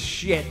Mike's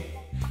shit.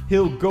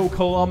 He'll go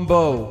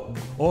Columbo.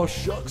 Or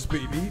shucks,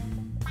 baby.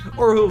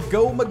 Or he'll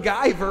go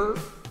MacGyver.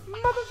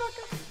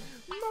 Motherfucker.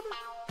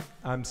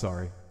 I'm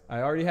sorry.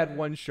 I already had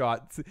one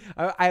shot.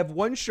 I have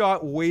one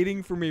shot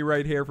waiting for me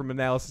right here from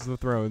Analysis of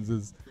Thrones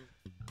is...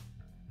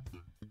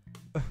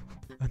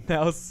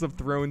 Analysis of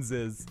Thrones.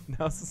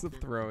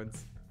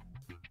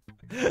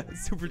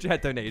 Super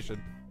chat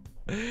donation.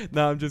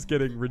 No, I'm just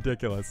kidding.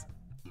 Ridiculous.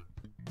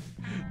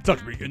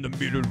 Touch me in the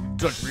middle,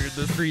 touch me in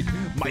the street.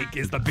 Mike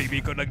is the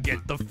baby gonna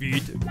get the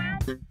feet.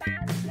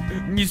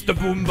 Mr.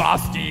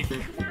 Boombastic.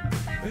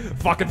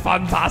 Fucking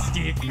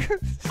fantastic.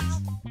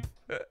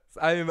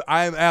 I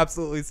am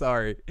absolutely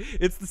sorry.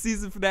 It's the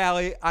season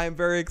finale. I am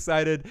very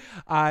excited.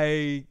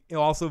 I am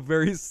also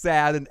very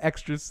sad and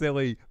extra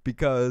silly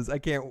because I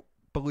can't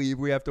believe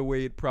we have to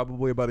wait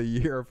probably about a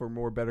year for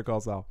more Better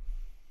Call Saul.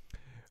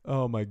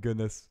 Oh my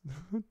goodness.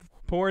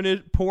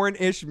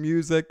 Porn-ish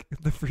music,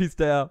 the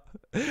freestyle.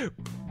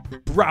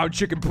 Brown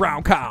chicken,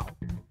 brown cow.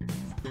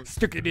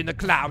 Stick it in the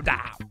cloud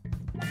now.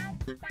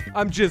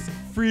 I'm just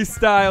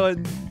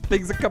freestyling.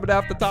 Things are coming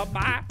off the top of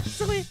my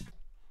silly.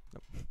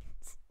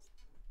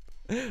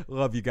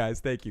 Love you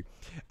guys. Thank you.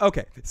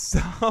 Okay,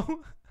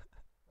 so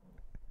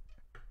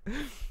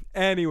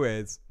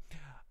anyways,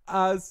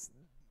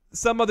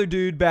 some other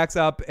dude backs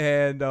up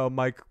and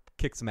Mike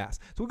kicks some ass.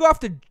 So we go off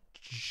to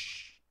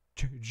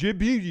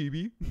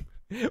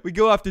We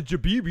go off to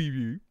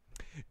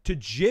to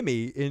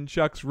Jimmy in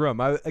Chuck's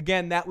room.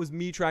 Again, that was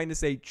me trying to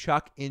say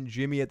Chuck and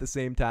Jimmy at the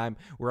same time,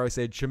 where I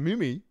said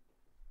Chamimi.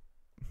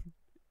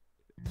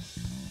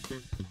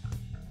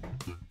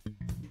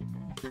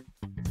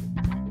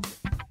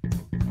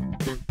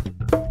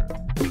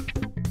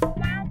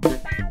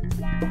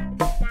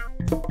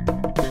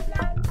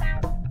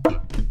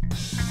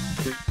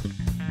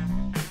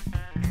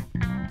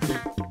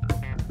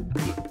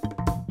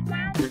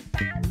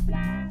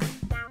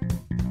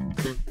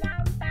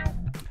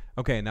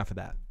 Okay, enough of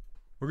that.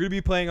 We're going to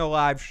be playing a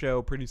live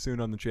show pretty soon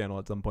on the channel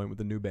at some point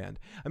with a new band.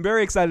 I'm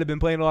very excited. I've been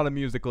playing a lot of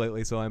music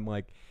lately, so I'm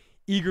like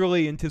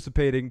eagerly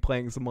anticipating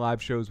playing some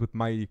live shows with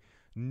my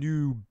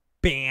new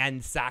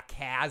band,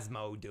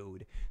 Sarcasmo,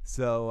 dude.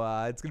 So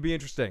it's going to be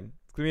interesting.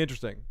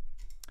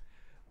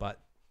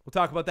 But we'll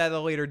talk about that at a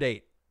later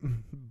date.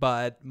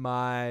 But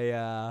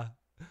we're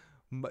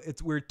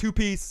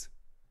two-piece.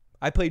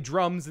 I play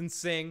drums and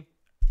sing.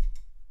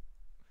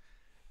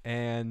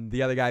 And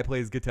the other guy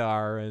plays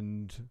guitar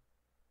and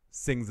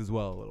sings as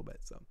well a little bit.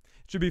 So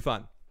it should be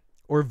fun.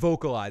 Or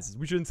vocalizes.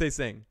 We shouldn't say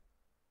sing.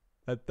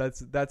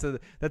 That's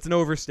an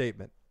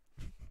overstatement.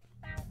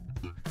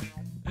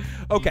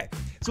 Okay,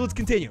 so let's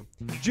continue.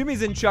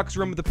 Jimmy's in Chuck's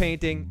room with the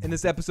painting, and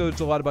this episode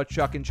is a lot about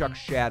Chuck and Chuck's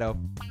shadow.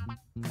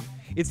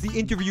 It's the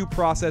interview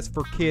process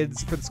for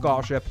kids for the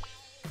scholarship.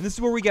 And this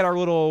is where we get our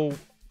little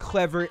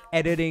clever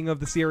editing of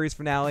the series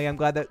finale. I'm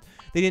glad that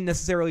they didn't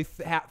necessarily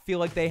feel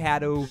like they had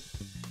to...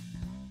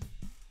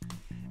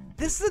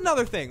 This is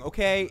another thing,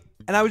 okay?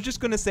 And I was just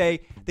going to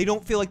say, they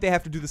don't feel like they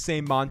have to do the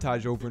same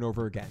montage over and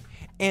over again.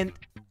 And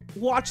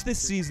watch this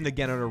season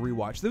again on a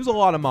rewatch. There's a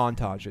lot of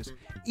montages.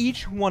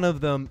 Each one of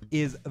them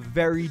is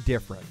very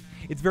different.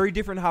 It's very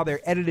different how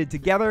they're edited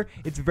together.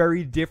 It's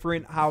very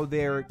different how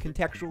they're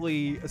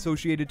contextually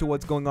associated to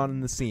what's going on in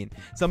the scene.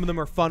 Some of them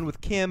are fun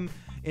with Kim,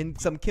 and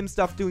some Kim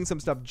stuff doing, some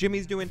stuff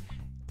Jimmy's doing.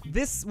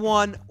 This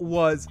one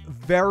was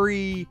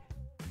very...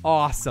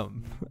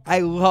 awesome. I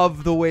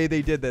love the way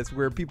they did this,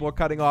 where people are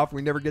cutting off.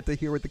 We never get to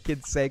hear what the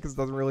kids say because it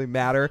doesn't really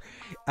matter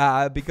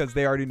because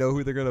they already know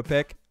who they're going to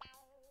pick.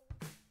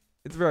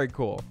 It's very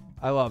cool.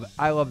 I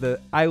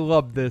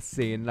love this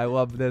scene. And I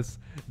love this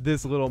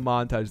little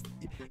montage.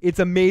 It's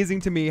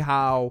amazing to me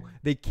how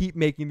they keep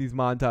making these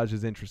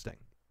montages interesting.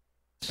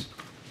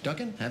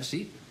 Duncan, have a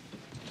seat.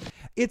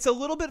 It's a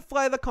little bit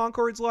Flight of the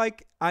Conchords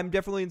like.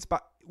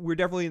 We're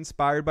definitely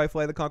inspired by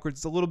Flight of the Conchords.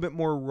 It's a little bit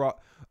more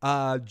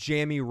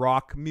jammy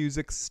rock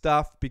music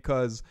stuff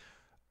because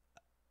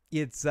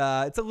it's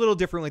a little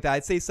different like that.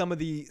 I'd say some of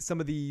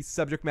the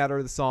subject matter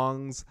of the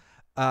songs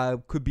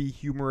could be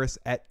humorous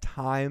at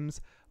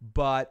times,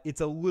 but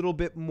it's a little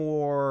bit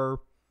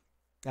more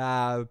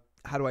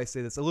how do I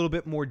say this? A little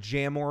bit more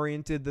jam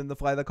oriented than the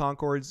Flight of the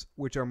Conchords,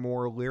 which are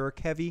more lyric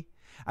heavy.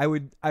 I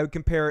would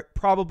compare it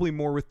probably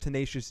more with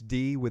Tenacious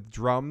D with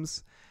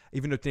drums,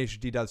 even though Tenacious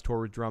D does tour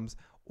with drums,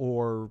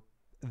 or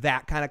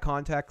that kind of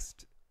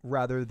context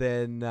rather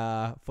than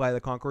Flight of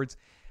the Conchords.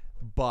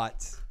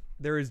 But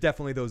there is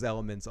definitely those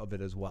elements of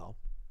it as well.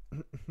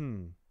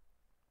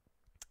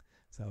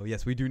 So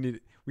yes, we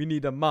need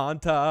a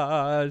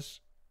montage.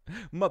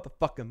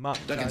 Motherfucking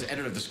montage. Duncan's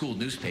editor of the school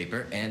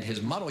newspaper, and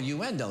his Model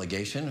UN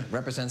delegation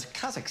represents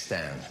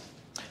Kazakhstan.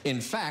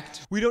 In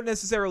fact, we don't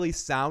necessarily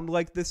sound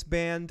like this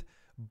band,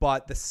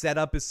 but the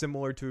setup is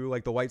similar to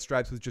like the White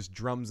Stripes with just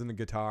drums and a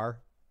guitar.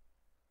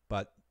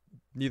 But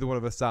neither one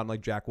of us sound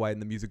like Jack White,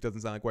 and the music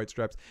doesn't sound like White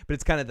Stripes. But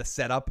it's kind of the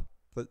setup,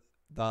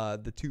 a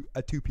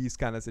two-piece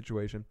kind of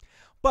situation.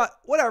 But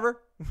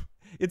whatever,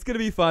 it's gonna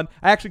be fun.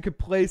 I actually could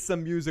play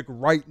some music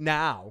right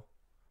now,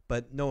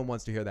 but no one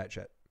wants to hear that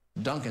shit.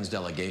 Duncan's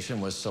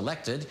delegation was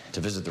selected to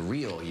visit the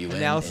real UN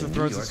Analysis in of New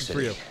Thrones York is City.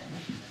 for you.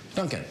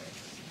 Duncan,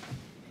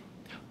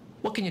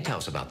 what can you tell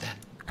us about that?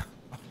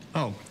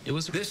 Oh, it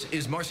was... This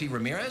is Marcy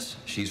Ramirez.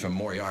 She's from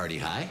Moriarty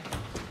High.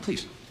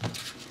 Please.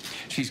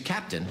 She's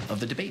captain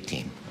of the debate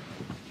team.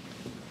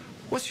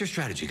 What's your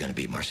strategy going to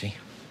be, Marcy?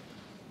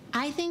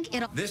 I think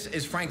it'll... This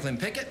is Franklin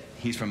Pickett.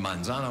 He's from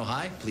Manzano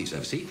High. Please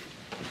have a seat.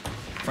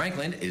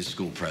 Franklin is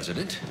school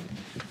president,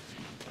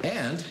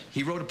 and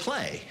he wrote a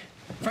play.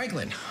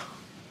 Franklin,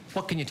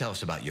 what can you tell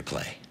us about your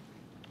play?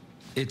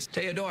 It's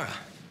Theodora.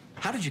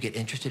 How did you get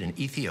interested in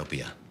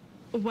Ethiopia?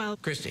 Well,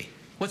 Christy,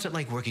 what's it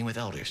like working with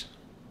elders?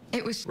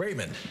 it was...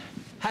 Raymond,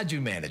 how'd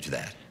you manage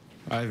that?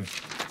 All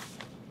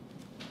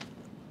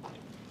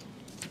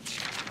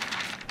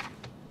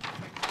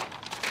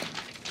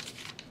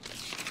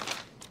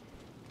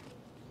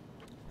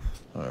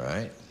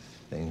right.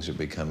 Things are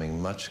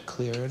becoming much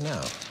clearer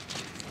now.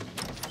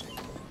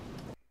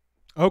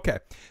 Okay,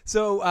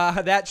 so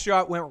that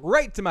shot went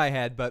right to my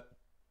head, but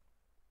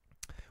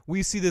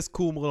we see this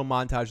cool little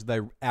montage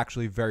that I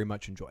actually very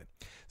much enjoy.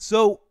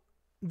 So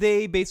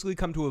they basically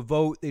come to a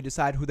vote. They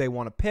decide who they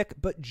want to pick,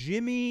 but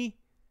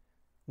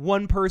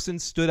one person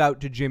stood out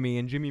to Jimmy,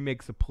 and Jimmy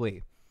makes a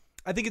plea.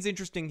 I think it's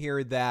interesting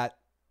here that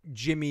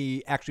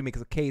Jimmy actually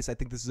makes a case. I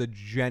think this is a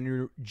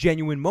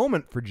genuine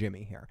moment for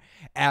Jimmy here,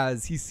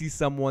 as he sees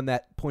someone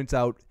that points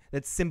out,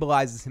 that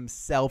symbolizes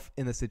himself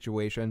in the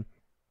situation,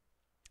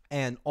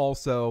 and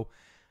also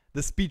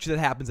the speech that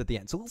happens at the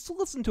end. So let's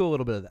listen to a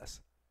little bit of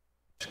this.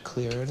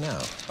 Clearer now.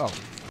 Oh.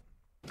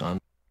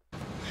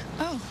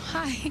 Oh,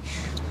 hi.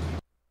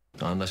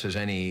 Unless there's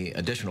any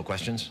additional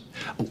questions.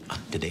 Oh,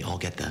 did they all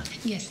get the...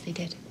 Yes, they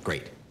did.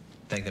 Great.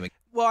 Thank them.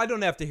 Well, I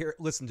don't have to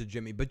listen to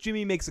Jimmy, but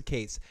Jimmy makes a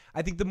case.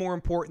 I think the more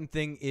important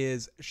thing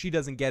is she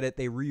doesn't get it.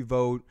 They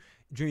re-vote.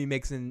 Jimmy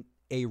makes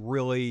a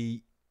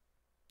really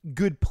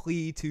good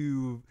plea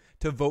to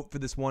vote for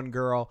this one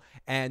girl,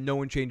 and no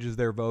one changes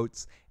their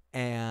votes.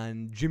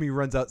 And Jimmy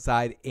runs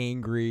outside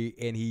angry,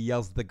 and he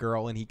yells at the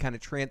girl, and he kind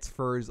of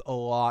transfers a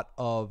lot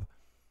of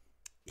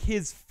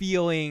his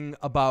feeling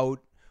about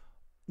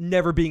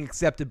never being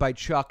accepted by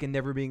Chuck and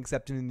never being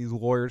accepted in these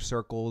lawyer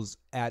circles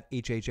at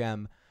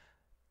HHM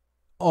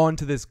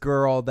onto this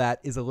girl that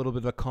is a little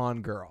bit of a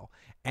con girl.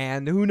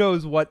 And who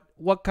knows what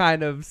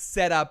kind of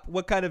setup,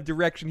 what kind of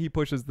direction he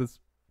pushes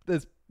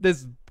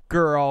this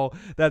girl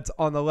that's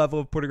on the level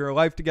of putting her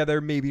life together,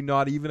 maybe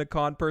not even a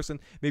con person,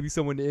 maybe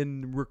someone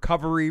in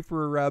recovery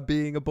for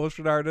being a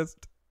bullshit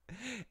artist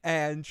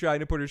and trying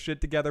to put her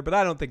shit together. But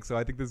I don't think so.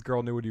 I think this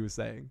girl knew what he was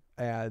saying,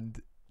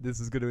 and this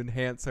is going to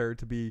enhance her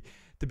to be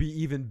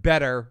even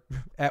better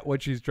at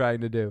what she's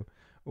trying to do,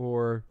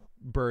 or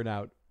burn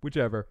out,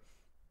 whichever.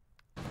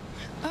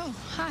 Oh,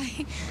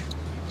 hi.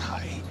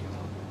 Hi.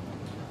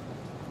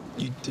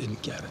 You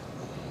didn't get it.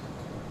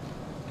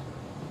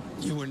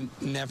 You were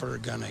never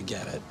gonna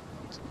get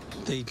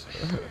it.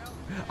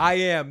 I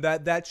am.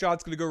 That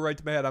shot's gonna go right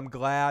to my head. I'm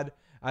glad.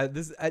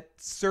 It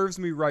serves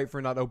me right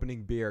for not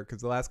opening beer,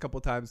 because the last couple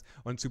of times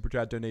on Super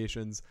Chat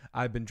donations,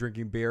 I've been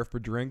drinking beer for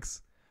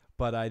drinks,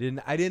 but I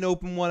didn't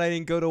open one. I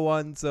didn't go to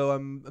one, so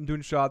I'm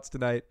doing shots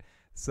tonight.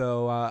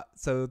 So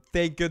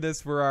thank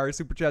goodness for our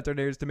Super Chat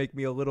donators to make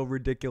me a little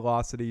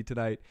ridiculosity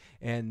tonight,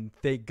 and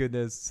thank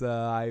goodness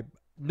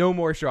no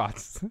more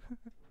shots.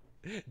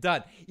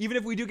 Done. Even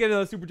if we do get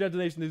another Super Chat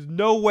donation, there's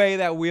no way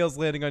that wheel's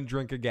landing on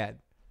drink again.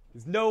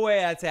 There's no way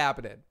that's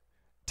happening.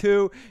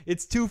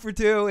 It's 2 for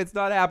 2. It's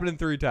not happening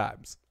 3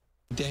 times.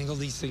 Dangle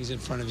these things in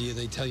front of you.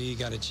 They tell you you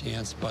got a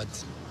chance, but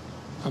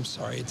I'm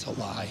sorry, it's a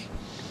lie.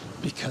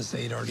 because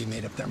they'd already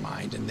made up their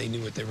mind and they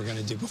knew what they were going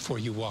to do before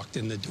you walked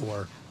in the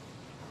door.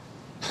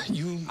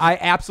 I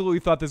absolutely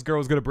thought this girl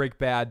was gonna break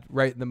bad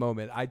right in the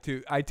moment. I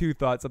too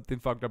thought something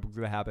fucked up was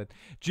gonna happen.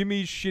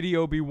 Jimmy's shitty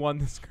Obi-Wan.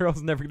 This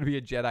girl's never gonna be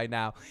a Jedi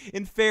now.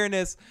 In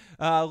fairness,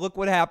 look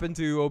what happened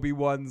to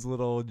Obi-Wan's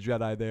little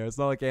Jedi there. It's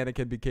not like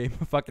Anakin became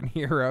a fucking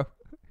hero.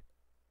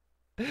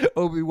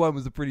 Obi-Wan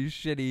was a pretty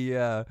shitty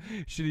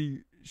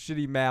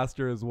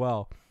master as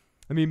well.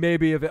 I mean,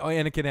 maybe if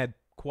Anakin had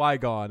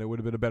Qui-Gon, it would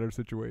have been a better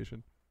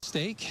situation.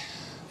 Mistake,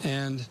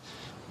 and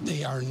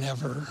they are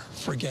never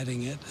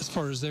forgetting it. As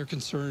far as they're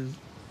concerned,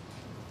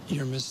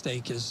 your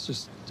mistake is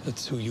just,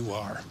 it's who you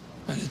are,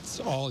 and it's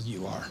all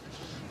you are.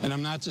 And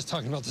I'm not just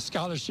talking about the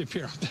scholarship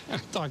here,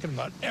 I'm talking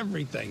about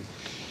everything.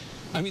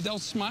 I mean, they'll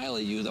smile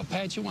at you, they'll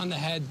pat you on the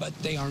head, but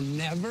they are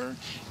never,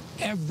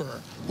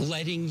 ever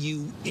letting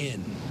you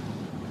in.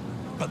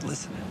 But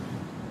listen,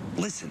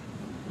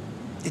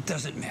 it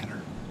doesn't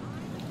matter.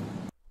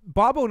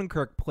 Bob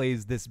Odenkirk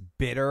plays this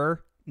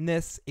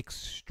bitterness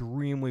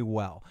extremely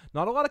well.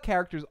 Not a lot of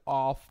characters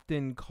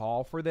often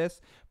call for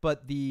this,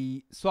 but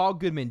the Saul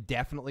Goodman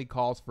definitely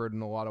calls for it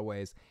in a lot of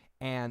ways.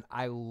 And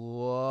I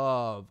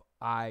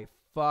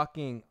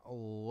fucking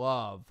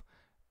love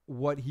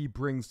what he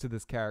brings to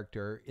this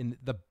character in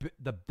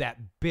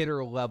that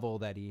bitter level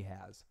that he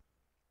has.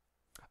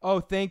 Oh,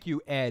 thank you,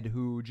 Ed,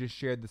 who just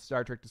shared the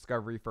Star Trek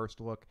Discovery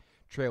first look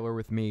trailer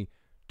with me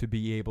to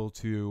be able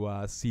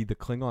to see the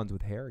Klingons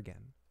with hair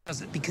again.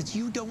 Because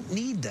you don't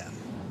need them.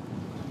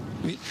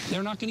 I mean,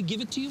 they're not going to give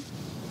it to you.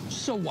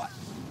 So what?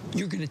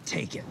 You're going to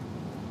take it.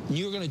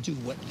 You're going to do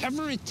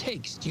whatever it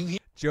takes. Do you hear?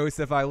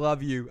 Joseph, I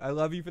love you. I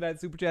love you for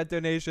that super chat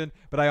donation,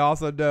 but I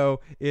also know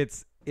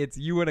it's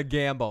you and a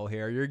gamble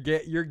here.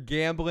 You're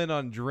gambling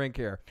on drink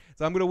here.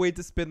 So I'm going to wait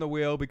to spin the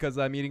wheel because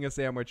I'm eating a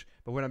sandwich,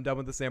 but when I'm done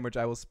with the sandwich,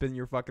 I will spin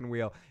your fucking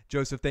wheel.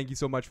 Joseph, thank you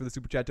so much for the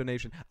super chat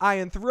donation. I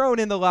am thrown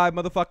in the live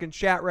motherfucking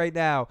chat right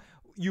now.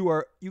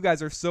 You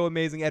guys are so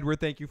amazing.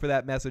 Edward, thank you for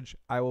that message.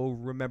 I will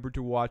remember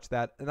to watch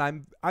that.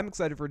 And I'm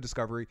excited for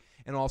Discovery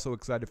and also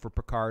excited for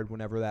Picard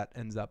whenever that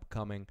ends up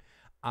coming.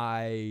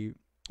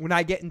 When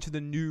I get into the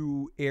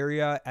new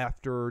area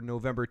after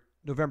November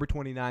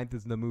 29th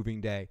is the moving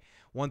day.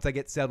 Once I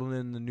get settled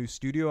in the new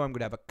studio, I'm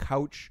going to have a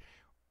couch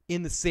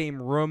in the same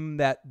room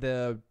that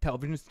the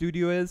television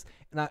studio is,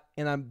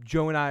 and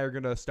Joe and I are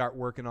going to start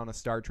working on a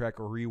Star Trek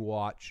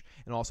rewatch,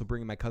 and also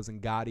bringing my cousin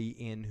Gotti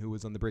in, who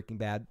was on the Breaking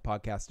Bad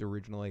podcast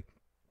originally.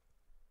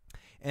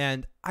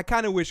 And I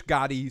kind of wish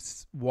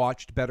Gotti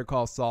watched Better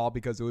Call Saul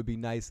because it would be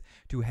nice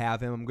to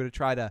have him. I'm going to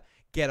try to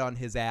get on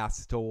his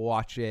ass to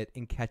watch it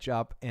and catch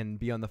up and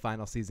be on the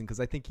final season because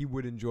I think he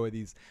would enjoy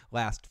these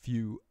last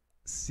few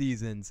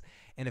seasons.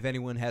 And if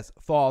anyone has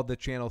followed the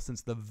channel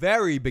since the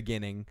very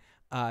beginning,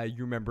 you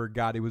remember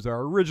Gotti was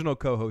our original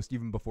co-host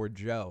even before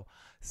Joe.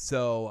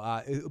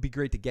 So it would be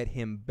great to get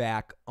him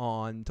back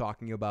on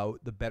talking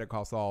about the Better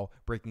Call Saul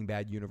Breaking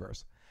Bad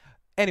universe.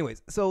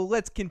 Anyways, so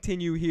let's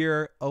continue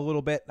here a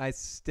little bit. I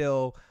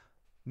still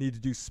need to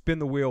do spin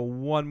the wheel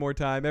one more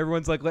time.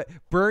 Everyone's like,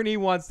 Bernie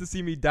wants to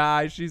see me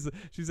die. She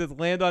says,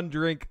 land on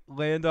drink,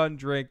 and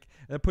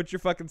put your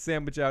fucking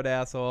sandwich out,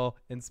 asshole,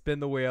 and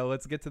spin the wheel.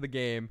 Let's get to the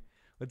game.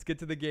 Let's get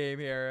to the game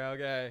here.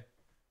 Okay,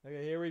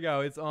 here we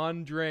go. It's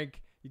on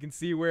drink. You can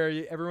see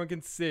where everyone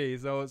can see,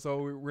 so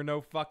we're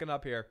no fucking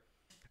up here.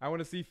 I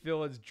want to see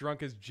Phil as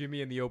drunk as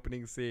Jimmy in the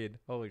opening scene.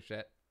 Holy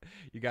shit.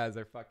 You guys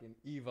are fucking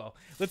evil.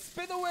 Let's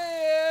spin the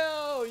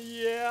wheel!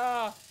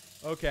 Yeah!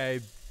 Okay.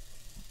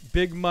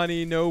 Big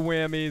money, no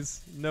whammies.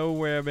 No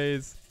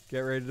whammies. Get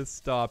ready to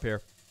stop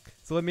here.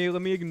 So let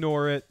me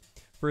ignore it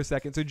for a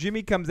second. So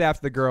Jimmy comes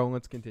after the girl, and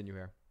let's continue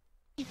here.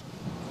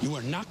 You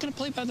are not going to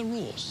play by the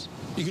rules.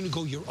 You're going to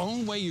go your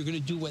own way. You're going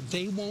to do what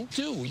they won't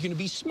do. You're going to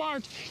be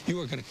smart. You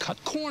are going to cut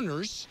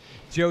corners.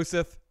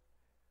 Joseph,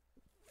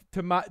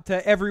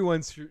 to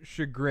everyone's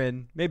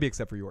chagrin, maybe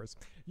except for yours,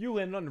 you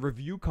landed on a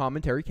review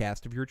commentary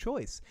cast of your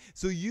choice.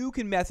 So you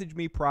can message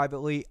me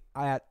privately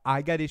at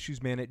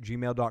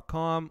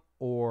igotissuesman@gmail.com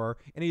or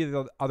any of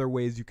the other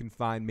ways you can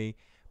find me.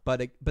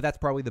 But that's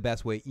probably the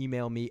best way.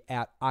 Email me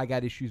at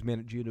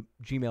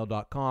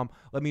igotissuesman@gmail.com.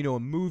 Let me know a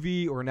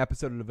movie or an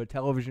episode of a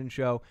television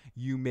show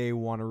you may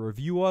want a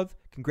review of.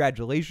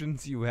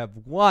 Congratulations, you have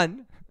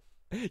won.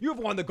 You have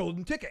won the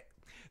golden ticket.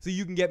 So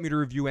you can get me to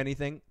review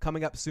anything.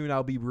 Coming up soon,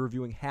 I'll be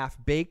reviewing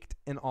Half Baked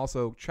and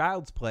also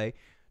Child's Play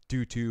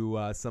due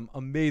to some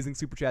amazing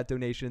Super Chat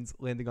donations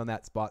landing on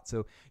that spot.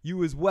 So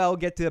you as well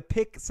get to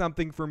pick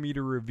something for me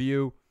to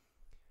review.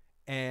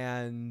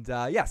 And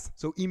yes,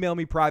 so email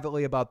me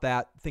privately about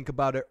that. Think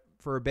about it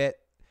for a bit.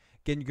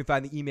 Again, you can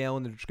find the email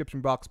in the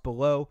description box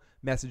below.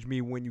 Message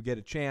me when you get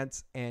a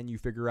chance and you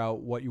figure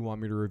out what you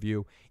want me to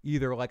review.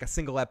 Either like a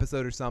single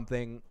episode or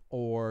something,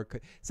 or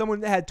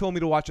someone had told me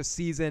to watch a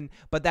season,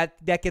 but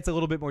that gets a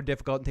little bit more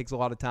difficult and takes a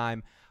lot of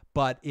time.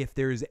 But if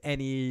there's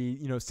any,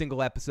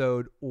 single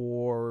episode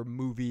or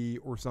movie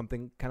or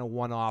something, kind of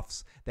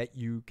one-offs that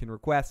you can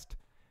request,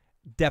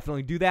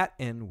 definitely do that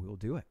and we'll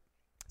do it.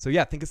 So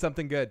yeah, think of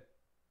something good.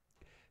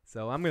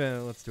 So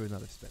let's do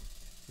another spin.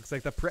 Looks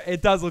like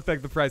it does look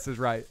like The Price is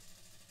Right.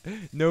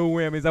 No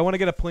whammies. I want to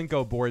get a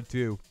Plinko board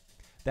too.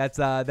 That's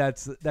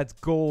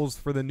goals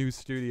for the new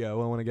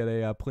studio. I want to get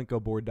a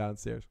Plinko board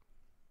downstairs.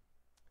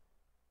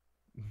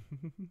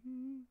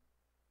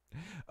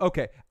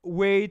 Okay,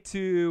 way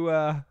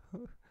to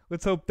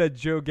let's hope that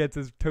Joe gets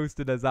as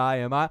toasted as I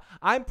am.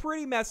 I'm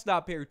pretty messed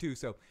up here too.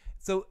 So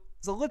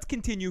let's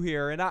continue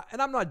here, and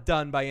I'm not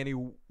done by any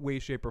way,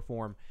 shape, or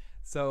form.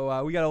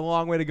 So we got a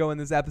long way to go in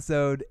this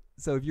episode.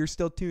 So if you're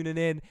still tuning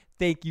in,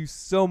 thank you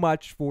so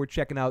much for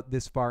checking out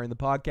this far in the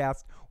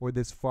podcast or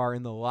this far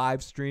in the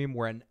live stream,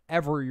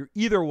 wherever you're,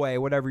 either way,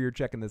 whatever you're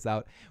checking this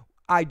out.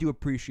 I do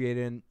appreciate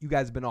it, and you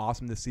guys have been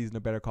awesome this season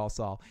of Better Call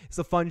Saul. It's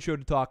a fun show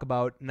to talk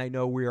about, and I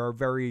know we are a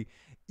very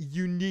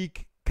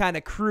unique kind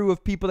of crew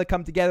of people that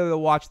come together to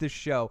watch this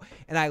show,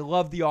 and I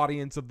love the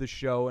audience of the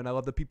show, and I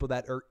love the people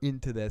that are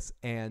into this,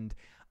 and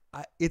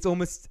it's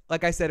almost,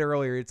 like I said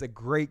earlier, it's a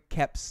great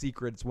kept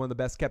secret. It's one of the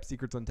best kept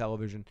secrets on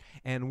television,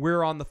 and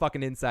we're on the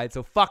fucking inside,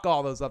 so fuck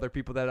all those other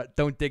people that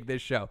don't dig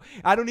this show.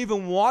 I don't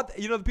even want,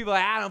 the people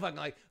that I don't fucking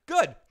like,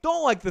 good,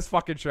 don't like this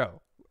fucking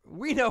show.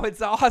 We know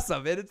it's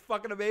awesome, and it's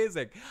fucking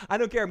amazing. I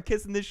don't care. I'm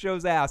kissing this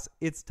show's ass.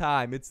 It's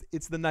time. It's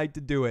the night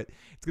to do it.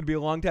 It's going to be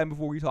a long time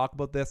before we talk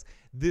about this.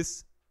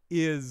 This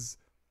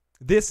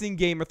and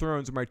Game of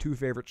Thrones are my two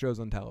favorite shows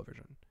on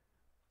television.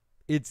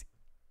 It's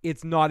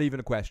not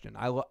even a question.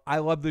 I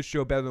love this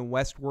show better than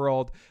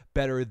Westworld,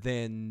 better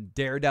than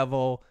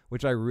Daredevil,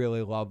 which I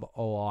really love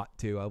a lot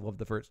too. I love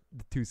the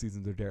two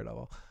seasons of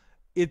Daredevil.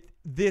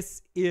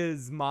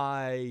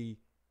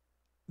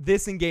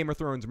 This and Game of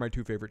Thrones are my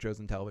two favorite shows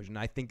on television.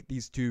 I think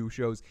these two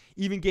shows,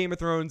 even Game of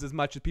Thrones, as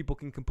much as people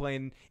can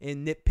complain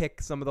and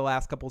nitpick some of the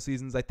last couple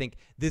seasons, I think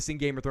this and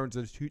Game of Thrones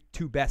are the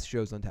two best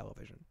shows on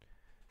television.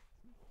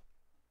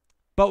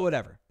 But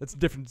whatever. That's a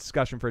different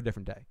discussion for a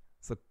different day.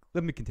 So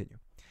let me continue.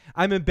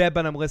 I'm in bed,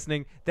 but I'm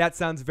listening. That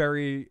sounds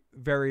very,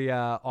 very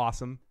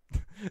awesome.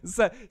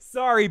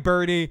 Sorry,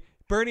 Bernie.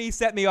 Bernie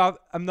set me off.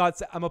 I'm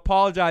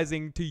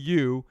apologizing to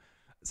you.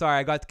 Sorry,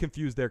 I got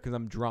confused there because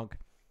I'm drunk.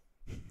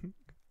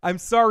 I'm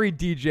sorry,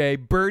 DJ.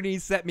 Bernie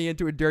set me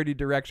into a dirty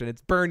direction.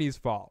 It's Bernie's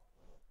fault.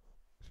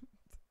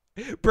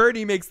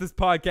 Bernie makes this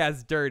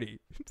podcast dirty.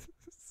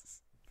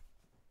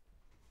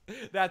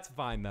 That's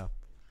fine, though.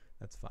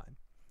 That's fine.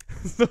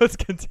 So let's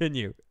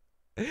continue.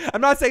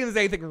 I'm not saying there's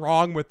anything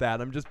wrong with that.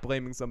 I'm just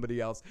blaming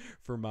somebody else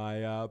for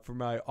my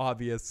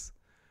obvious,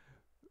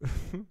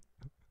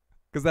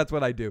 because that's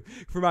what I do,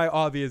 for my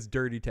obvious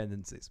dirty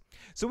tendencies.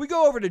 So we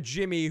go over to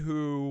Jimmy,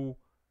 who...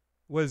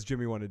 What does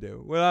Jimmy want to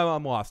do? Well,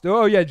 I'm lost.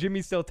 Oh, yeah,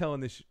 Jimmy's still telling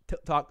this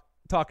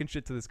talking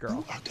shit to this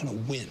girl. You are going to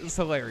win. It's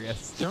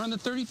hilarious. They're on the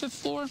 35th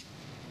floor.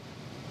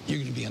 You're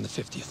going to be on the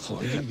 50th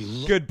floor. You're going to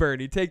be good,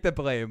 Bernie. Take the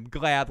blame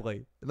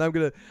gladly. And I'm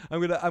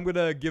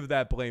gonna give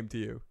that blame to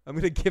you. I'm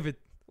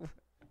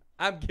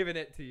giving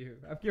it to you.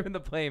 I'm giving the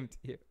blame to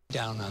you.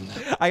 Down on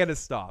that. I got to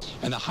stop.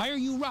 And the higher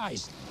you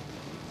rise,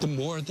 the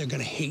more they're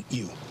going to hate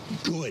you.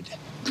 Good.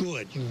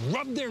 You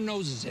rub their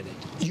noses in it.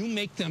 You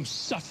make them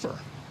suffer.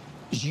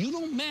 You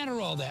don't matter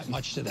all that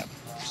much to them.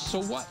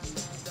 So what?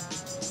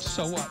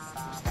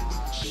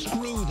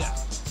 Screw them.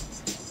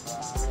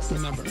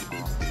 Remember,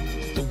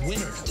 the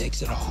winner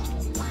takes it all.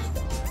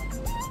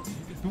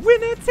 The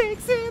winner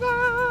takes it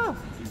all.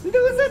 The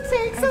loser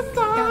takes a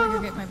fall. I gotta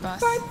go get my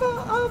bus. Fight for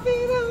all beat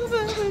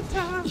over the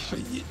top.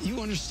 You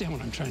understand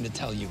what I'm trying to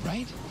tell you,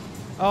 right?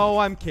 Oh,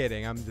 I'm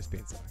kidding. I'm just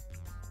being silly.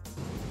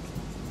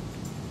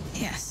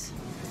 Yes.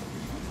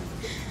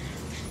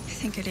 I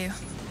think I do.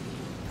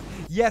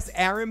 Yes,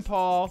 Aaron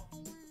Paul.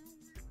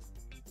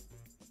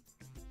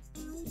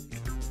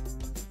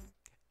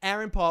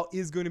 Aaron Paul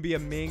is going to be a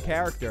main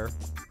character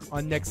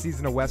on next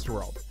season of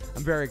Westworld.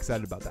 I'm very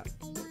excited about that.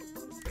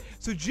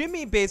 So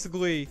Jimmy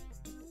basically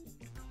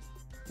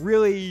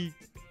really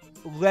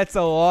lets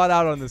a lot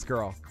out on this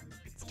girl.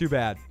 It's too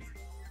bad.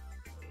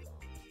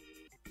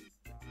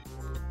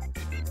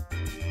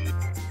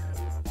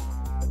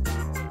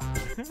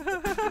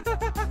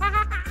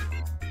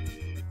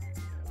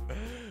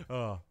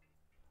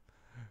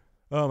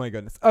 Oh my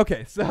goodness.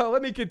 Okay, so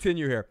let me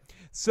continue here.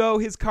 So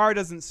his car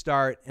doesn't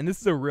start, and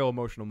this is a real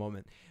emotional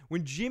moment.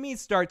 When Jimmy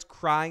starts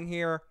crying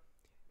here,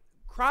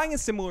 crying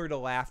is similar to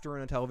laughter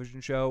in a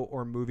television show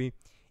or movie.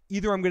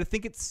 Either I'm going to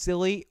think it's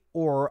silly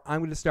or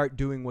I'm going to start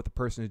doing what the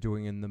person is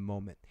doing in the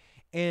moment.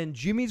 And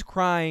Jimmy's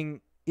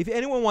crying. If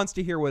anyone wants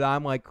to hear what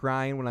I'm like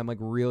crying when I'm like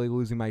really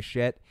losing my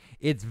shit,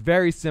 it's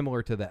very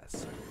similar to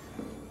this.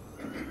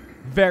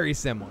 Very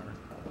similar.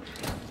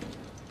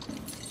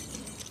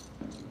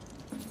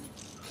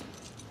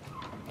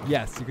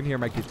 Yes, you can hear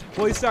my kids.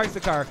 Well, he starts the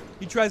car.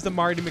 He tries to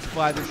Marty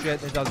McFly the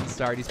shit, and it doesn't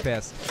start. He's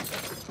pissed.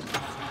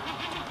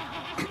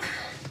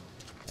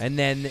 And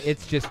then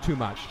it's just too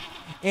much.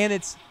 And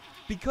it's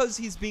because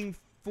he's being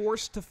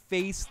forced to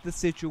face the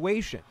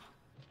situation.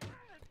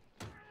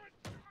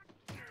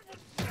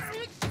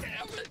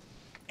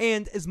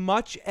 And as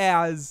much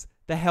as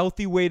the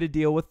healthy way to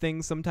deal with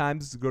things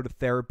sometimes is to go to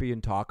therapy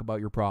and talk about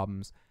your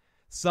problems,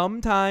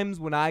 Sometimes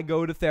when I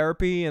go to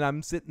therapy and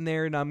I'm sitting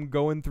there and I'm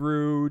going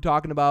through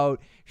talking about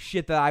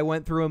shit that I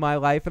went through in my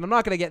life, and I'm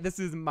not going to get, this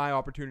isn't my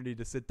opportunity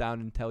to sit down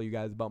and tell you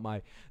guys about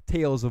my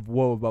tales of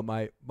woe about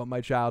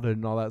my childhood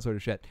and all that sort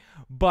of shit.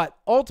 But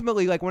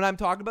ultimately, like when I'm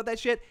talking about that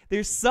shit,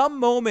 there's some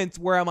moments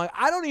where I'm like,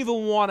 I don't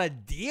even want to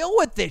deal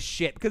with this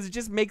shit because it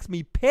just makes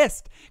me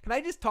pissed. Can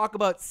I just talk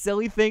about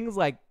silly things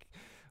like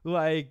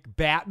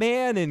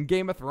Batman and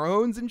Game of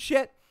Thrones and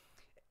shit?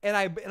 And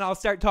I'll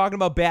start talking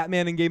about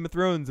Batman and Game of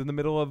Thrones in the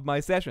middle of my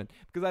session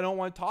because I don't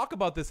want to talk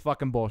about this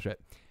fucking bullshit.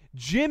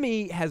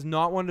 Jimmy has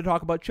not wanted to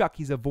talk about Chuck.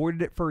 He's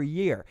avoided it for a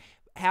year.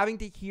 Having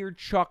to hear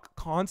Chuck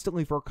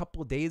constantly for a couple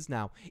of days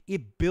now,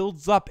 it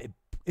builds up.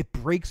 It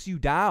breaks you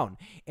down.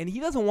 And he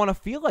doesn't want to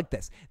feel like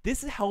this.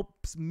 This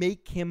helps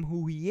make him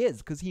who he is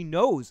because he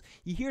knows,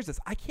 he hears this.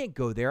 I can't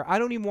go there. I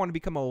don't even want to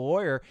become a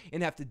lawyer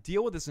and have to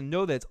deal with this and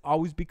know that it's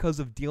always because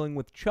of dealing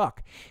with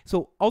Chuck.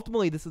 So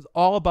ultimately, this is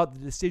all about the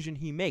decision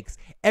he makes.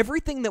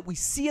 Everything that we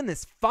see in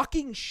this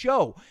fucking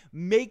show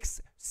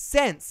makes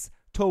sense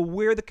to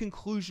where the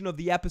conclusion of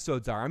the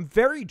episodes are. I'm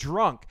very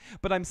drunk,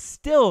 but I'm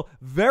still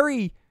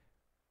very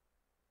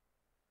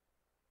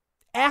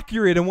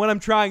accurate in what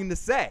I'm trying to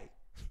say.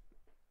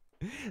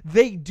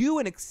 They do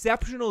an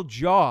exceptional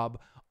job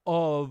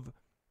of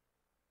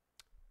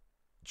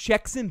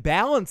checks and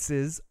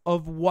balances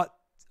of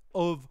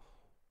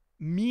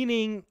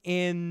meaning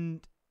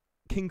and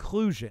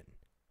conclusion.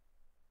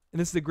 And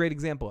this is a great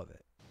example of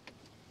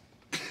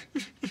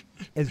it.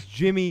 As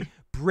Jimmy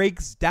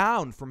breaks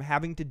down from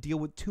having to deal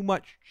with too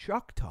much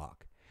Chuck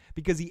talk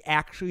because he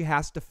actually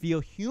has to feel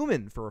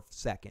human for a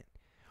second,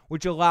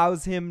 which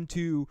allows him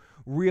to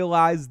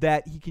realize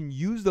that he can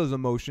use those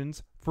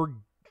emotions for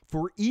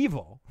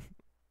evil.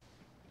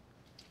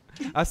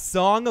 A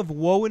song of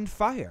woe and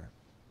fire.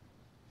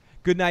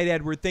 Good night,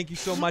 Edward. Thank you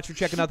so much for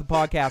checking out the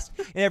podcast.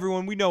 And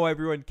everyone, we know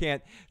everyone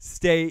can't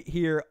stay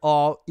here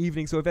all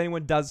evening. So if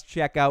anyone does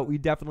check out, we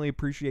definitely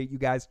appreciate you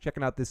guys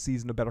checking out this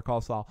season of Better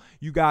Call Saul.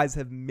 You guys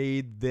have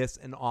made this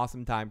an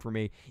awesome time for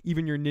me.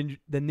 Even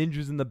the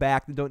ninjas in the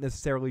back that don't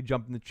necessarily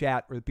jump in the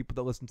chat or the people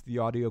that listen to the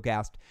audio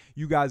cast.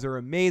 You guys are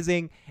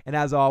amazing. And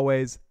as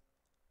always,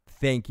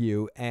 thank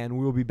you. And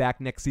we'll be back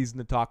next season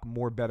to talk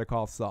more Better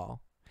Call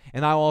Saul.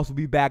 And I'll also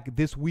be back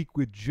this week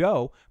with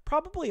Joe,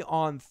 probably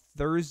on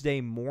Thursday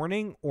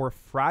morning or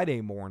Friday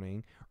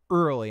morning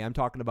early. I'm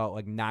talking about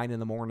like 9 in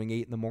the morning,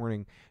 8 in the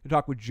morning, to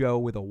talk with Joe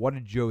with a What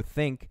Did Joe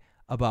Think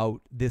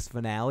about this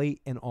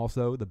finale and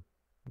also the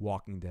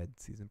Walking Dead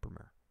season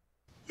premiere.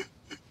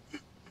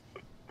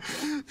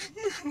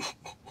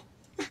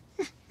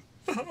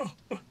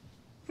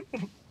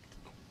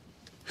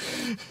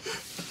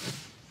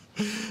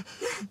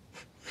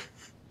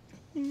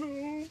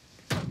 No.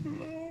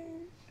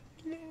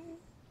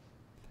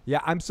 Yeah,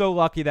 I'm so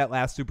lucky that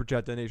last Super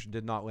Chat donation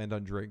did not land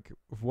on drink.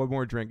 One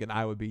more drink and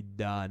I would be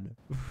done.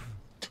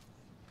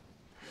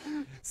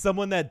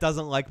 Someone that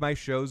doesn't like my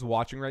shows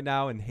watching right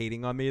now and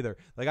hating on me, they're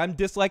like, I'm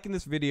disliking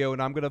this video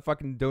and I'm going to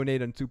fucking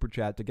donate on Super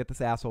Chat to get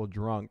this asshole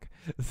drunk.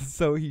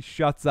 So he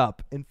shuts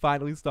up and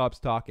finally stops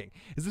talking.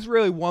 Is this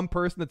really one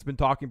person that's been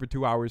talking for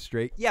 2 hours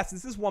straight? Yes,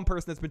 this is one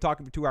person that's been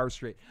talking for 2 hours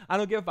straight. I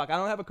don't give a fuck. I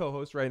don't have a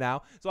co-host right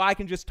now, so I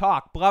can just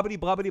talk. Blubbity,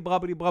 blubbity,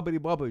 blubbity, blubbity,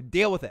 blubbity.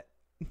 Deal with it.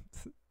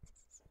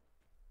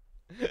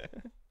 Phil,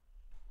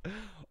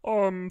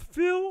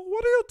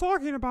 what are you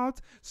talking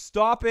about?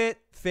 Stop it,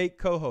 fake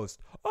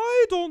co-host.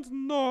 I don't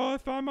know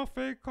if I'm a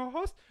fake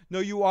co-host. No,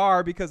 you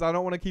are, because I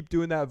don't want to keep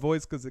doing that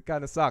voice because it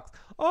kind of sucks.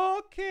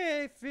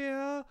 Okay,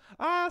 Phil,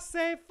 I'll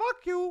say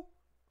fuck you.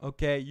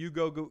 Okay, you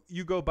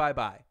go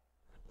bye-bye.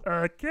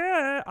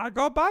 Okay, I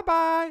go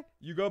bye-bye.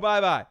 You go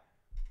bye-bye.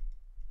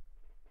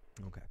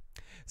 Okay,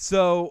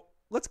 so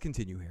let's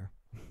continue here.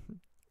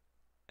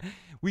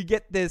 We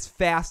get this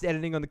fast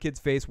editing on the kid's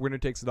face. Winner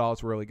takes it all.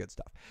 It's really good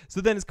stuff.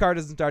 So then his car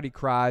doesn't start. He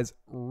cries.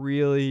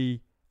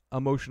 Really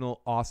emotional,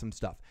 awesome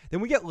stuff.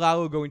 Then we get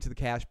Lalo going to the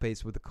cash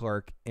place with the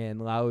clerk,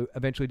 and Lalo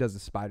eventually does the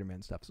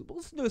Spider-Man stuff. So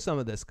let's do some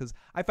of this because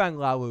I find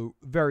Lalo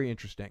very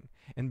interesting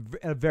and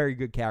a very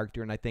good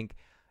character, and I think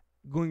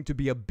going to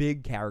be a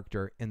big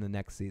character in the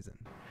next season.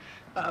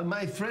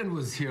 My friend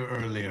was here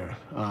earlier.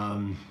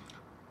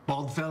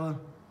 Bald fella,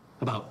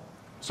 about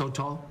so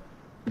tall.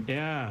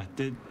 Yeah,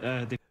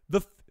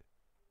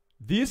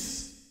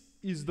 This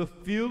is the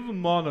Film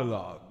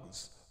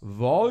Monologues,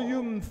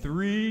 Volume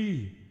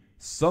 3,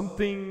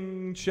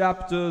 something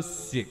Chapter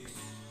 6.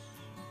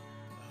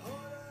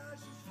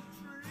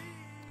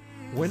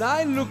 When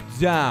I look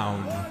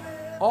down,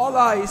 all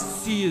I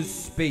see is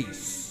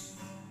space.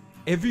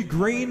 Every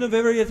grain of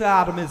every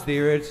atom is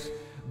there. It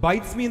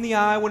bites me in the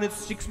eye when it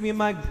sticks me in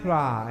my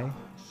ply.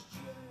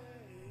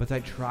 But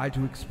I try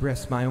to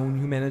express my own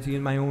humanity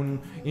and my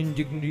own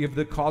indignity of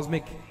the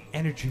cosmic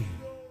energy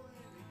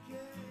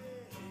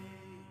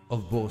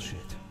of bullshit.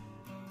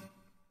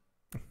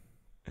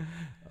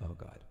 Oh,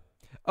 God.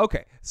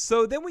 Okay,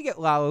 so then we get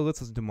Lalo. Let's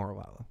listen to more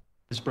Lalo.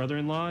 His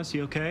brother-in-law, is he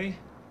okay?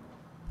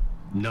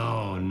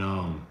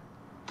 No,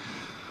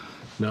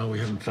 we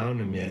haven't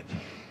found him yet.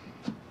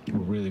 We're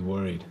really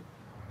worried.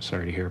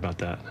 Sorry to hear about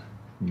that.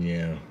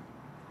 Yeah.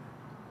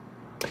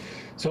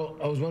 So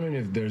I was wondering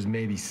if there's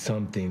maybe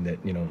something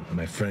that,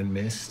 my friend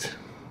missed.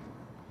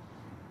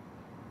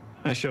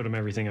 I showed him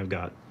everything I've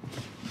got.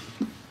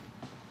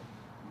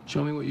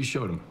 Show me what you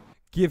showed him.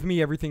 Give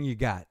me everything you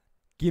got.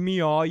 Give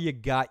me all you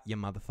got, you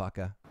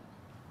motherfucker.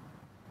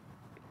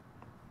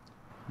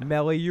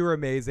 Melly, you're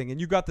amazing. And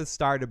you got this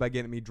started by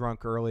getting me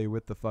drunk early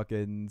with the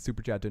fucking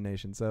Super Chat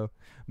donation. So,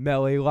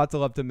 Melly, lots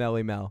of love to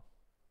Melly Mel.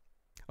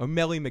 Or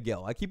Melly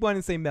McGill. I keep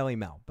wanting to say Melly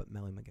Mel, but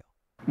Melly McGill.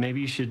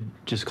 Maybe you should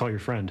just call your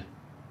friend.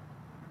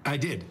 I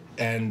did.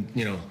 And,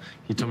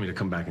 he told me to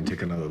come back and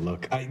take another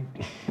look. I'd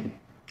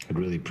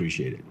really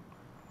appreciate it.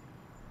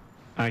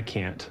 I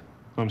can't.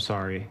 I'm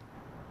sorry.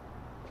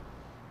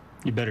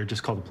 You better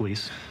just call the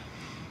police.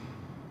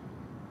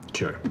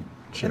 Sure.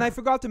 And I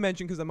forgot to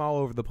mention, because I'm all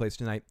over the place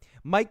tonight,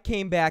 Mike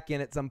came back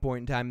in at some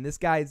point in time. And this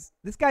guy's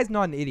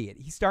not an idiot.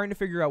 He's starting to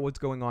figure out what's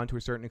going on to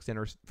a certain extent,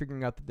 or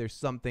figuring out that there's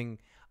something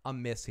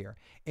amiss here.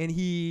 And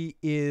he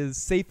is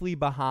safely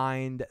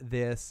behind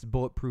this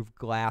bulletproof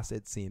glass,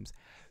 it seems.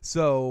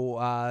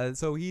 So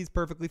he's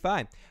perfectly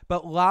fine.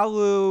 But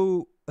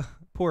Lalu,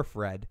 poor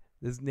Fred.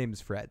 His name is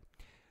Fred.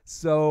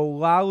 So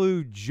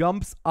Lalu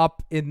jumps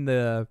up in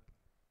the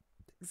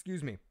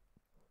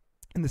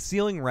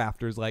ceiling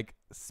rafters like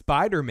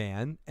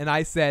Spider-Man.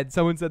 And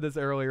someone said this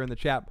earlier in the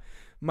chat,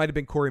 might have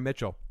been Corey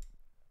Mitchell.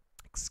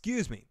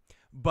 Excuse me.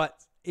 But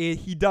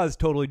he does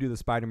totally do the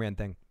Spider-Man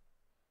thing.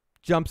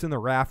 Jumps in the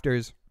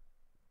rafters,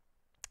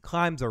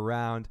 climbs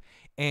around,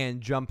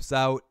 and jumps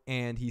out,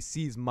 and he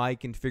sees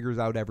Mike and figures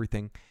out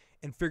everything,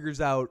 and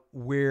figures out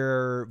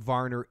where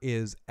Varner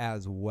is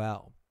as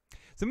well.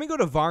 So then we go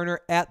to Varner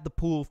at the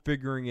pool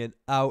figuring it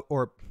out,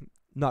 or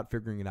not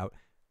figuring it out.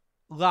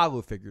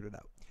 Lalu figured it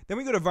out. Then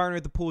we go to Varner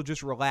at the pool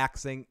just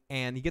relaxing,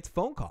 and he gets a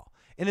phone call.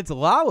 And it's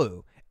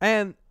Lalu.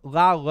 And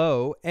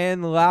Lalu.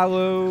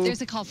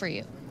 There's a call for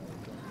you.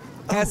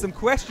 Has some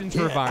questions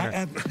for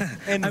Varner.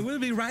 I will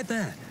be right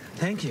there.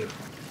 Thank you.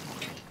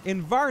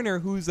 And Varner,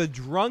 who's a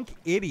drunk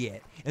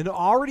idiot and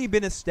already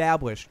been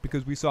established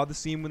because we saw the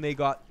scene when they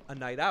got a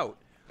night out,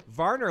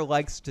 Varner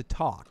likes to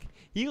talk.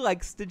 He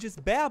likes to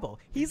just babble.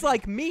 He's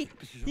like me.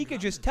 He could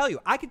just tell you.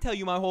 I could tell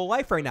you my whole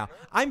life right now.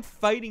 I'm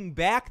fighting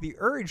back the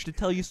urge to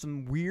tell you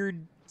some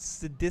weird,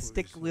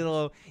 sadistic,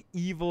 little,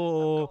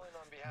 evil,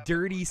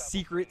 dirty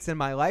secrets in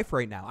my life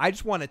right now. I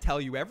just want to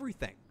tell you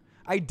everything.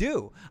 I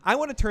do. I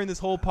want to turn this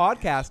whole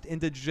podcast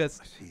into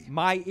just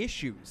my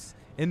issues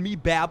and me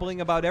babbling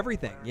about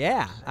everything.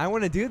 Yeah, I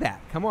want to do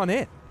that. Come on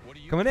in.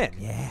 Come on in.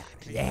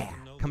 Yeah.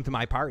 Come to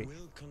my party.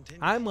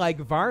 I'm like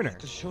Varner.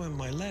 To show him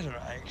my letter,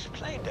 I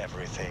explained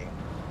everything.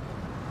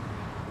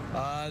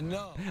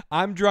 No.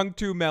 I'm drunk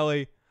too,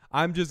 Melly.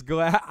 I'm just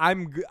glad.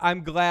 I'm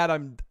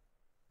glad.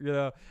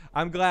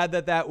 I'm glad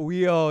that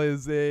wheel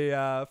is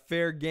a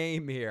fair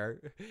game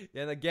here.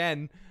 And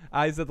again,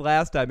 I said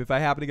last time, if I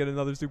happen to get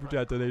another Super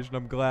Chat donation,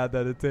 I'm glad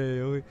that it's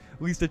at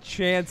least a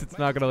chance it's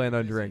not going to land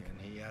on drink.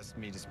 He asked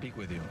me to speak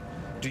with you.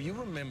 Do you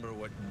remember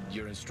what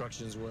your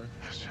instructions were?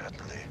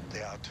 Certainly.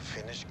 They are to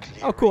finish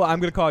clearing. Oh, cool. I'm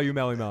going to call you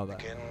Melly Mel then.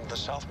 Begin the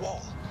south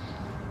wall.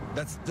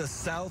 That's the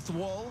south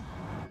wall?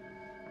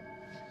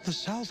 The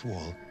south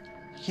wall?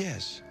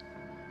 Yes.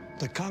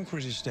 The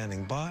concrete is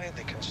standing by.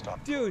 They can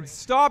stop. Dude,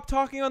 stop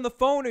talking on the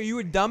phone. Are you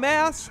a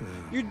dumbass?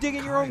 You're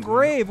digging your own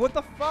grave. What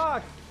the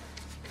fuck?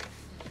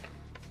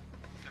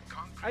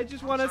 I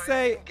just want to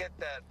say. I didn't get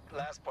that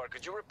last part.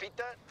 Could you repeat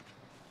that?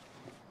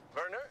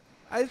 Werner?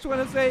 I just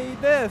want to say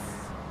this.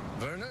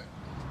 Werner?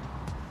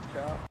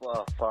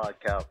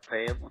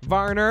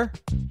 Varner.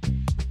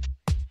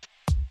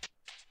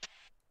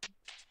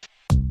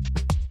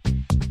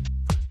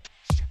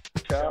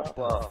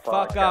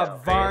 Fuck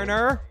up,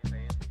 Varner.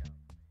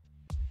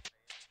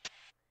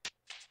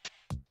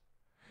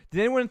 Did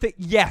anyone think?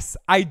 Yes,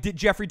 I did.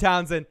 Jeffrey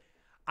Townsend.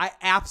 I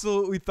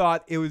absolutely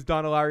thought it was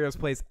Don Ilario's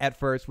place at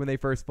first when they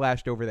first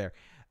flashed over there.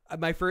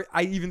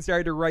 I even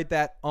started to write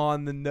that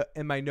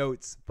in my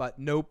notes, but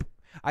nope.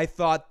 I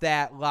thought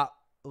that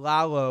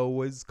Lalo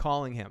was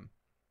calling him.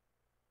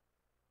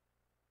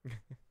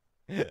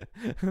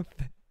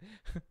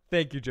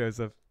 Thank you,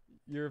 Joseph.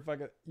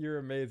 You're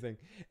amazing.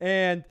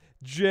 And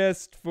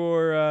just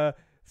for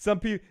some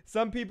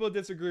people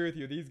disagree with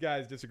you. These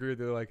guys disagree with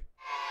you. They're like,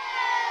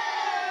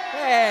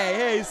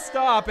 hey,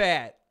 stop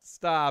it.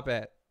 Stop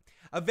it.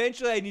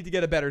 Eventually, I need to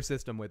get a better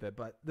system with it,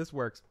 but this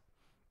works.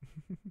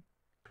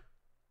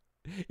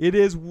 It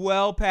is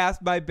well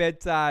past my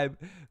bedtime,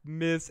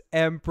 Miss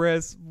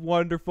Empress.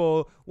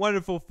 Wonderful,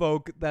 wonderful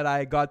folk that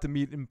I got to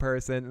meet in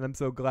person, and I'm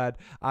so glad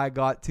I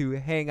got to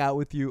hang out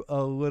with you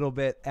a little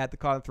bit at the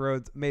Con of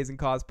Thrones. Amazing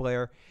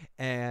cosplayer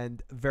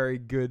and very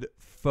good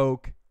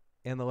folk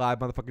in the live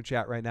motherfucking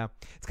chat right now.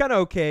 It's kind of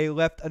okay,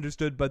 left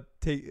understood, but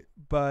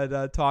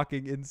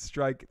talking in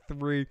strike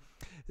 3.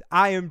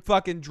 I am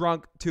fucking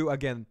drunk too.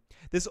 Again,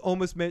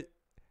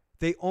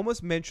 they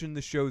almost mentioned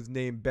the show's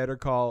name. Better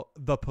Call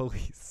the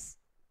Police.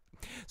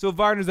 So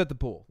Varner's at the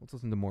pool. Let's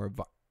listen to more of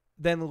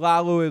Then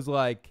Lalo is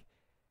like,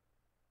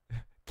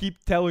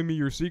 keep telling me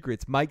your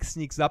secrets. Mike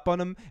sneaks up on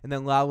him, and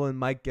then Lalo and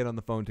Mike get on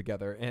the phone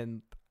together.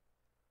 And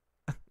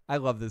I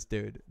love this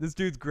dude. This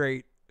dude's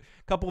great.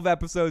 couple of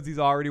episodes, he's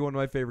already one of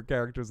my favorite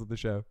characters of the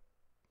show.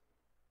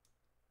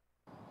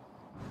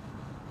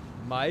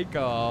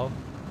 Michael.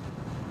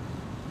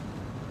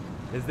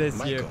 Is this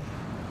Michael. you?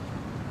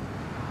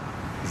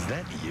 Is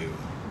that you?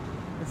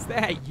 Is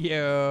that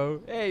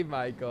you? Hey,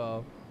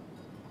 Michael.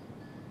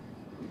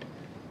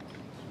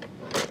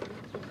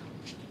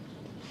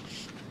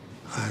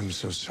 I'm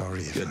so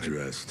sorry. Get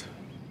dressed.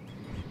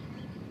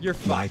 You're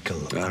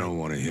Michael. I don't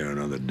want to hear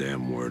another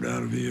damn word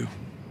out of you.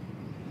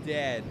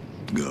 Dead.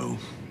 Go.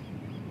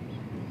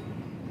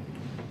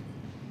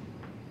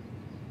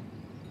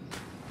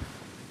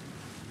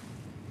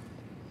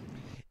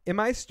 Am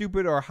I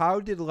stupid, or how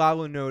did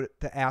Lalo know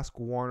to ask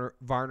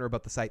Varner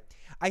about the site?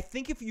 I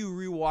think if you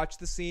rewatch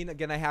the scene,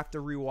 again, I have to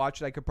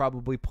rewatch it. I could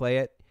probably play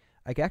it.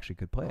 I actually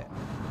could play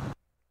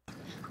it.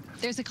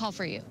 There's a call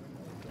for you.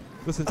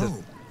 Listen to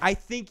this. I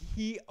think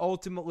he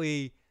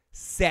ultimately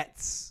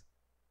sets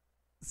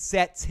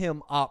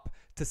him up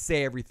to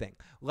say everything.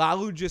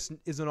 Lalu just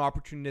is an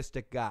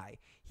opportunistic guy.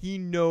 He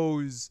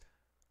knows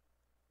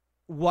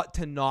what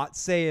to not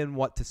say and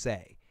what to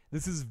say.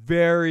 This is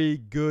very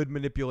good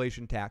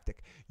manipulation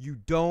tactic. You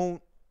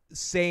don't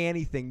say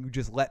anything. You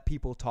just let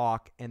people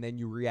talk, and then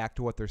you react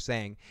to what they're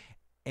saying.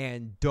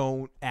 And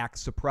don't act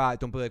surprised.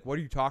 Don't be like, what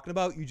are you talking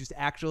about? You just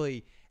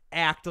actually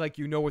act like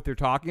you know what they're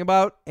talking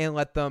about and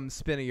let them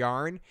spin a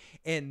yarn.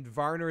 And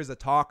Varner is a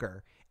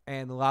talker,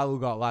 and Lalu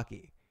got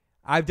lucky.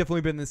 I've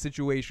definitely been in this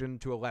situation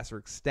to a lesser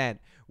extent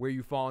where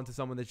you fall into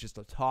someone that's just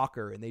a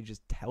talker, and they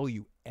just tell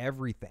you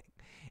everything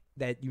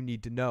that you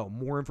need to know.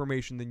 More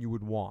information than you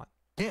would want.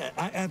 Yeah,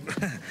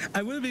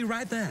 I will be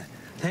right there.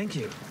 Thank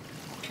you.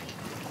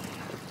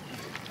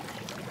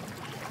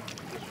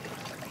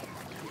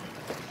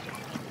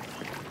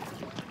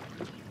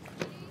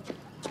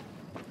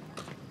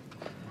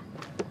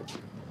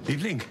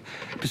 Liebling,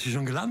 bist du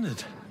schon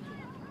gelandet?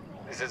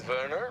 Is this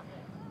Werner?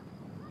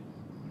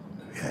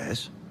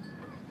 Yes.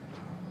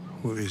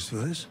 Who is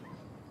this?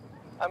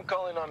 I'm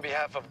calling on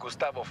behalf of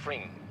Gustavo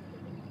Fring.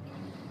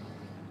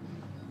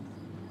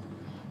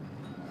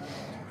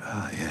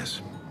 Ah,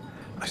 yes.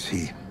 I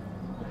see.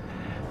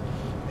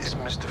 Is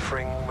Mr.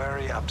 Fring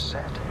very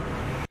upset?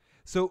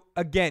 So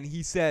again,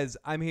 he says,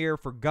 "I'm here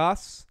for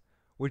Gus,"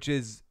 which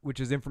is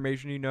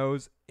information he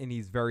knows, and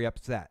he's very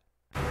upset.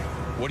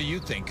 What do you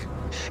think?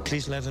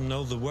 Please let him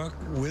know the work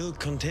will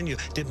continue.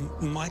 Did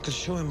Michael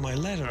show him my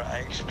letter? I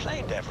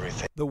explained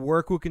everything. The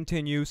work will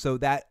continue, so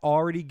that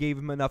already gave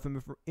him enough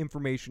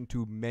information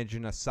to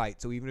mention a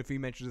site. So even if he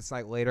mentions a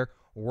site later,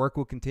 work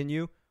will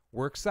continue.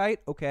 Work site,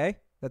 okay,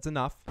 that's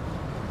enough.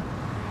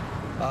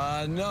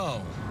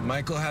 No.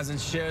 Michael hasn't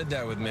shared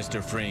that with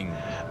Mr. Fring.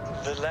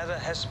 The letter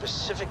has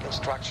specific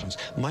instructions.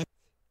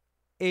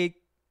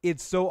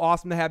 It's so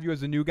awesome to have you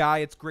as a new guy.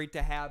 It's great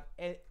to have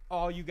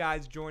all you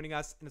guys joining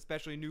us, and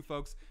especially new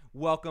folks.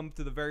 Welcome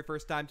to the very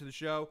first time to the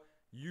show.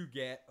 You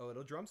get a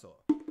little drum solo.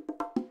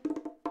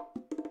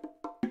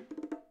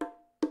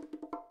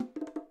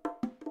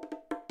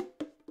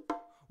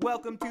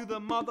 Welcome to the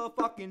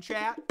motherfucking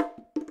chat.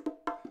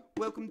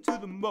 Welcome to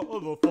the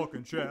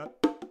motherfucking chat.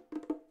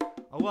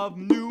 I love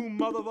new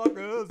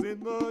motherfuckers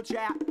in the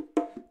chat.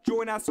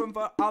 Join us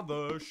for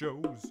other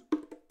shows.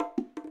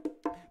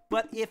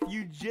 But if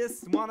you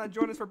just want to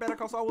join us for Better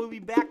Call Saul, we'll be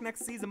back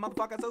next season,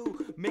 motherfuckers. So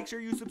make sure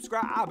you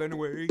subscribe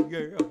anyway.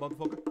 Yeah,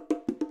 motherfucker.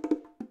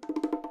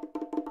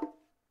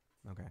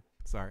 Okay.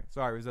 Sorry. It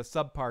was a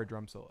subpar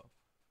drum solo.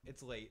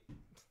 It's late.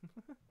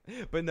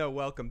 But no,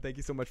 welcome. Thank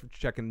you so much for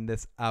checking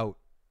this out.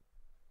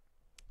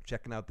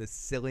 Checking out this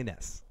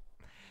silliness.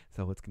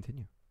 So let's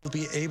continue. Will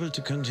be able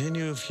to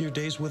continue a few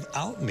days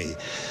without me.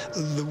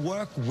 The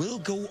work will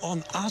go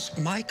on. Ask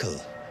Michael.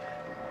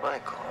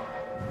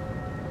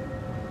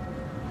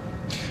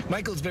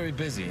 Michael's very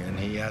busy, and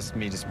he asked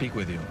me to speak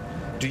with you.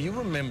 Do you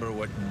remember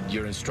what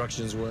your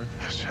instructions were?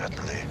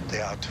 Certainly. They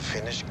are to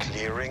finish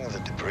clearing the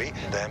debris,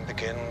 then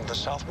begin the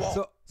south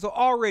wall. So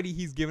already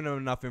he's given him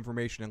enough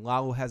information, and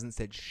Lalo hasn't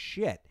said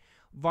shit.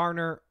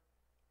 Varner,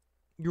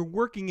 you're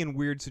working in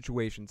weird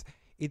situations.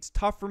 It's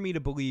tough for me to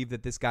believe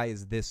that this guy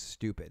is this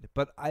stupid,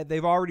 but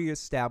they've already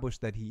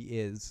established that he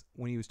is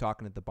when he was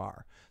talking at the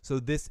bar. So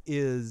this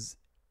is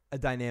a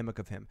dynamic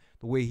of him.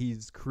 The way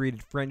he's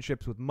created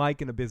friendships with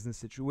Mike in a business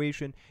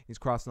situation, he's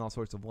crossing all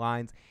sorts of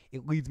lines.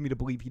 It leads me to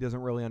believe he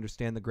doesn't really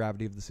understand the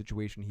gravity of the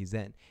situation he's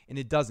in. And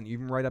it doesn't,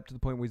 even right up to the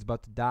point where he's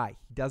about to die.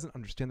 He doesn't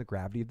understand the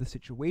gravity of the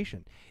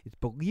situation. It's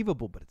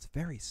believable, but it's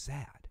very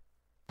sad.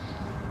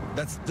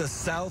 That's the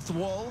south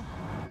wall?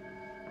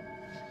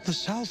 The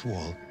south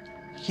wall?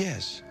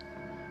 Yes.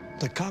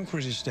 The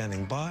concrete is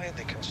standing by.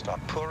 They can start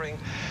pouring.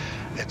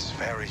 It's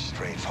very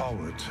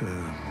straightforward.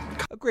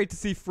 Great to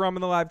see From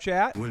in the live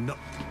chat. We're not.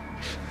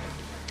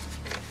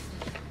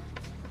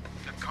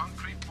 The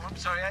concrete form?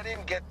 Sorry, I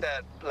didn't get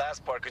that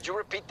last part. Could you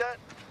repeat that?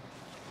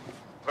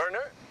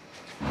 Werner?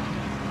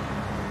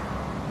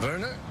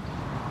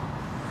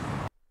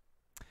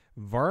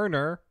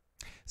 Werner.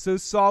 So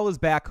Saul is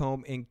back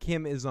home, and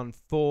Kim is on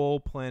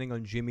full planning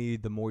on Jimmy,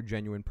 the more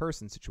genuine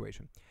person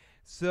situation.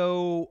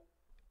 So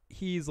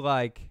he's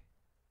like,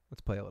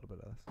 let's play a little bit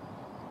of this.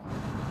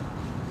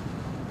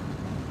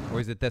 Or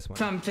is it this one?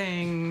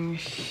 Something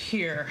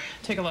here.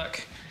 Take a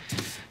look.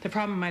 The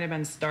problem might have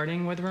been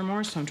starting with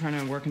remorse, so I'm trying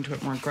to work into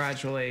it more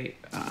gradually.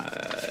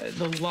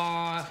 The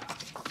law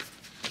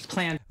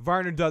plan.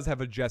 Varner does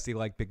have a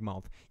Jesse-like big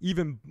mouth.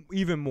 Even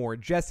more.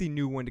 Jesse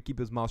knew when to keep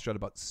his mouth shut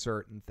about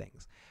certain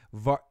things.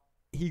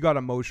 He got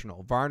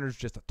emotional. Varner's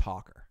just a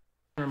talker.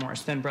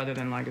 Remorse, then brother,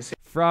 then legacy.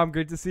 From,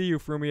 great to see you,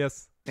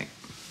 Frumius.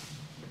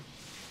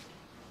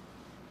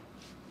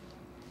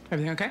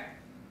 Everything okay?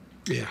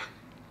 Yeah.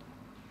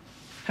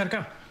 How'd it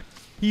go?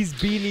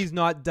 He's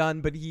not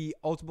done, but he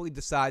ultimately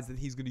decides that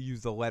he's going to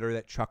use the letter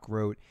that Chuck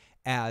wrote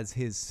as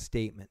his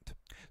statement.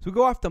 So we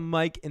go off to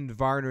Mike and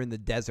Varner in the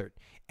desert,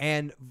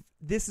 and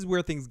this is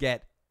where things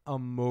get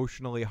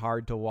emotionally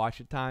hard to watch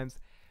at times.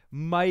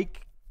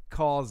 Mike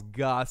calls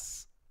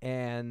Gus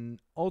and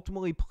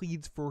ultimately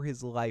pleads for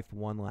his life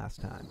one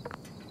last time.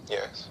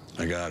 Yes.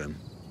 I got him.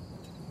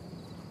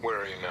 Where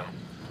are you now?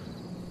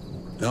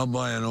 Out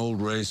by an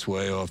old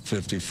raceway off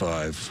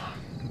 55,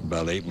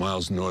 about 8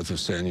 miles north of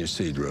San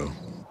Ysidro.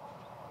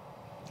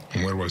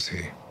 And where was he?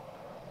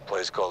 A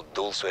place called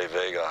Dulce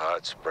Vega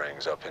Hot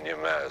Springs up in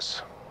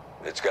Yamez.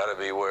 It's got to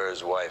be where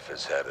his wife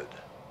is headed.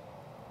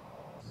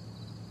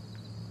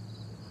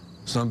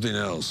 Something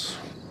else.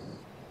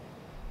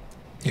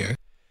 Yeah.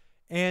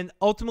 And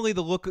ultimately,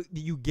 the look that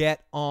you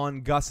get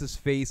on Gus's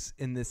face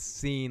in this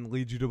scene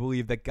leads you to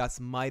believe that Gus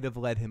might have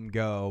let him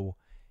go,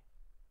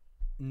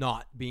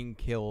 not being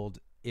killed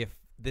if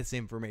this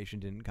information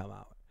didn't come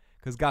out.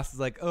 Because Gus is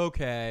like,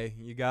 okay,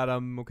 you got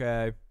him,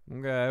 okay.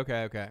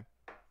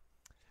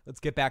 Let's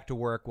get back to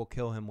work. We'll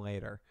kill him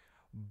later.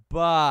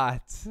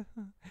 But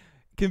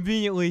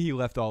conveniently, he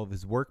left all of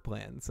his work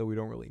plans, so we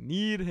don't really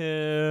need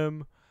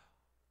him.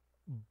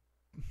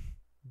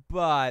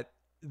 But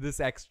this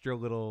extra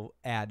little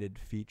added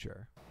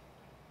feature.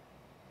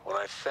 When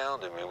I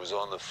found him, he was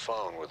on the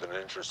phone with an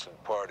interested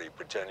party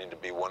pretending to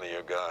be one of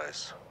your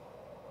guys.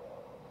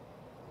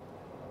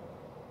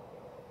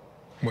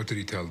 What did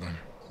he tell them?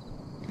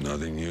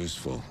 Nothing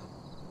useful.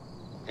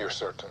 You're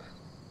certain?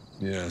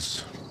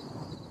 Yes.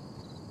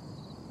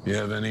 You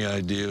have any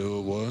idea who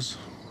it was?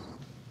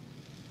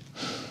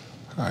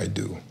 I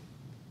do.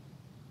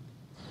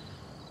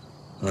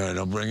 All right,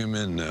 I'll bring him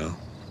in now.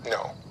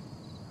 No.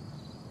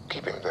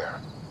 Keep him there.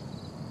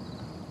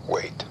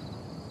 Wait.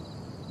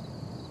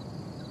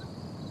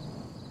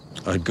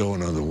 I'd go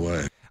another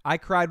way. I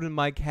cried when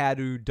Mike had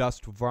to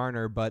dust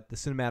Varner, but the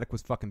cinematic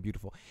was fucking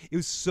beautiful. It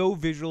was so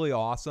visually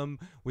awesome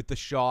with the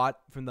shot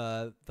from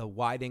the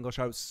wide angle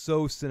shot. It was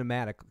so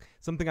cinematic.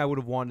 Something I would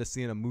have wanted to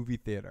see in a movie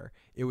theater.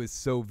 It was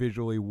so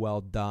visually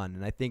well done.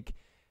 And I think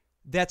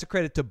that's a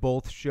credit to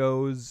both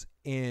shows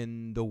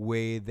in the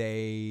way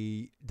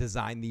they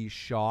design these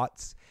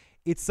shots.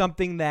 It's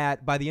something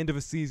that by the end of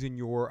a season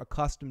you're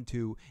accustomed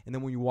to, and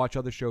then when you watch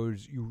other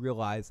shows you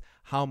realize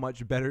how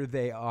much better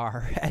they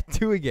are at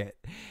doing it.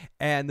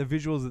 And the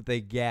visuals that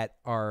they get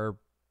are,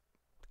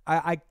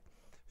 I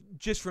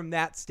just from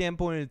that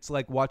standpoint, it's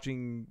like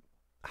watching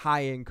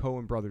high-end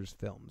Coen Brothers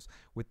films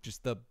with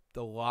just the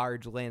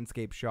large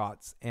landscape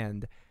shots.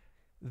 And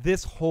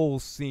this whole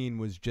scene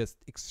was just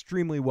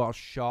extremely well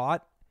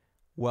shot,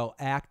 well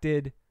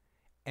acted,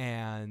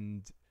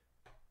 and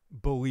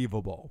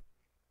believable.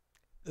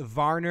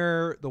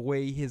 Varner, the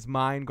way his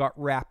mind got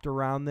wrapped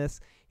around this,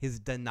 his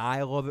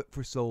denial of it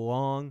for so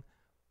long.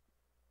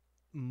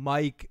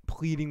 Mike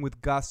pleading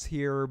with Gus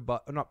here,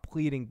 but not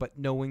pleading, but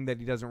knowing that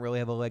he doesn't really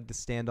have a leg to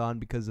stand on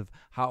because of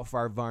how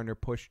far Varner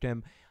pushed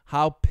him.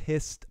 How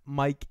pissed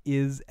Mike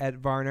is at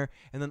Varner,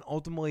 and then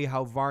ultimately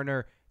how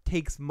Varner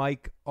takes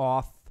Mike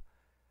off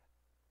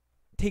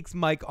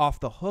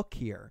the hook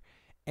here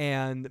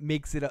and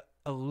makes it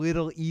a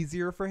little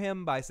easier for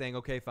him by saying,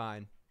 okay,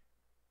 fine.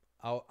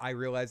 I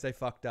realized I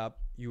fucked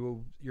up.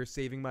 You're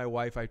saving my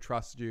wife. I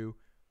trust you.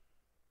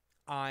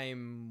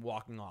 I'm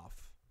walking off.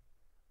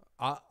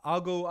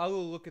 I'll go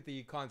look at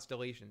the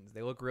constellations.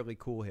 They look really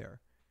cool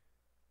here.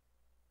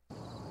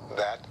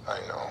 That I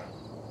know.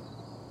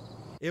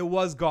 It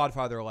was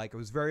Godfather-like. It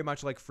was very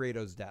much like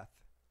Fredo's death.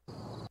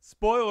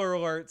 Spoiler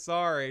alert,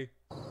 sorry.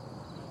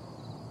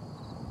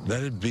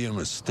 That'd be a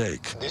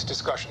mistake. This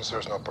discussion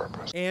serves no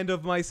purpose. And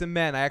of Mice and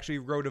Men. I actually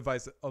wrote of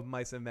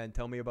Mice and Men.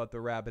 Tell me about the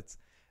rabbits.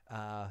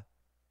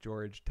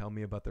 George, tell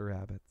me about the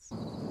rabbits.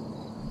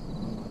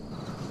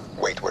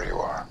 Wait where you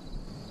are.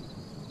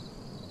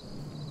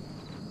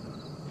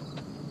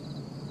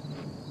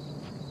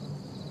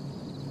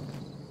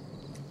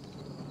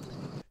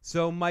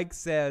 So Mike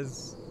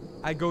says,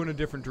 I go in a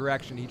different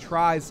direction. He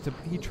tries to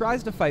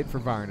fight for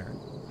Varner.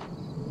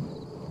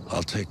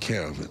 I'll take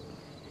care of it.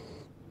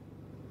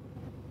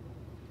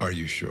 Are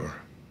you sure?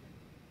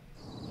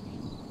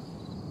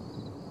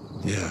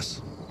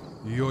 Yes.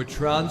 Your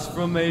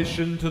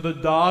transformation to the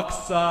dark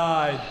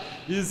side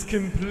is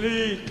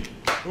complete.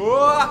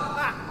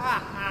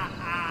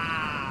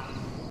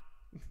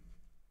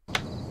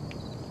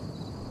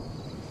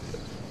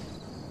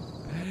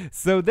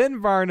 So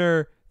then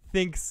Varner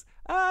thinks,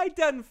 I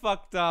done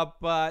fucked up,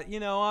 but,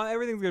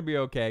 everything's going to be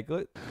okay.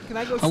 Can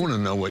I go see? I want to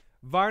know what...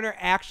 Varner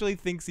actually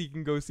thinks he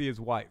can go see his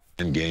wife.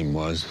 And game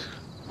was.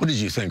 What did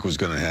you think was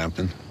going to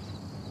happen?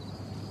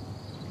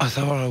 I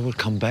thought I would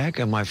come back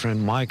and my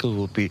friend Michael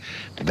would be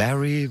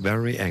very,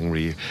 very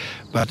angry.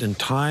 But in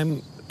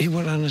time, he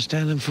would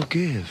understand and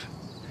forgive.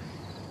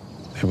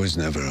 It was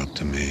never up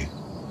to me.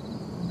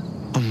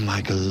 Oh,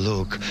 Michael,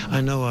 look,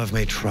 I know I've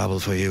made trouble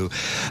for you,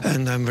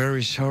 and I'm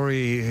very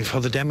sorry for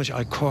the damage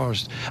I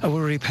caused. I will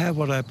repair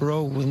what I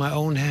broke with my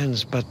own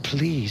hands, but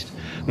please,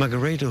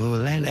 Margareta will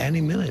land any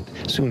minute.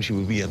 Soon she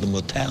will be at the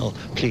motel.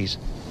 Please,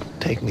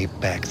 take me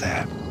back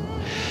there.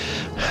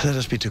 Let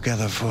us be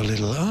together for a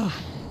little,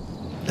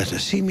 let her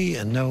see me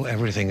and know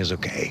everything is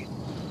okay.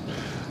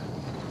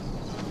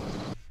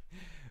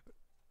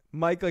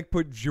 Mike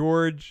put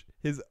George,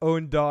 his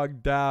own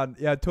dog, down.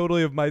 Yeah,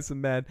 totally of Mice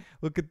and Men.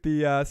 Look at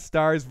the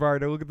stars,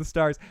 Varner. Look at the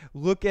stars.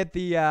 Look at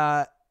the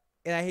and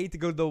I hate to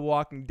go to The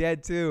Walking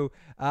Dead too.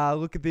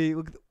 Look at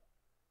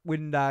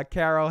when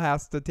Carol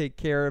has to take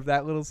care of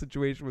that little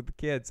situation with the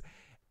kids.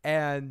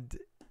 And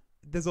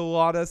there's a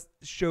lot of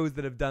shows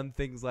that have done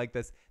things like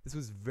this. This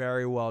was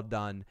very well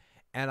done.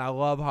 And I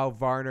love how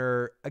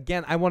Varner,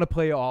 again, I want to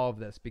play all of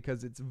this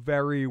because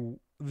I'm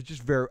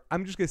just going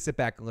to sit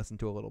back and listen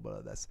to a little bit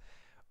of this.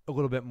 A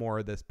little bit more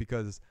of this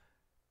because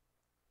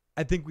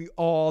I think we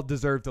all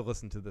deserve to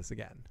listen to this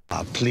again.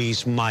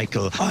 Please,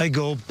 Michael, I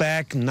go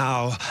back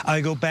now. I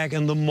go back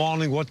in the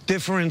morning. What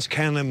difference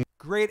can it make?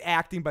 Great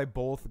acting by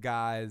both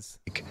guys,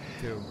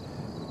 too.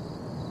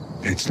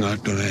 It's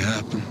not going to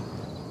happen.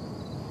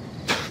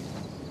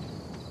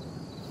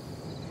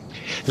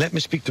 Let me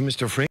speak to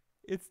Mr. Frank.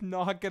 It's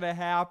not going to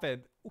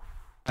happen.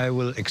 I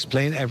will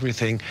explain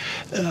everything.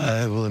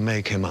 I will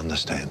make him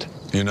understand.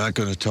 You're not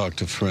going to talk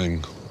to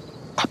Fring.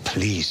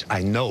 Please,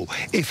 I know.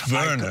 If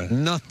Werner,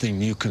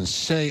 nothing you can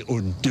say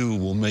or do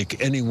will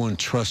make anyone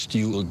trust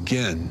you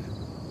again.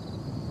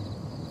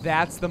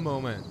 That's the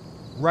moment.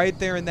 Right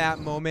there in that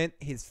moment,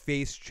 his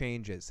face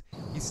changes.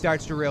 He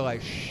starts to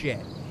realize shit.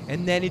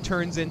 And then he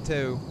turns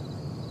into,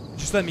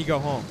 just let me go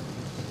home.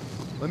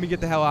 Let me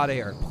get the hell out of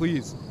here.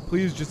 Please,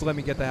 please just let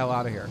me get the hell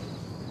out of here.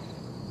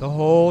 The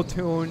whole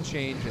tune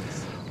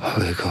changes. I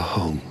will go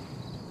home.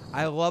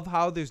 I love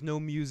how there's no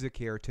music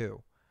here,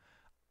 too.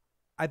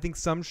 I think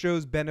some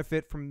shows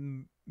benefit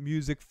from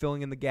music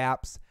filling in the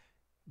gaps.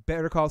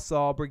 Better Call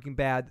Saul, Breaking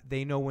Bad,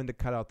 they know when to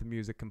cut out the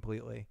music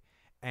completely.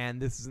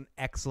 And this is an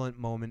excellent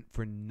moment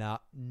for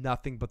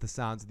nothing but the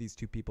sounds of these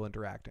two people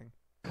interacting.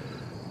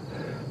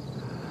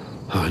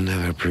 I will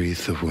never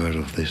breathe a word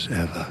of this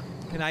ever.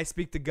 Can I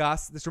speak to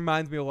Gus? This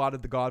reminds me a lot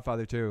of The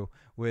Godfather too,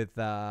 with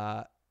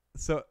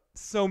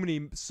so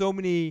many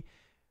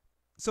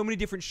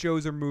different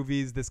shows or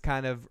movies this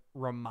kind of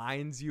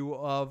reminds you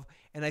of.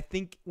 And I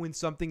think when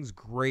something's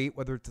great,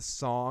 whether it's a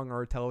song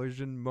or a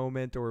television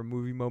moment or a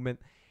movie moment,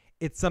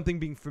 it's something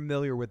being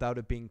familiar without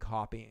it being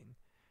copying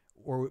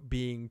or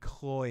being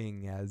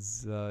cloying,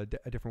 as a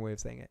different way of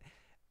saying it,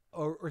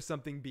 or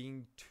something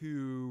being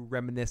too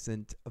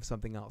reminiscent of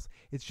something else.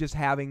 It's just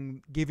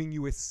giving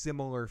you a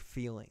similar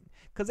feeling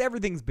because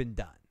everything's been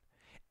done.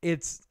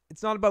 It's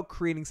not about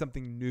creating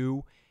something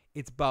new.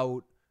 It's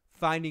about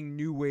finding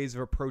new ways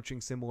of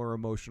approaching similar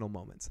emotional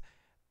moments.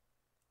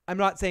 I'm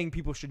not saying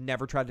people should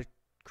never try to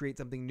create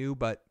something new,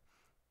 but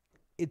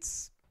you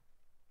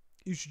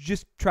should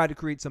just try to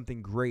create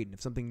something great. And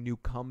if something new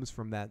comes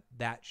from that,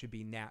 that should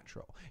be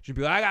natural. You should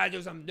be like, I gotta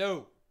do something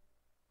new.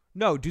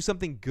 No, do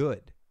something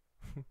good.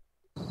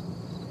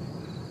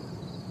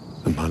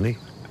 The money?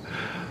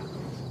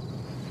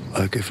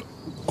 I'll give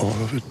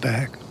all of it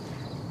back.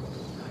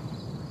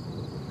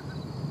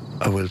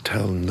 I will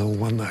tell no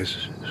one, I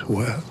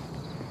swear.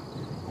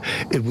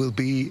 It will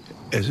be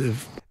as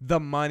if... The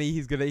money,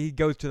 he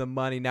goes to the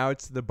money. Now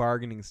it's the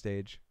bargaining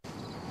stage.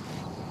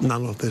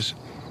 None of this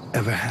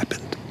ever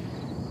happened.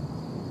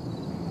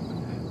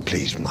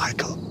 Please,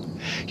 Michael.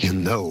 You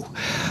know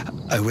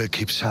I will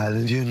keep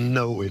silent. You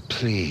know it,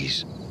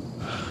 please.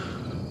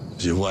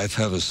 Does your wife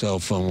have a cell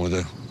phone with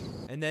her?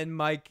 And then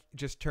Mike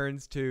just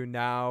turns to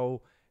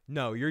no,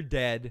 you're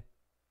dead.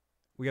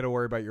 We got to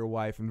worry about your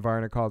wife. And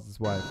Varner calls his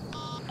wife.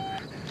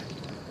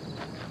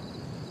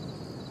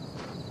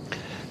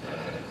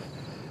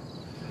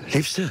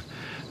 Liebste?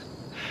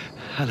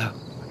 Hallo.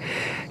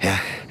 Ja,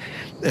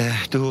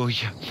 du...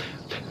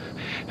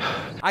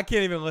 I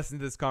can't even listen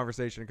to this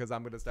conversation because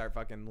I'm going to start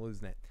fucking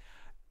losing it.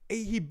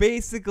 He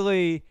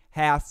basically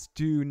has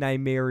to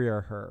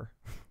Nymeria her.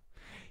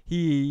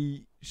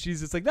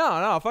 She's just like,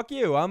 no, fuck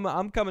you.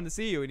 I'm coming to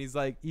see you. And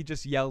he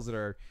just yells at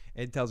her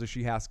and tells her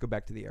she has to go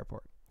back to the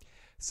airport.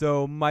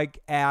 So Mike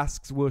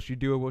asks, will she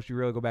do it? Will she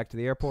really go back to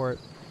the airport?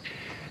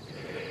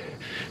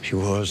 She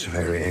was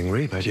very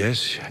angry, but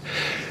yes,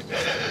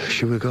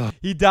 she will go.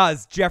 He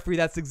does. Jeffrey,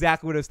 that's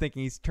exactly what I was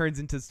thinking. He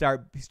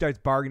starts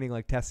bargaining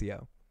like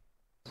Tessio.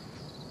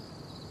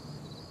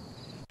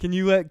 Can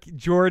you let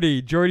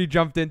Jordy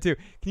jumped in too.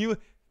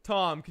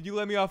 Tom, could you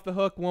let me off the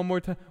hook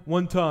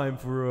one time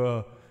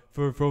for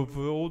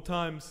old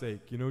time's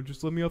sake,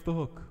 just let me off the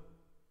hook.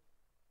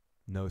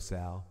 No,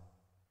 Sal.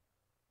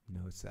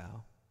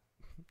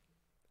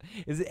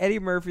 Is it Eddie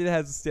Murphy that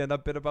has a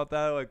stand-up bit about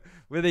that? Like,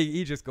 where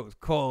he just goes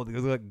cold. He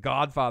goes like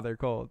Godfather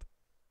cold.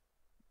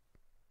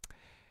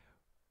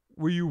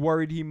 Were you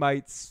worried he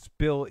might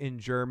spill in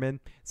German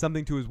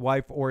something to his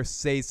wife or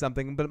say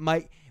something? But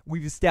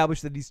we've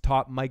established that he's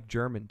taught Mike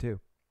German too.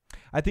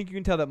 I think you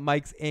can tell that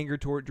Mike's anger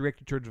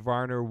directed towards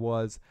Varner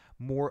was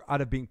more out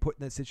of being put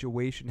in that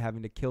situation,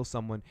 having to kill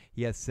someone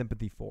he has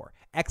sympathy for.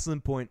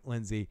 Excellent point,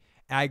 Lindsay.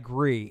 I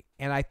agree.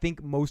 And I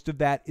think most of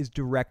that is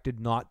directed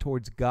not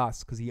towards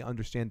Gus, because he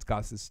understands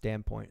Gus's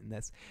standpoint in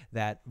this,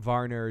 that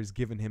Varner has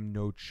given him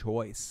no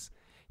choice.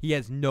 He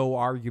has no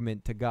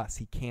argument to Gus.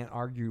 He can't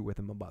argue with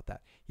him about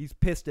that. He's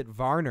pissed at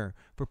Varner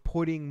for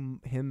putting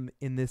him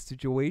in this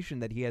situation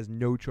that he has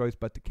no choice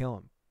but to kill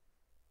him.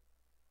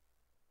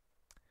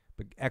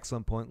 But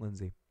excellent point,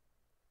 Lindsay.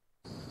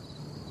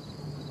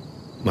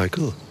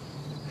 Michael,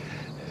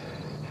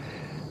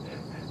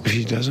 if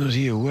she does not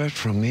hear a word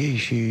from me,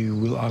 she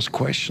will ask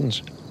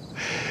questions.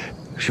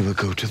 She will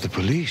go to the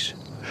police.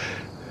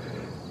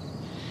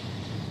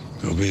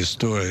 There'll be a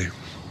story,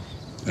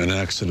 an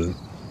accident.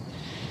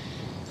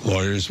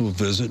 Lawyers will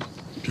visit,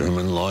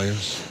 German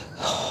lawyers.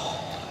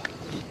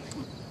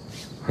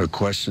 Her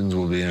questions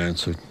will be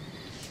answered.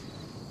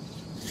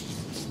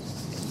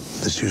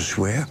 Does you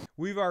swear?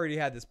 We've already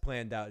had this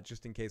planned out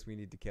just in case we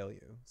need to kill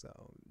you. So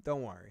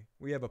don't worry.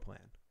 We have a plan.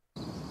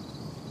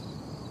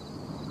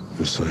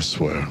 Yes, I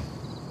swear.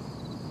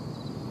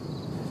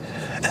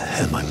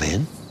 And my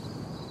men?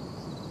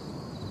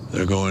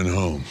 They're going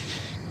home.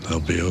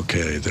 They'll be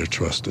okay. They're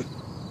trusted.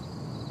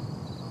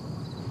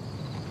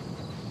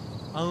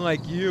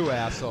 Unlike you,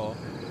 asshole.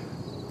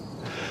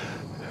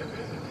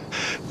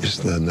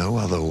 Is there no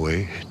other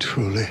way,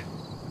 truly?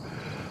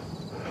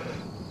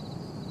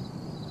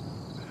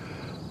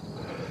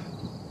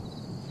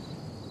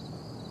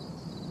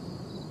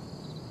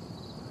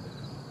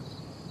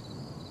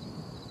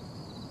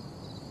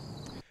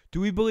 Do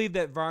we believe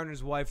that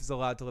Varner's wife is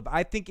allowed to live?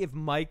 I think if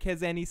Mike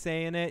has any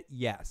say in it,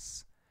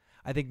 yes.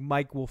 I think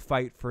Mike will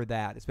fight for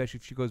that, especially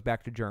if she goes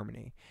back to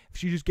Germany. If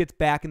she just gets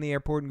back in the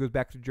airport and goes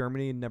back to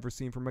Germany and never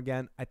seen from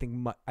again, I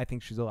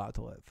think she's allowed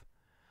to live.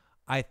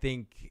 I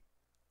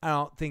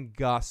don't think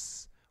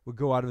Gus would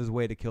go out of his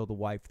way to kill the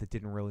wife that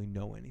didn't really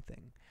know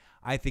anything.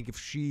 I think if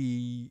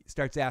she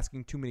starts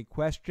asking too many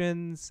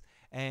questions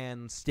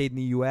and stayed in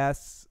the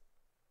U.S.,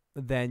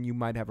 then you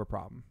might have a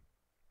problem.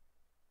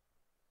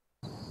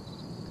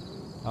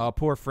 Oh,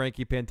 poor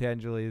Frankie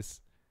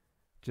Pantangelis.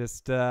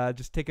 Just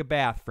take a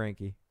bath,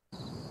 Frankie.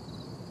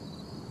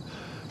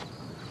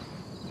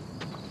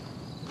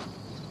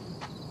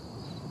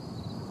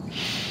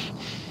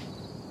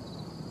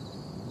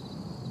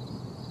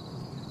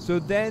 So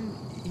then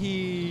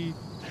he...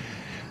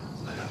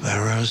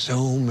 There are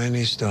so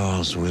many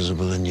stars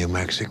visible in New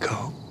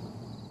Mexico.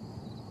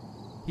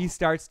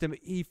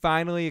 He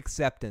finally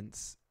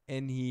acceptance,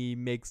 and he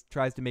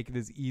tries to make it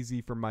as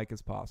easy for Mike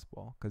as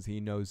possible, because he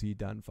knows he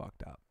done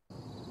fucked up.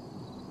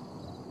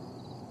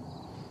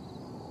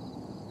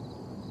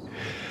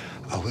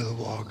 I will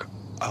walk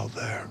out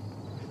there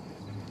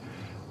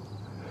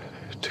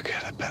to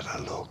get a better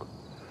look.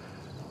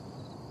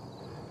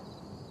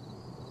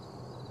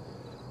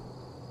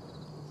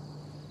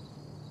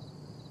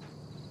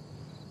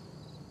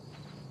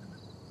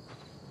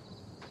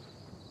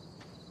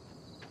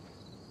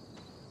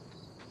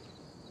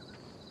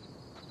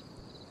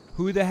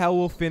 Who the hell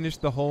will finish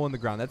the hole in the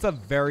ground? That's a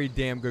very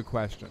damn good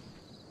question.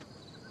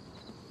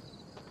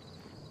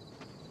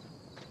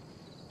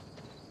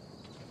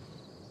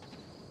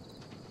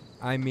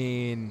 I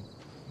mean,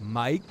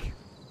 Mike,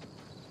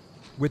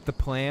 with the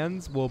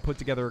plans, will put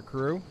together a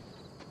crew.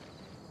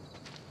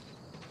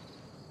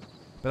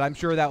 But I'm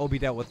sure that will be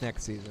dealt with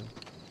next season.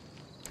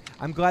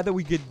 I'm glad that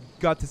we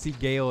got to see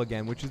Gale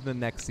again, which is the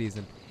next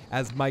season,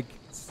 as Mike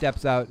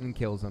steps out and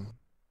kills him.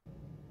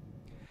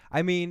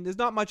 I mean, there's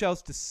not much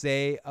else to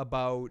say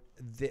about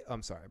the...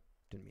 I'm sorry,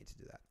 didn't mean to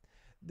do that.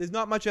 There's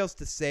not much else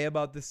to say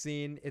about the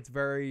scene. It's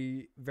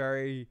very,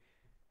 very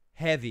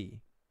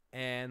heavy.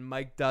 And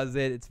Mike does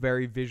it. It's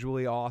very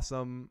visually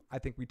awesome. I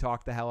think we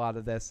talked the hell out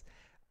of this.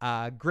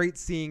 Great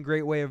scene,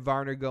 great way of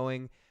Varner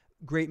going.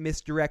 Great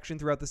misdirection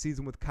throughout the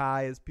season with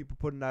Kai, as people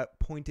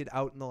pointed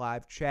out in the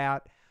live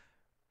chat.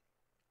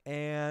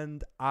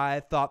 And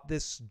I thought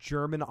this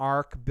German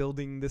arc,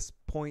 building this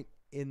point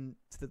in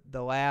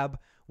the lab,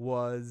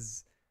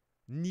 was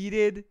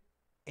needed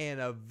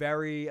and a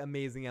very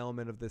amazing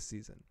element of this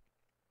season.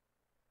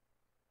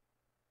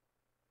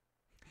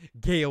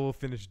 Gale will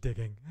finish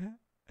digging.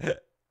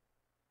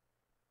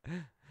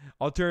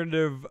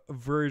 Alternative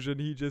version,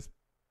 he just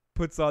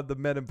puts on the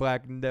Men in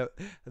Black, the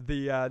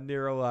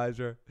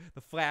neuralizer,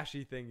 the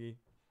flashy thingy.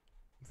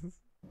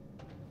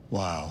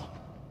 Wow.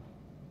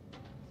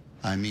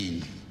 I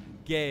mean...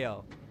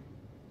 Gale.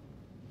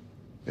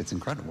 It's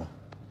incredible.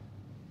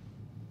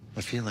 I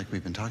feel like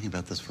we've been talking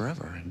about this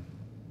forever, and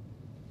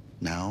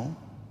now,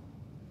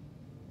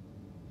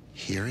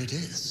 here it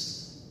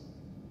is.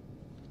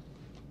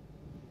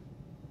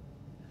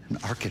 An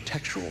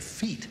architectural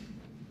feat.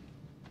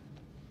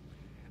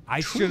 I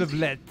should have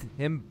let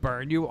him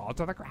burn you all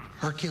to the ground.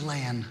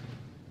 Herculean.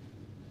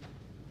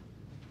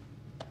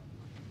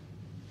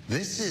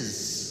 This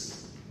is...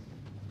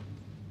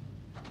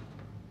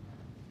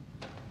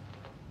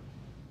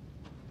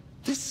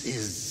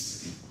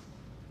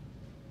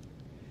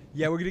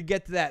 Yeah, we're going to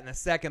get to that in a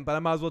second, but I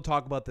might as well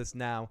talk about this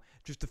now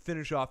just to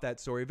finish off that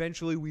story.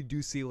 Eventually, we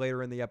do see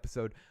later in the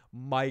episode,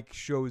 Mike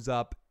shows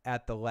up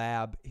at the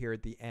lab here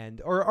at the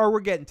end. Or we're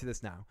getting to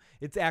this now.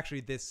 It's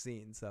actually this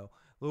scene, so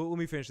let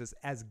me finish this.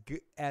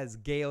 As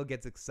Gale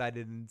gets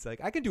excited and it's like,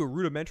 I can do a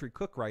rudimentary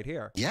cook right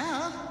here.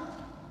 Yeah.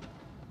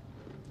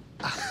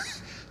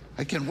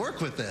 I can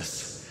work with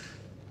this.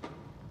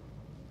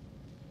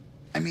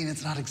 I mean,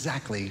 it's not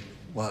exactly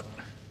what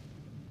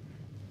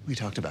we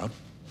talked about,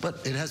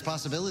 but it has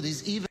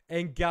possibilities even.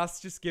 And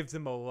Gus just gives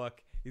him a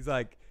look. He's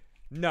like,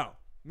 no,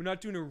 we're not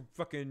doing a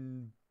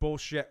fucking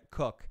bullshit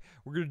cook.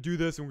 We're going to do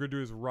this and we're going to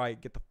do this right.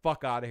 Get the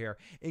fuck out of here.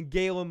 And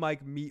Gale and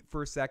Mike meet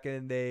for a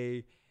second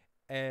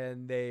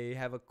and they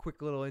have a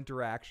quick little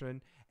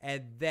interaction.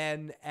 And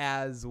then,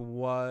 as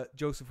what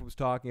Joseph was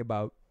talking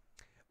about,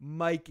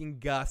 Mike and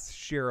Gus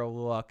share a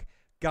look.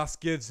 Gus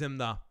gives him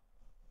the,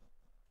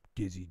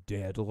 is he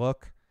dead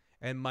look?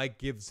 And Mike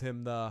gives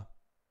him the,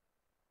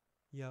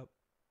 yep,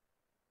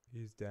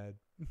 he's dead.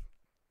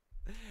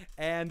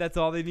 And that's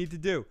all they need to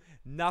do.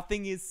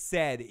 Nothing is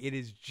said. It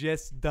is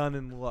just done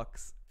in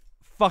looks.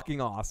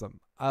 Fucking awesome.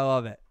 I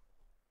love it.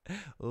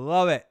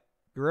 Love it.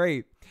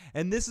 Great.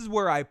 And this is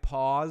where I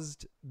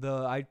paused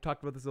I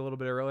talked about this a little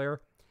bit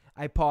earlier.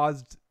 I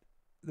paused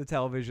the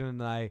television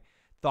and I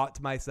thought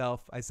to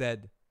myself, I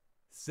said,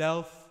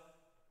 Self,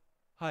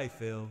 hi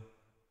Phil.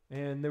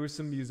 And there was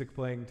some music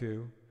playing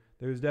too.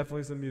 There was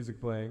definitely some music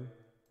playing.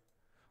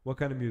 What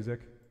kind of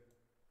music?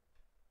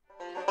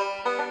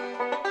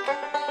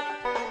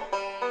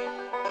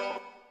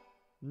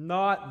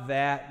 Not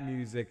that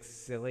music,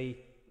 silly.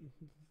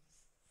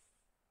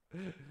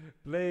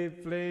 Play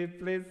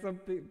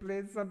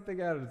something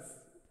else.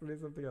 Play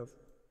something else.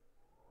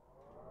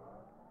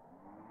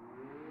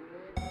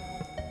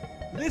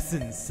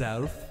 Listen,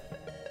 Self.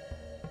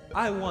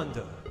 I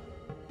wonder.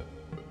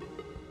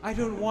 I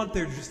don't want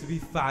there just to be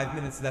 5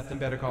 minutes left in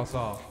Better Call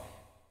Saul.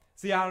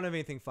 See, I don't have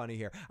anything funny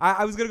here.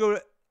 I was going to go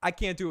to... I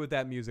can't do it with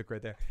that music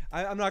right there.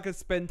 I'm not going to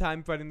spend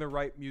time finding the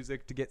right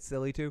music to get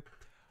silly to.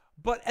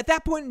 But at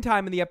that point in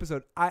time in the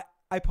episode, I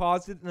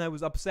paused it and I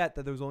was upset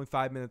that there was only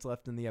 5 minutes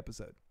left in the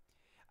episode.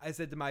 I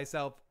said to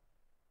myself,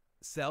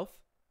 Self?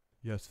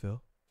 Yes,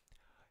 Phil?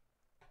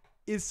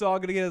 Is Saul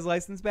going to get his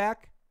license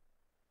back?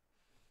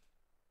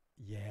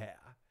 Yeah.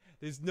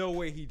 There's no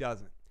way he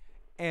doesn't.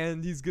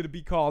 And he's going to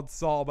be called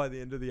Saul by the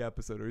end of the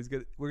episode. Or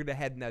we're going to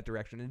head in that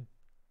direction. And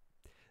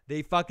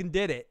they fucking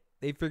did it.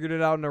 They figured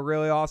it out in a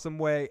really awesome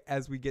way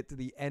as we get to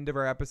the end of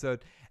our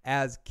episode.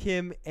 As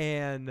Kim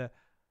and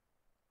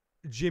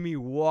Jimmy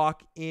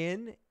walk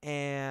in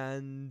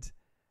and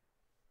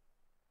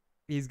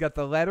he's got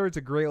the letter. It's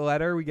a great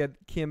letter. We get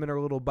Kim in her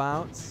little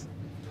bounce.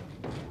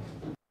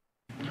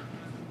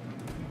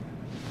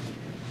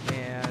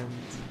 And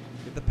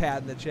get the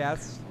pat in the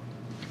chest.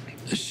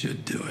 This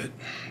should do it.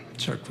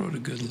 Chuck wrote a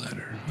good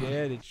letter. It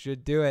did. It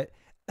should do it.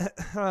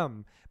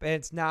 But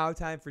it's now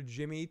time for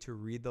Jimmy to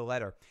read the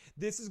letter.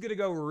 This is going to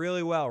go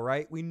really well,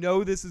 right? We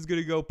know this is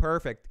going to go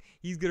perfect.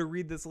 He's going to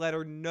read this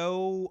letter.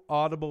 No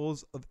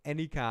audibles of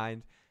any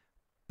kind.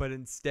 But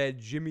instead,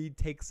 Jimmy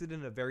takes it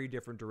in a very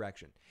different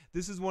direction.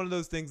 This is one of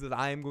those things that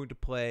I am going to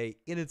play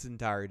in its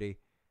entirety.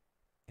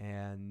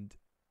 And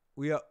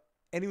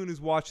anyone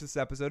who's watched this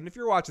episode, and if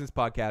you're watching this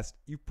podcast,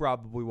 you've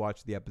probably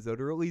watched the episode,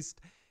 or at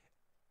least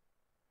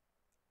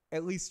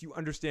you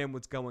understand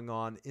what's going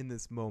on in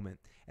this moment,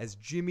 as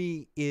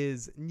Jimmy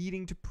is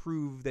needing to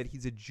prove that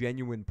he's a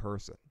genuine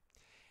person.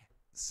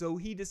 So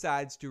he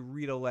decides to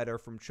read a letter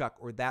from Chuck,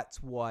 or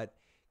that's what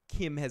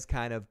Kim has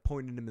kind of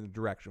pointed him in the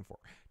direction for,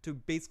 to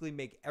basically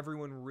make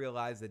everyone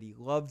realize that he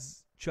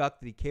loves Chuck,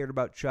 that he cared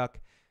about Chuck,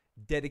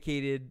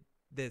 dedicated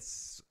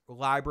this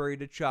library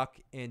to Chuck,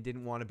 and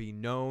didn't want to be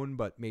known,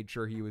 but made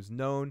sure he was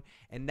known.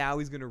 And now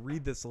he's going to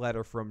read this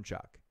letter from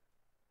Chuck.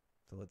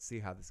 So let's see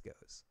how this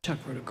goes. Chuck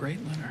wrote a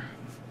great letter.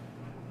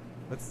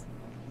 Let's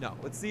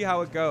see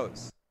how it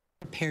goes.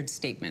 Prepared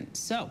statement.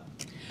 So,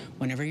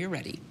 whenever you're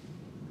ready.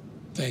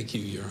 Thank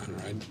you, Your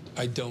Honor.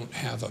 I don't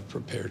have a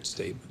prepared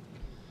statement,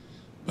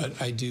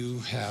 but I do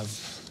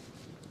have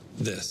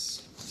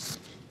this.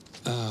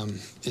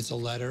 It's a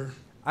letter.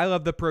 I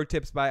love the pro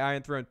tips by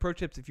Iron Throne. Pro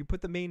tips: if you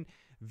put the main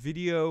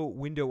video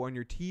window on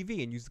your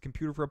TV and use the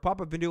computer for a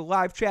pop-up video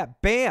live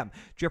chat, bam!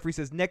 Jeffrey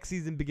says next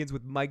season begins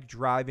with Mike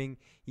driving.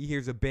 He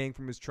hears a bang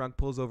from his trunk,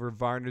 pulls over.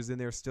 Varner's in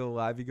there, still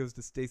alive. He goes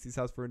to Stacy's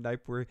house for a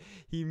knife where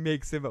he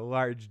makes him a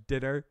large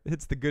dinner.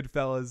 It's the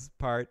Goodfellas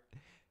part.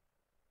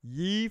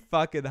 Yee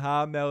fucking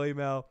ha, Melly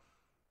Mel.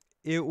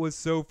 It was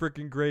so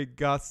freaking great,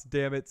 Gus,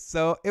 damn it.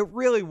 So it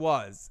really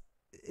was.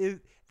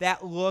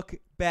 That look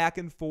back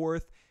and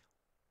forth,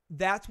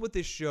 that's what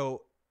this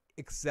show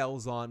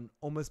excels on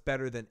almost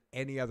better than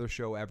any other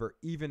show ever,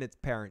 even its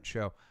parent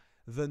show.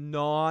 The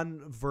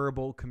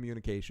non-verbal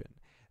communication.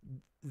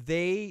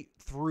 They,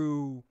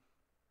 through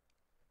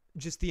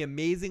just the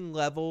amazing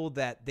level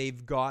that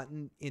they've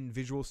gotten in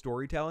visual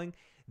storytelling.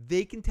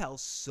 They can tell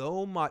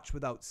so much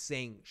without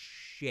saying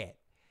shit.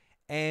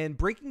 And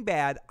Breaking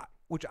Bad,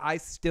 which I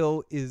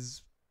still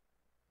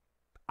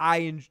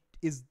I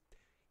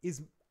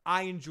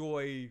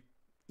enjoy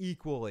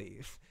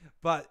equally,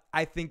 but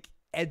I think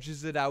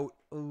edges it out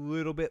a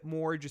little bit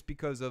more just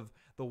because of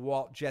the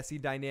Walt Jesse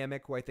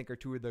dynamic, who I think are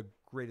two of the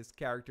greatest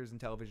characters in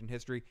television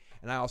history.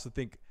 And I also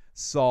think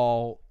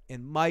Saul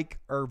and Mike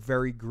are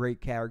very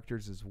great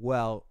characters as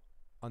well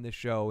on this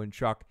show, and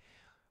Chuck.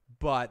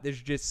 But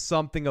there's just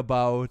something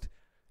about,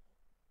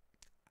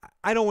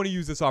 I don't want to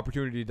use this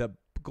opportunity to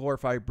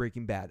glorify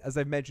Breaking Bad. As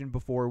I've mentioned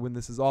before, when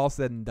this is all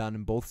said and done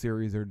and both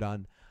series are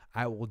done,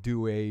 I will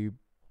do a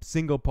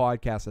single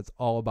podcast that's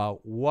all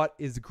about what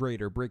is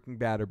greater, Breaking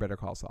Bad or Better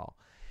Call Saul.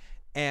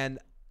 And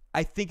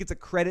I think it's a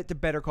credit to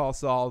Better Call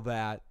Saul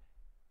that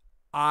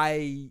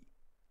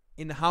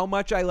in how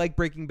much I like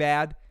Breaking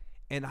Bad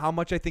and how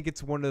much I think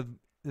it's one of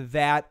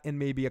that and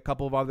maybe a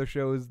couple of other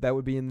shows that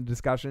would be in the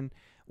discussion,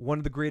 one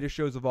of the greatest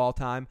shows of all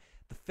time.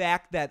 The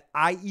fact that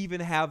I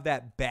even have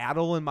that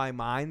battle in my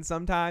mind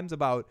sometimes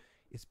about,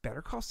 is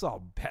Better Call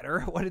Saul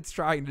better at what it's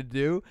trying to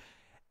do?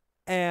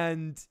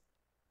 And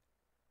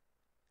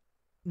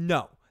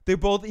no, they're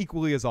both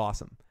equally as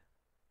awesome.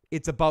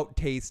 It's about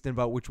taste and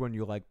about which one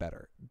you like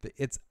better.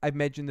 I've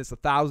mentioned this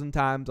 1,000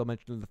 times. I'll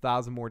mention it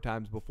 1,000 more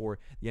times before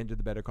the end of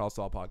the Better Call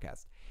Saul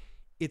podcast.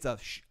 It's a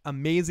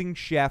amazing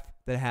chef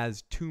that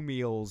has 2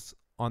 meals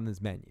on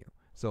this menu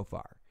so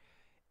far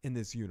in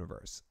this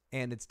universe.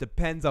 And it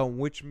depends on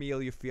which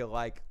meal you feel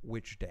like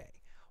which day.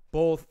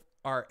 Both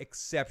are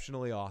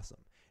exceptionally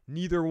awesome.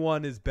 Neither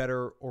one is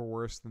better or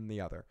worse than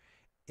the other.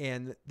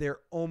 And they're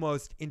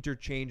almost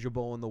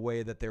interchangeable in the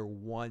way that they're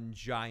one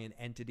giant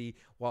entity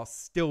while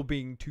still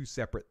being 2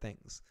 separate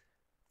things.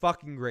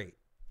 Fucking great.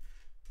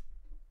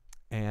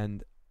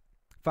 And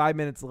 5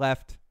 minutes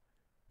left.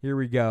 Here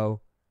we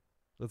go.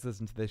 Let's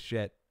listen to this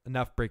shit.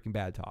 Enough Breaking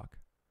Bad talk.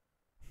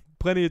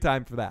 Plenty of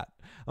time for that.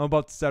 I'm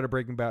about to start a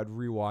Breaking Bad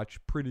rewatch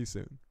pretty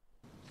soon.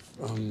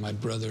 My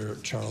brother,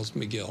 Charles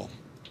McGill.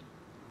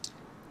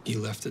 He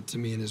left it to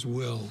me in his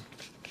will,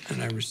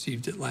 and I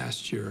received it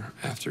last year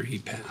after he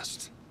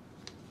passed.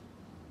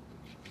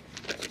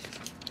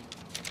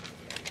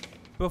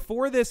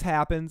 Before this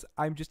happens,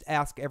 I'm just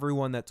ask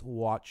everyone that's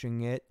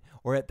watching it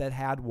or that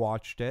had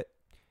watched it,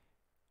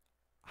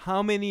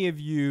 how many of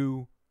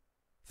you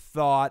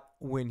thought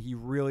when he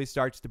really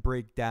starts to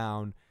break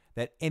down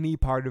that any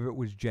part of it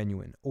was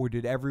genuine? Or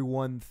did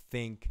everyone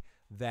think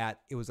that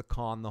it was a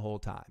con the whole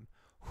time?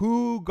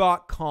 Who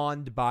got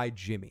conned by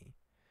Jimmy?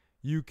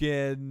 You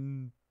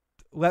can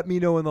let me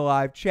know in the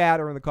live chat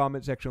or in the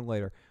comment section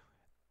later.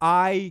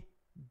 I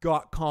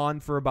got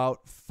conned for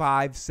about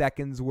 5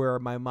 seconds where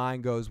my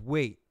mind goes,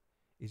 wait,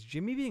 is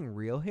Jimmy being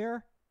real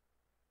here?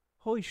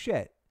 Holy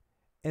shit.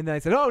 And then I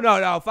said, oh,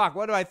 no, fuck,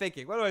 what am I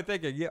thinking?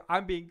 Yeah,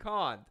 I'm being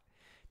conned.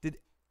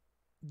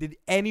 Did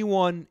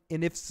anyone,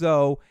 and if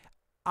so,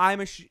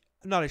 I'm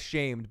not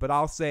ashamed, but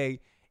I'll say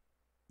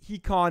he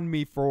conned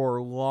me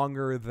for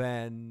longer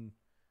than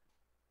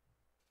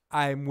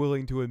I'm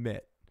willing to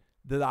admit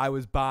that I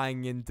was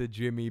buying into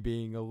Jimmy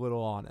being a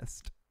little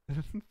honest.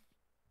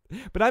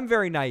 But I'm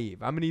very naive.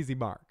 I'm an easy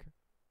mark.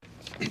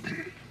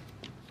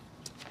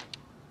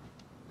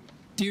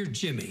 Dear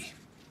Jimmy,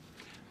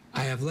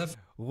 I have left...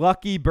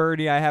 Lucky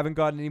birdie, I haven't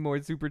gotten any more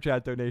super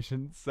chat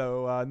donations,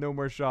 so no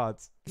more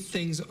shots.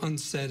 Things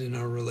unsaid in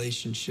our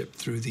relationship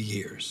through the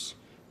years.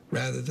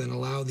 Rather than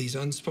allow these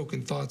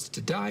unspoken thoughts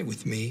to die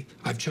with me,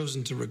 I've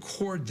chosen to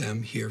record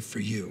them here for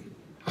you.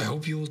 I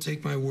hope you will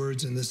take my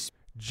words in this...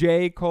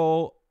 J.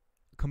 Cole,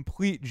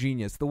 complete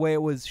genius. The way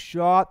it was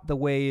shot, the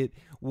way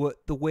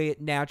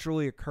it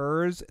naturally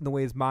occurs, and the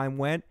way his mind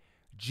went.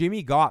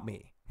 Jimmy got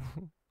me.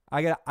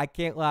 I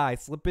can't lie.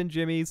 Slippin'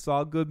 Jimmy,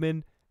 Saul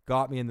Goodman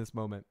got me in this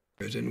moment.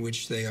 In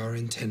which they are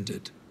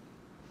intended.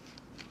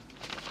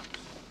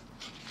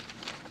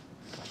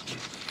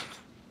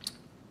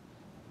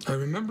 I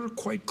remember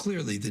quite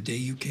clearly the day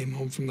you came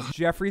home from the...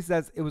 Jeffrey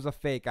says it was a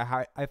fake.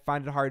 I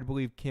find it hard to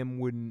believe Kim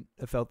wouldn't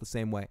have felt the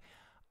same way.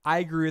 I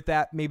agree with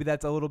that. Maybe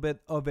that's a little bit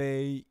of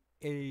a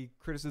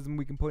criticism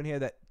we can put in here,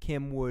 that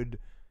Kim would,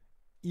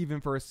 even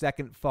for a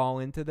second, fall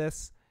into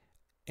this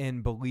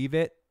and believe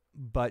it,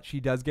 but she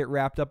does get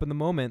wrapped up in the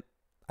moment.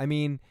 I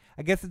mean,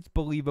 I guess it's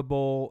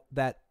believable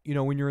that, you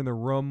know, when you're in the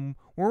room,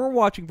 when we're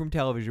watching from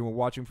television, we're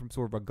watching from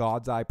sort of a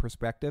God's eye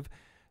perspective.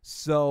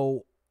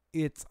 So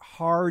it's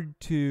hard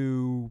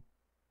to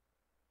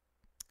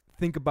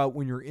think about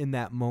when you're in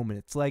that moment.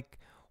 It's like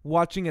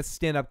watching a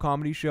stand-up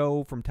comedy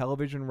show from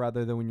television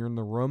rather than when you're in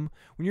the room.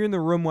 When you're in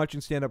the room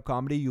watching stand-up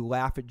comedy, you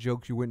laugh at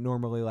jokes you wouldn't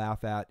normally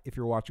laugh at if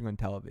you're watching on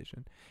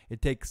television.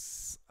 It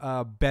takes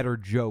a better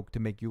joke to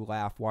make you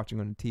laugh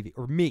watching on TV.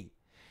 Or me.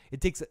 It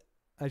takes,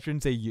 I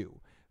shouldn't say you.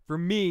 For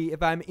me,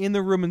 if I'm in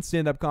the room in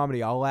stand-up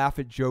comedy, I'll laugh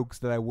at jokes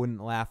that I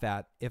wouldn't laugh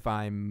at if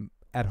I'm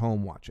at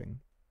home watching.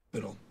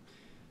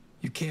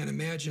 You can't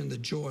imagine the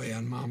joy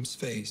on Mom's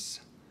face.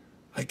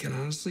 I can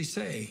honestly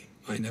say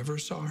I never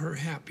saw her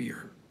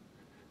happier.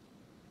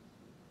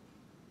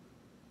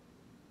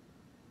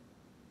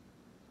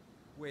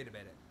 Wait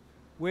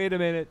a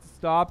minute.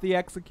 Stop the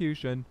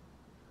execution.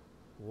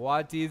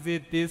 What is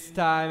it this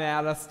time,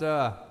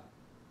 Alistair?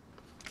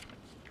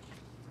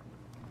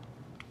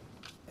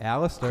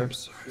 Alistair. I'm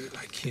sorry,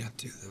 I can't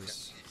do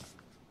this.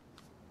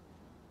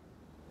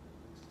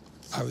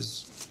 I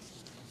was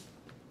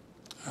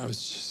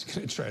just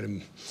gonna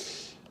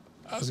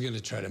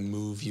try to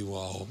move you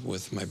all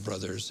with my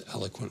brother's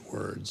eloquent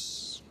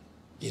words.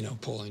 You know,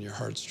 pull on your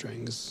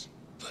heartstrings,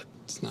 but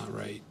it's not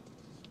right.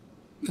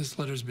 This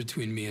letter's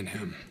between me and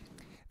him.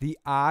 The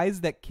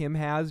eyes that Kim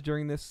has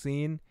during this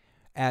scene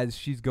as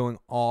she's going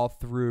all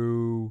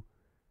through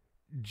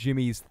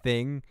Jimmy's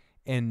thing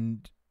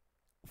and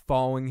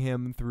following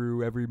him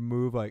through every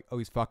move, like, oh,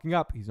 he's fucking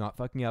up. He's not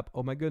fucking up.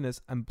 Oh my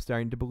goodness, I'm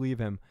starting to believe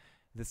him.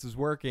 This is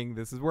working.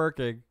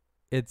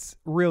 It's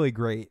really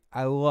great.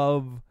 I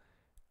love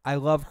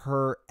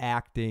her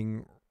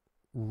acting.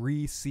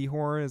 Rhys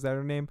Seehorn, is that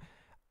her name?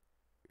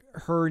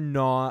 Her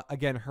non-verbal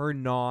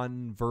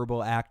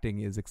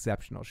acting is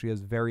exceptional. She has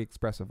very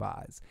expressive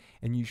eyes,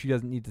 and she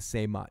doesn't need to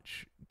say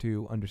much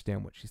to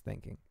understand what she's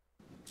thinking.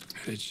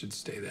 It should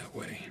stay that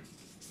way.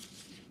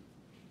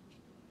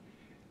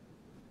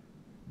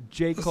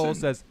 J. Cole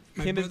says,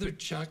 my brother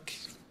Chuck.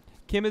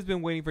 Kim has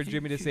been waiting for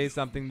Jimmy to say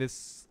something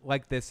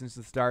like this since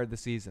the start of the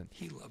season.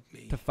 He loved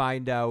me. To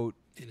find out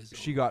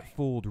she got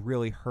fooled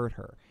really hurt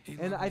her.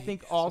 And I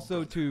think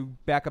also to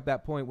back up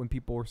that point when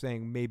people were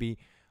saying maybe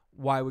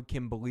why would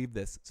Kim believe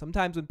this?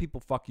 Sometimes when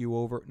people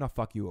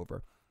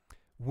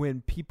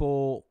when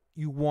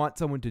you want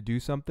someone to do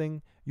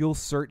something, you'll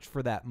search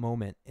for that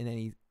moment in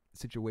any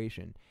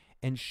situation.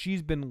 And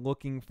she's been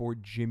looking for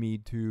Jimmy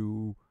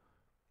to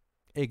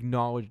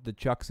acknowledge the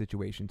Chuck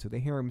situation. So they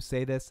hear him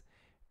say this.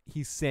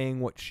 He's saying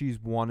what she's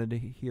wanted to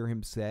hear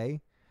him say.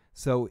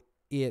 So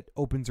it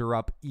opens her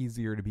up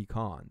easier to be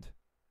conned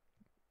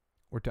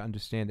or to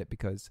understand it,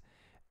 because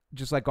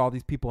just like all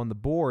these people on the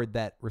board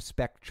that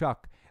respect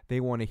Chuck, they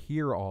want to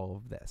hear all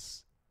of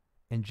this.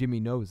 And Jimmy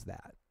knows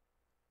that.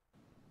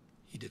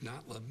 He did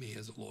not love me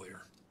as a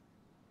lawyer.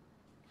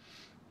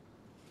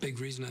 Big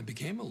reason I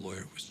became a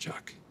lawyer was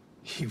Chuck.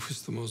 He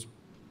was the most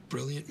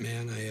brilliant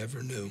man I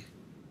ever knew.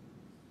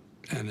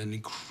 And an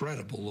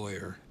incredible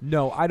lawyer.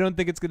 No, I don't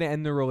think it's going to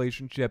end the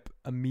relationship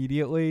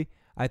immediately.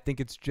 I think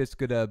it's just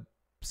going to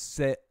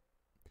set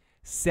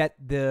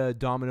the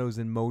dominoes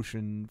in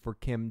motion for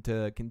Kim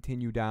to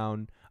continue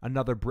down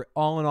another brick.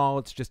 All in all,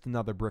 it's just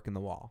another brick in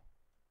the wall.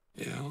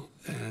 Yeah,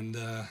 and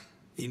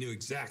he knew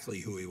exactly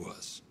who he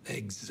was.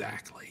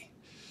 Exactly.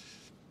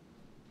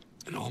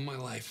 And all my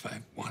life,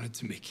 I wanted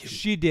to make him.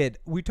 She did.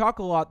 We talk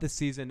a lot this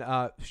season.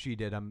 She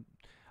did. I'm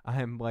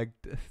like,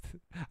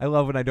 I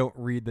love when I don't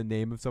read the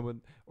name of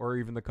someone or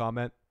even the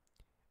comment.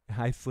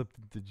 I slipped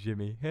into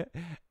Jimmy.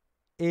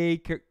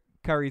 A.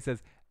 Curry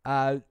says,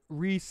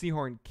 Rhys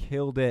Seehorn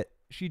killed it.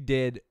 She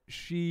did.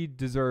 She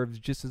deserves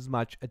just as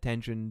much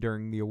attention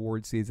during the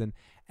award season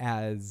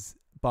as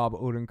Bob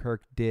Odenkirk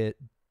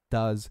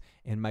does,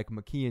 and Mike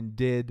McKeon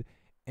did.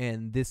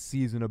 And this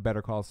season of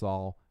Better Call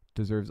Saul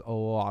deserves a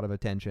lot of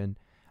attention.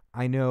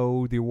 I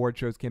know the award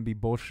shows can be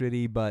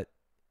bullshitty, but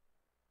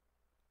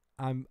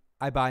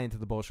I buy into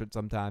the bullshit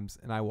sometimes,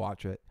 and I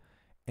watch it.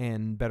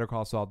 And Better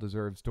Call Saul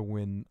deserves to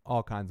win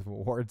all kinds of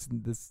awards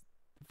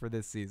for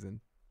this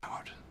season.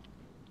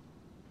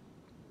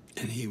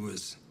 And he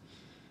was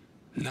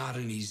not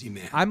an easy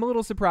man. I'm a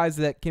little surprised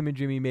that Kim and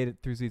Jimmy made it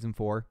through season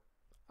 4.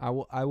 I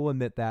will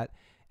admit that.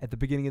 At the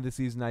beginning of the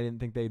season, I didn't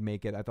think they'd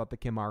make it. I thought the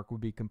Kim arc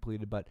would be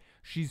completed, but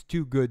she's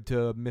too good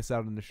to miss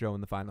out on the show in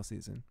the final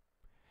season.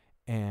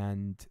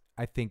 And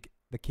I think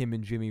the Kim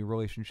and Jimmy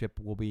relationship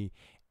will be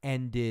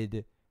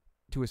ended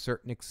to a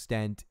certain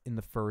extent in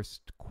the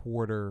first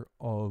quarter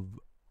of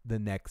the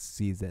next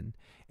season.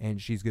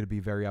 And she's going to be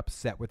very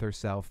upset with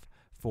herself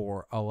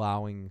for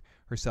allowing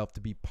herself to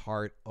be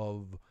part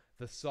of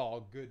the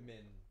Saul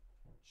Goodman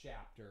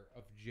chapter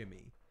of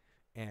Jimmy.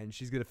 And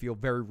she's going to feel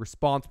very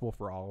responsible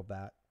for all of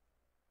that.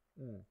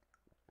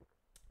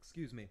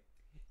 Excuse me.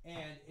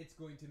 And it's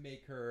going to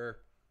make her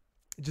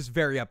just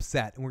very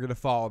upset, and we're going to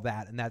follow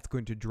that, and that's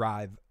going to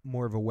drive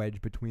more of a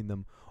wedge between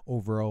them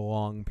over a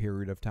long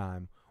period of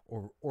time,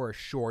 or a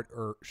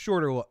shorter,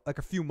 like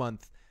a few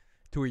months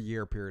to a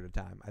year period of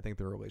time. I think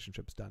their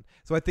relationship's done.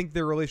 So I think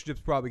their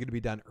relationship's probably going to be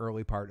done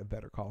early part of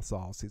Better Call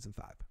Saul season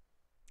 5.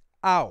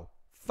 Ow.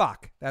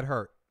 Fuck. That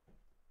hurt.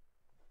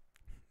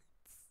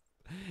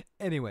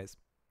 Anyways.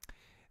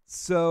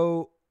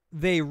 So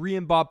Rhea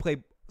and Bob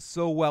play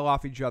so well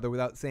off each other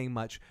without saying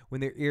much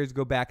when their ears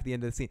go back at the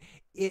end of the scene.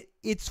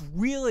 It's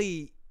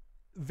really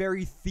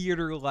very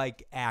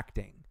theater-like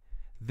acting.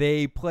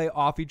 They play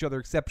off each other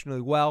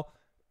exceptionally well.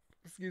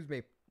 Excuse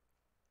me.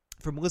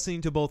 From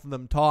listening to both of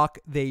them talk,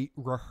 they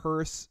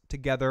rehearse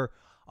together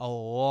a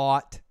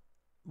lot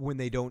when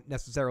they don't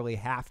necessarily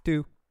have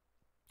to.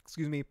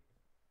 Excuse me.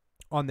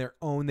 On their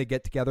own, they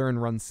get together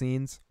and run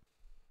scenes.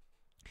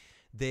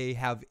 They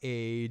have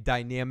a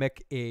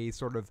dynamic, a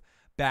sort of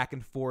back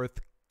and forth,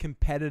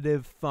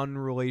 competitive, fun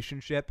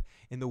relationship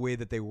in the way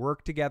that they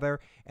work together,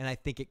 and I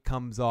think it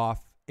comes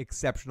off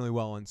exceptionally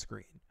well on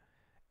screen.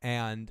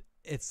 And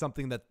it's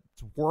something that's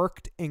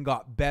worked and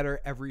got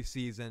better every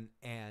season.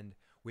 And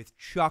with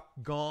Chuck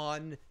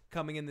gone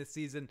coming in this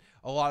season,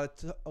 a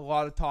lot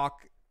of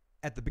talk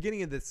at the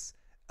beginning of this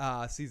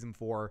season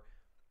 4.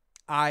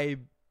 I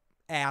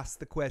asked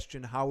the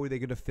question, how are they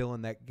going to fill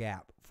in that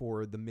gap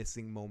for the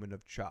missing moment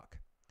of Chuck?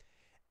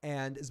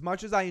 And as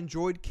much as I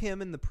enjoyed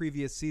Kim in the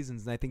previous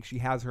seasons, and I think she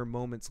has her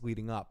moments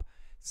leading up,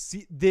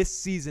 this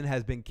season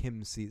has been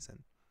Kim's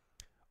season.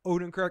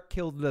 Odenkirk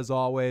killed it as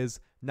always.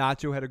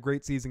 Nacho had a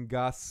great season.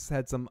 Gus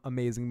had some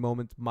amazing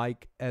moments.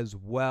 Mike as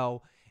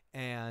well.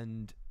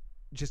 And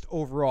just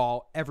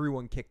overall,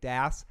 everyone kicked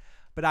ass.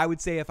 But I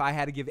would say if I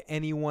had to give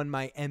anyone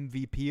my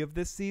MVP of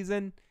this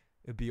season,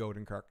 it would be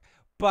Odenkirk.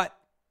 But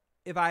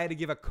if I had to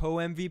give a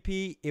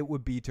co-MVP, it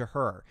would be to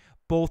her.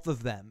 Both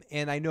of them.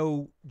 And I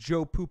know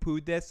Joe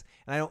poo-pooed this,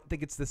 and I don't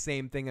think it's the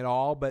same thing at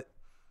all, but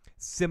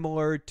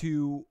similar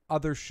to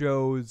other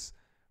shows,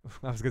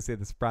 I was going to say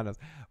The Sopranos,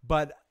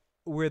 but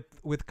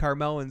with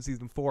Carmel in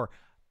season 4,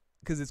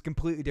 because it's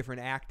completely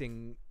different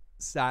acting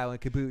style and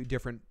completely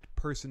different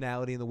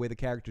personality in the way the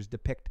characters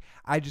depict.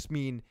 I just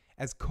mean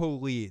as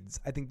co-leads.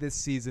 I think this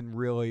season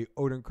really,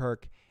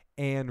 Odenkirk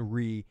and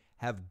Rhee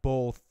have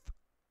both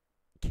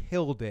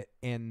killed it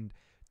and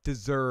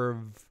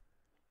deserve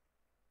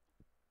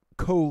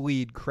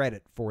co-lead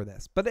credit for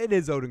this. But it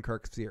is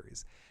Odenkirk's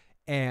series,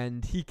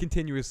 and he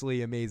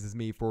continuously amazes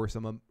me for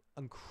some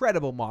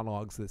incredible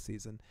monologues this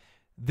season,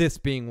 this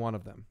being one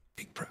of them.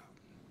 Big proud.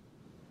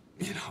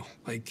 You know,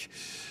 like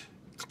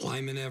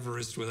climbing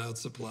Everest without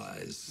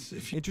supplies.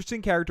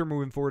 Interesting character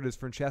moving forward is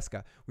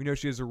Francesca. We know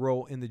she has a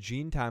role in the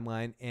Gene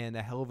timeline and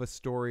a hell of a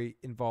story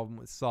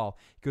involvement with Saul.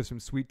 He goes from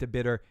sweet to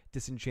bitter,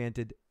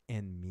 disenchanted,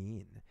 and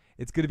mean.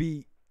 It's gonna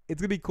be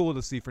cool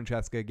to see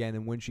Francesca again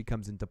and when she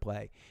comes into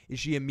play. Are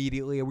we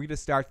going to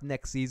start the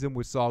next season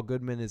where Saul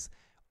Goodman is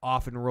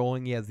off and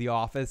rolling? He has The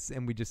Office,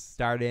 and we just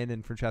start in,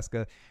 and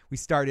we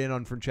start in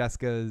on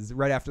Francesca's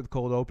right after the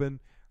cold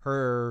open.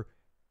 Her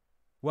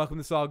welcome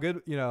to Saul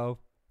Good,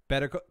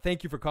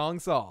 thank you for calling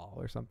Saul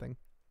or something.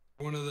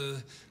 One of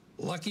the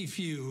lucky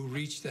few who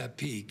reached that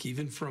peak,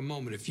 even for a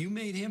moment. If you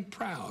made him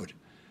proud,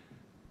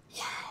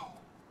 wow,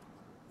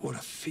 what a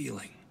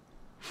feeling.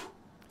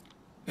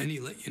 And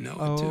he let you know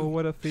it too. Oh,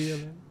 what a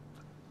feeling.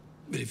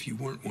 But if you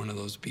weren't one of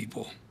those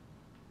people,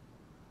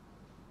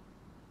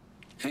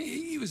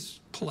 he was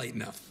polite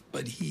enough,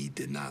 but he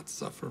did not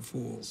suffer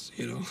fools,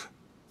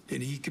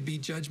 And he could be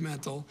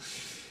judgmental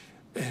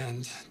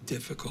and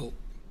difficult,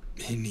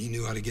 and he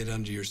knew how to get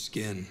under your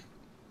skin.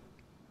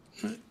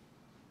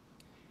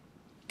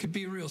 Could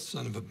be a real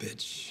son of a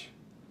bitch.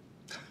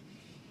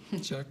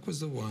 Chuck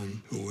was the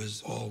one who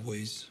was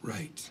always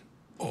right.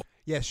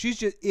 Yeah, she's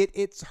just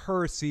it's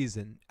her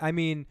season. I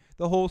mean,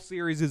 the whole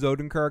series is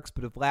Odenkirk's,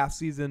 but if last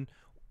season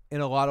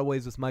in a lot of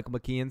ways was Michael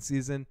McKean's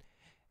season,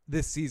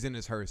 this season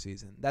is her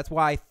season. That's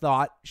why I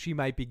thought she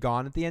might be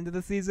gone at the end of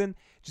the season,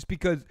 just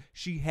because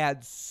she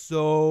had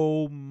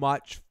so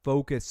much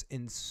focus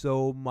and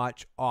so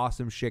much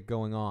awesome shit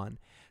going on.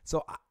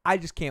 So I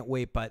just can't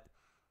wait, but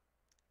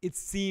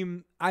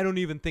I don't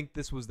even think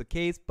this was the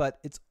case, but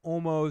it's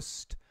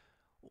almost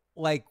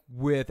like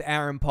with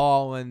Aaron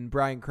Paul and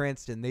Bryan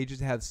Cranston. They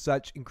just have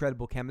such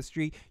incredible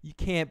chemistry. You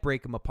can't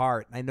break them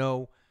apart. I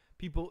know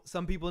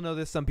some people know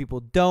this, some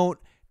people don't.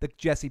 The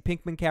Jesse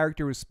Pinkman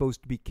character was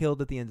supposed to be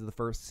killed at the end of the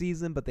first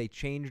season, but they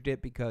changed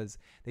it because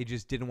they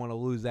just didn't want to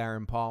lose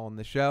Aaron Paul on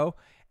the show.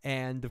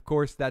 And, of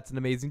course, that's an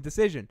amazing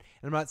decision.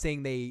 And I'm not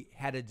saying they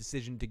had a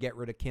decision to get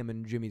rid of Kim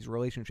and Jimmy's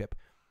relationship.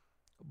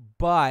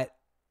 But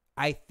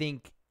I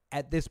think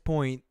at this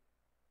point,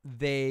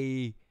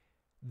 their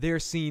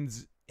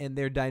scenes and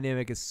their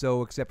dynamic is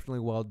so exceptionally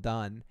well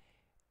done.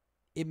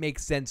 It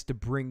makes sense to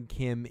bring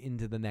Kim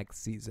into the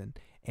next season.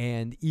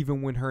 And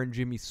even when her and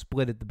Jimmy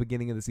split at the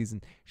beginning of the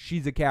season,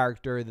 she's a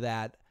character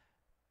that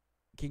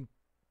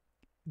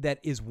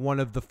is one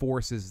of the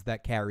forces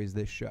that carries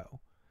this show.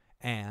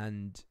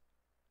 And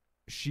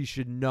she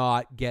should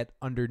not get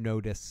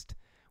undernoticed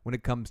when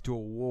it comes to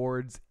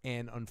awards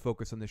and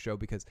unfocused on the show,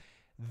 because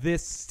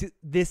this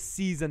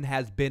season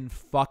has been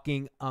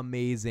fucking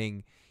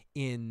amazing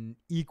in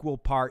equal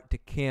part to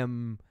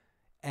Kim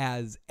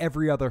as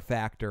every other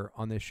factor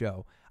on this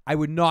show. I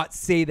would not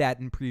say that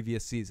in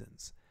previous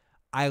seasons.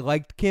 I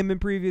liked Kim in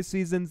previous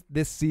seasons.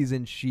 This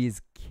season,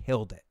 she's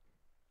killed it.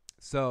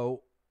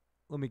 So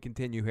let me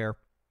continue here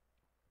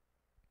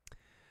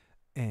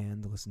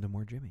and listen to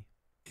more Jimmy.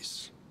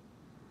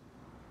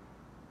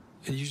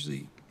 And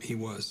usually he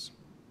was,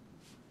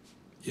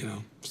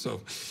 So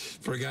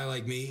for a guy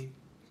like me,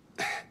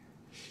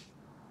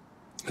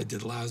 I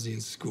did lousy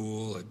in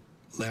school. I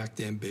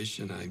lacked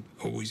ambition. I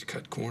always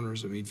cut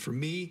corners. I mean, for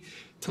me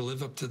to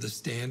live up to the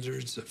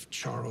standards of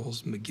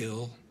Charles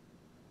McGill,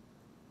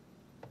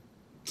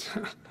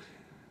 I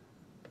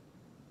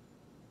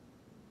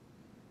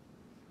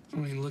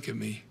mean, look at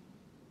me.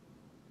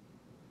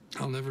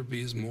 I'll never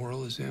be as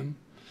moral as him.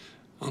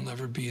 I'll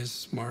never be as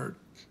smart.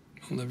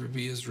 I'll never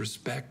be as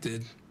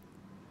respected.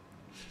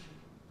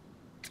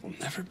 I'll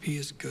never be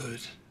as good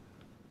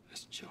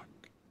as Chuck.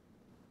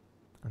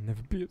 I'll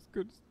never be as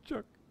good as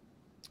Chuck.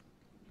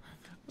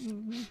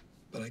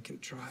 but I can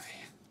try.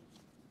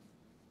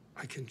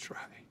 I can try.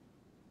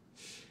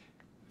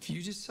 If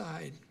you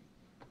decide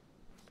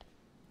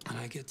and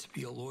I get to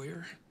be a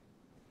lawyer,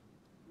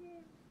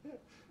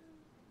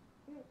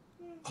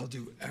 I'll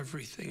do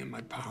everything in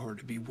my power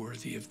to be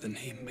worthy of the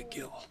name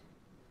McGill.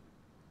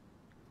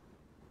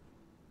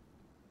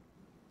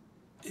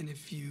 And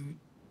if you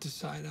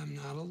decide I'm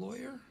not a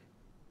lawyer,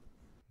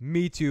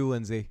 Me too,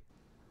 Lindsay.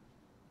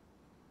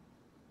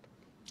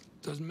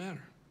 doesn't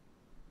matter.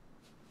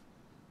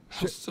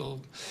 I'll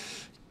still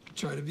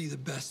try to be the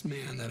best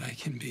man that I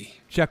can be.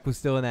 Chuck was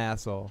still an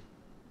asshole.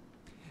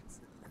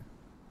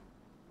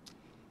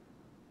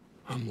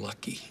 I'm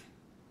lucky.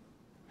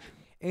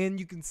 And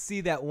you can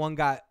see that one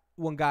guy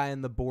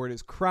on the board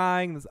is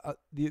crying. This,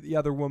 the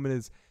other woman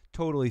is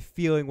totally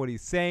feeling what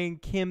he's saying.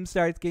 Kim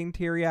starts getting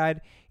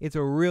teary-eyed. It's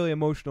a really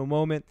emotional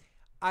moment.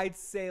 I'd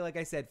say, like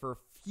I said, for a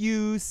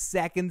few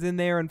seconds in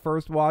there in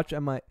first watch,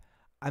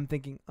 I'm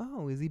thinking,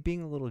 oh, is he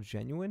being a little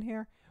genuine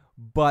here?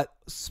 But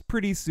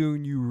pretty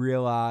soon you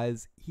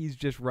realize he's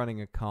just running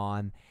a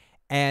con.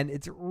 And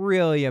it's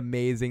really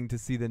amazing to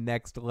see the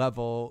next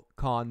level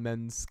con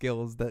man's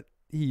skills that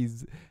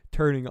he's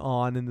turning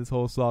on in this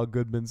whole Saul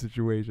Goodman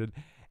situation.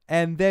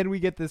 And then we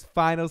get this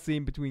final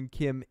scene between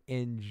Kim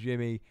and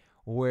Jimmy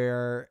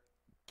where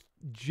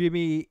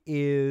Jimmy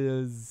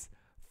is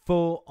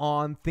full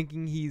on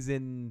thinking he's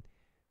in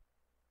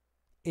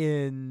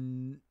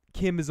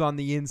Kim is on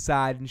the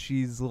inside and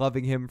she's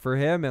loving him for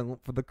him and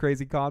for the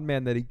crazy con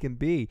man that he can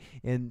be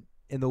and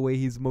in the way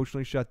he's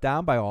emotionally shut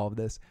down by all of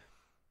this.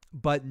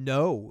 But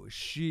no,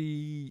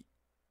 she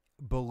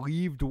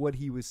believed what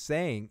he was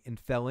saying and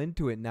fell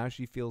into it. Now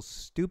she feels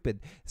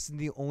stupid. This isn't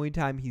the only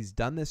time he's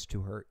done this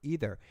to her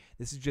either.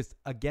 This is just,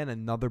 again,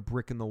 another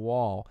brick in the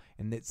wall,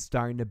 and it's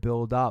starting to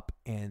build up,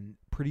 and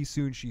pretty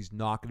soon she's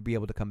not going to be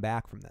able to come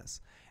back from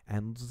this.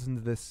 And listen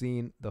to this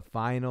scene, the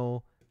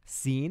final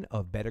scene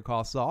of Better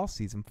Call Saul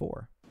Season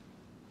 4.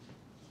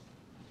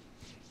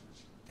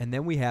 And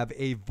then we have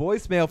a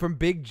voicemail from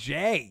Big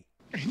J.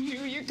 I knew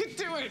you could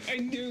do it. I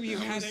knew you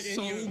had it in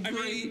so you. I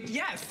great. mean,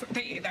 yes,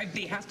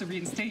 they have to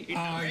reinstate you.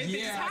 Right? They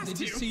just Yeah, have did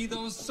you to. see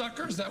those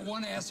suckers? That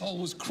one asshole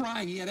was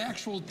crying. He had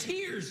actual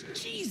tears.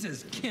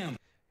 Jesus, Kim.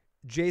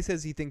 Jay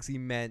says he thinks he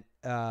meant,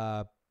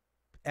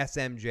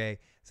 SMJ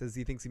says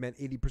he thinks he meant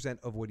 80%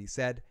 of what he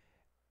said.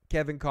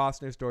 Kevin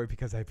Costner story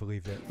because I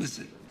believed it.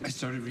 Listen, I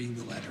started reading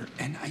the letter,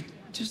 and I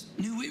just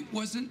knew it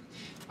wasn't,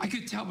 I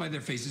could tell by their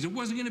faces, it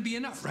wasn't going to be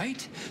enough,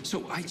 right?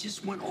 So I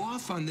just went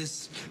off on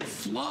this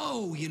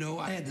flow, you know.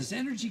 I had this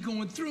energy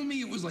going through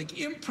me. It was like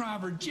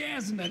improv or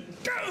jazz, and then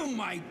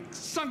boom, I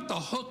sunk the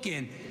hook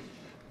in.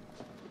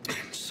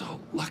 I'm so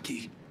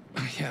lucky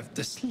I have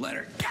this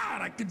letter.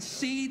 God, I could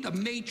see the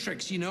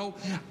Matrix, you know.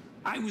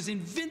 I was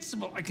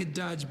invincible. I could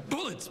dodge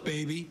bullets,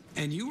 baby.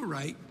 And you were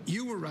right.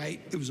 You were right.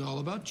 It was all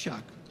about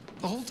Chuck.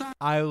 The whole time.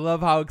 I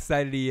love how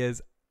excited he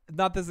is.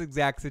 Not this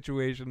exact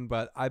situation,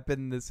 but I've been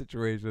in this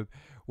situation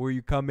where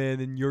you come in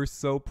and you're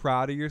so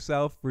proud of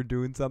yourself for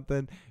doing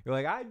something. You're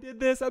like, I did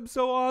this. I'm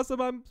so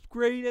awesome. I'm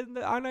great.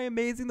 Aren't I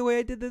amazing the way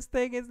I did this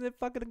thing? Isn't it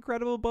fucking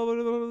incredible? Blah, blah,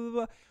 blah, blah,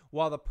 blah.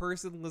 While the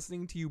person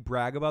listening to you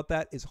brag about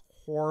that is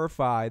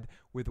horrified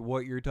with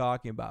what you're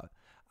talking about.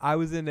 I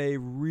was in a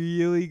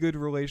really good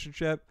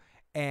relationship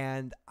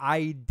and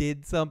I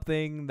did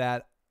something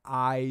that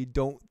I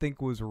don't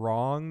think was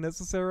wrong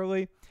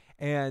necessarily.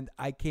 And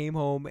I came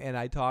home and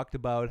I talked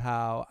about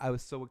how I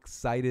was so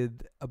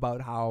excited about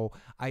how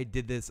I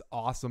did this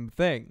awesome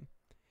thing.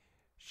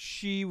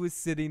 She was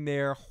sitting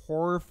there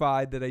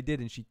horrified that I did,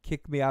 and she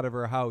kicked me out of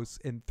her house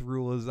and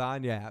threw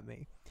lasagna at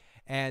me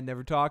and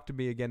never talked to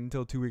me again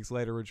until 2 weeks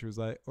later, when she was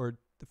like, or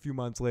a few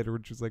months later,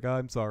 when she was like, oh,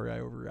 I'm sorry, I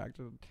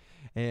overreacted.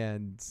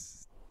 And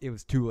it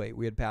was too late.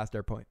 We had passed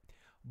our point.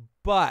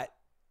 But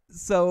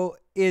so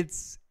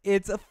it's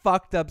a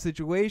fucked up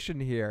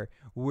situation here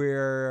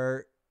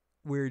where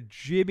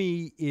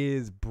Jimmy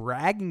is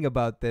bragging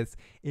about this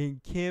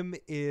and Kim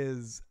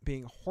is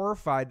being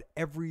horrified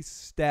every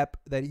step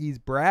that he's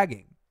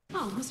bragging.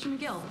 Oh, Mr.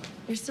 McGill,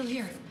 you're still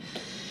here.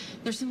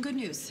 There's some good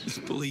news.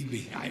 Believe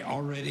me, I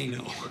already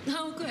know.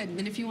 Oh, good.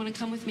 Then if you want to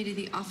come with me to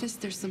the office,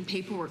 there's some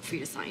paperwork for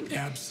you to sign.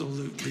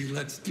 Absolutely.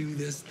 Let's do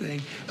this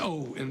thing.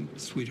 Oh, and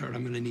sweetheart,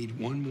 I'm going to need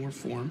one more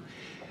form.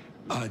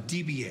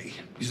 DBA,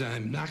 because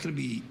I'm not going to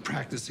be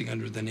practicing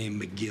under the name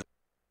McGill.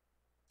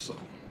 So.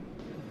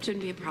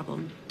 Shouldn't be a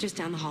problem. Just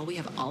down the hall, we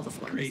have all the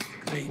forms. Great.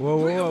 Whoa,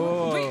 whoa,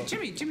 whoa, whoa.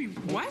 Wait, Jimmy,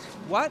 what?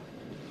 What?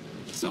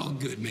 It's all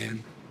good,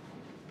 man.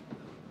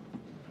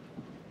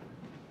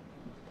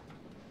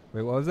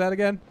 Wait, what was that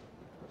again?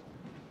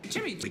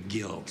 Jimmy.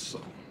 McGill,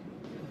 so.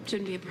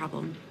 Shouldn't be a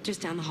problem.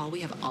 Just down the hall,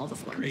 we have all the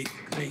forms. Great.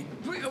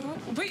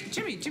 Wait,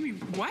 Jimmy,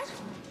 what?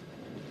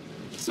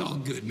 It's all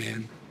good,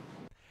 man.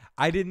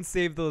 I didn't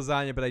save the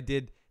lasagna, but I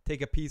did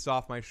take a piece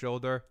off my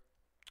shoulder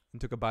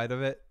and took a bite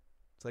of it.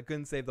 So I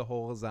couldn't save the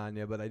whole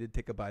lasagna, but I did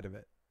take a bite of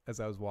it as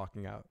I was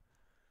walking out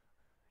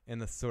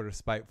in a sort of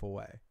spiteful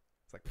way.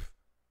 It's like,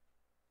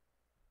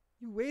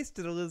 you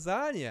wasted a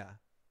lasagna.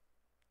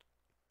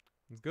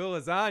 It's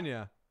good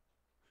lasagna.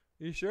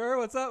 You sure?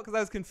 What's up? Because I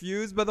was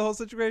confused by the whole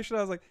situation. I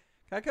was like,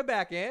 can I come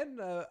back in?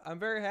 I'm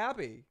very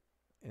happy.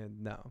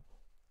 And no.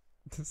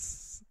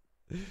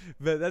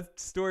 But that's a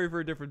story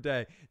for a different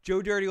day.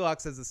 Joe Dirty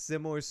Locks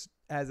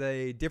has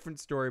a different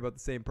story about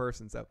the same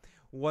person. So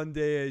one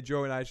day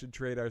Joe and I should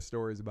trade our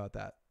stories about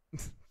that.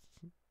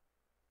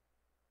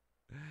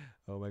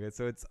 Oh my God.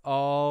 So it's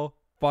all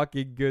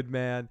fucking good,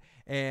 man.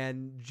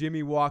 And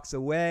Jimmy walks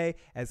away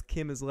as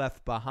Kim is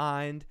left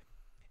behind.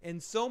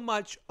 And so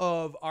much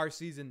of our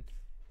season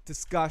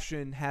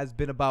discussion has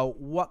been about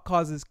what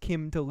causes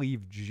Kim to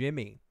leave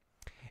Jimmy.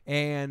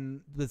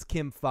 And does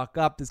Kim fuck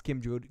up? Does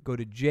Kim go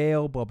to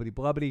jail? Blubbity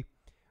blubbity.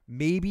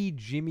 Maybe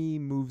Jimmy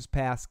moves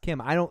past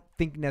Kim. I don't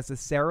think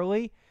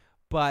necessarily,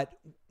 but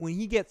when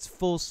he gets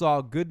full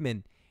Saul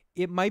Goodman,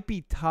 it might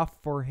be tough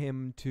for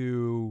him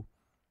to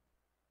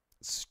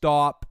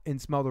stop and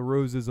smell the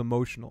roses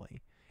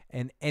emotionally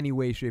in any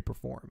way, shape, or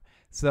form.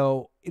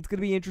 So it's going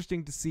to be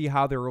interesting to see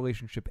how their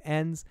relationship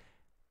ends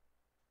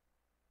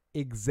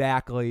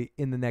exactly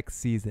in the next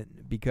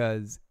season,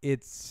 because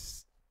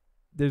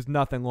there's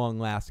nothing long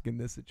lasting in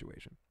this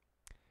situation.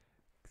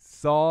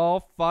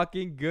 Saul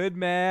fucking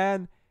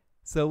Goodman.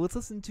 So let's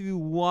listen to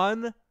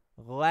one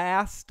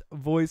last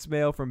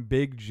voicemail from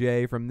Big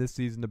J from this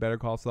season to Better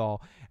Call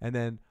Saul. And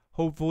then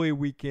hopefully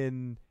we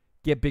can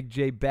get Big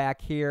J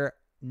back here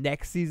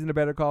next season to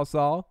Better Call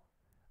Saul.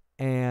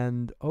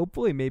 And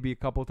hopefully maybe a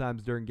couple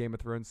times during Game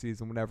of Thrones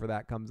season, whenever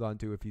that comes on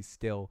to, if he's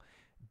still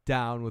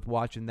down with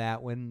watching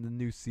that when the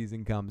new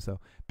season comes. So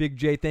Big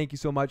J, thank you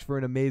so much for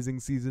an amazing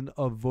season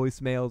of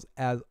voicemails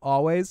as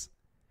always.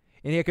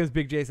 And here comes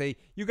Big J say,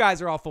 you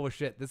guys are all full of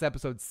shit. This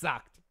episode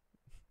sucked.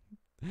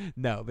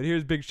 No, but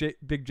here's Big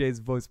J's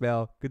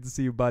voicemail. Good to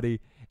see you, buddy.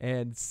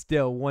 And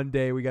still, one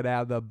day we got to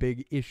have the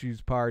big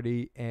issues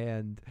party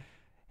and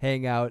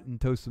hang out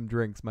and toast some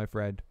drinks, my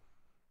friend.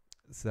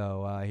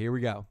 So here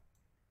we go.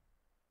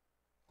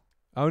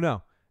 Oh,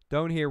 no.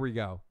 Don't here we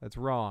go. That's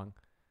wrong.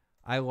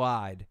 I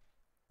lied.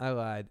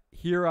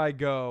 Here I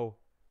go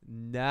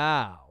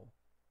now.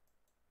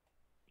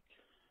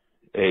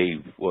 Hey,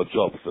 what's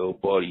up, Phil?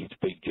 Buddy, it's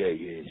Big J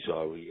here.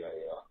 Sorry, I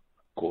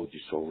called you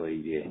so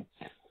late here.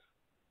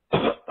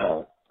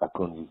 I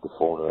couldn't use the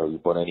phone earlier,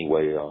 but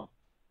anyway, a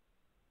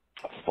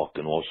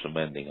fucking awesome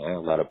ending. I had a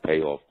lot of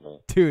payoff, man.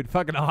 Dude,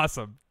 fucking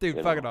awesome.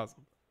 Awesome.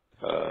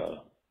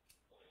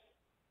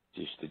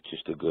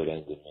 Just a good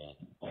ending, man.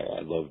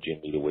 I love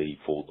Jimmy the way he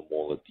fooled them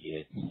all at the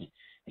end.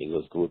 He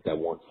goes, "Look, that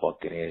one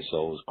fucking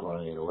asshole was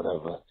crying or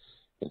whatever,"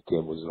 and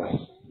Kim was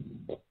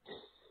like,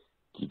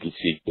 you could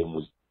see Kim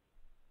was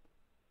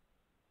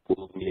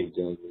pulling me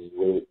exactly.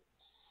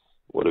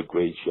 What a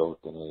great show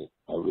tonight.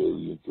 I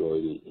really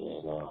enjoyed it,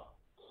 and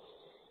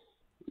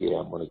yeah,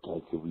 I'm gonna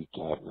catch the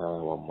recap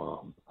now.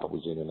 I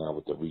was in and out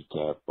with the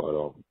recap,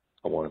 but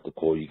I wanted to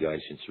call you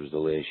guys since it was the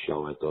last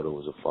show. I thought it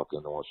was a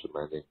fucking awesome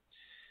ending.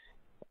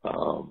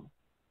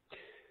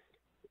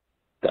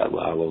 That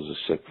Lalo's a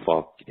sick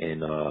fuck,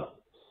 and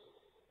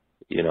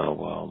it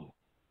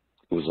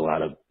was a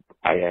lot of.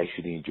 I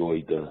actually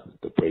enjoyed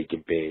the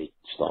Breaking Bad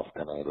stuff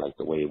tonight, like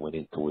the way it went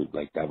into it.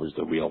 Like that was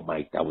the real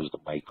Mike. That was the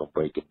Mike on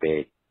Breaking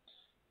Bad.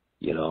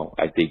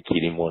 I think he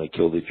didn't want to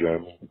kill the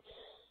German,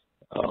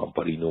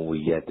 but he knew what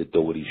he had to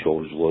do. He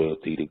showed his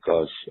loyalty to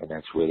Gus, and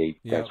that's where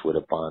that's where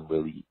the bond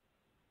really,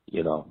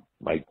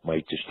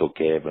 Mike just took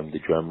care of him. The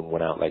German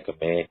went out like a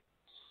man.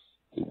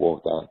 He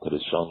walked out into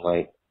the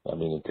sunlight.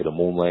 Into the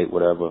moonlight,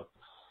 whatever.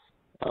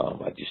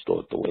 I just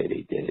thought the way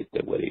they did it,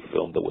 the way they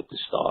filmed it with the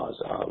stars,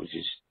 it was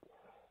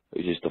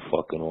just a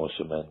fucking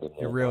awesome ending.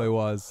 It really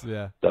was,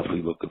 yeah.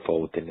 Definitely looking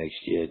forward to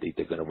next year.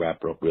 They're gonna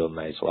wrap it up real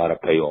nice. A lot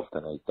of payoff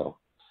tonight, though.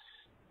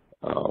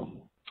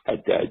 I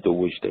do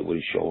wish they would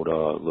have showed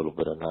a little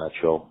bit of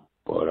Nacho,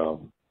 but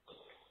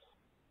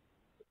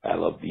I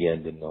love the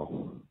ending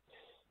though.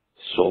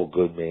 So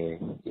good,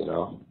 man.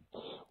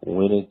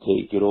 Win and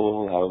take it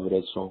all. However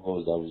that song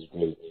goes, that was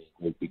great.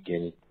 Great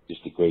beginning.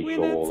 Just a great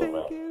show all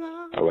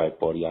around. All right,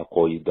 buddy. I'll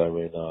call you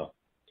during that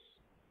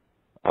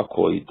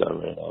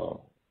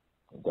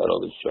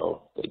other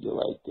show that you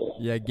liked.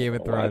 Yeah, Game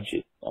of Thrones.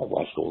 I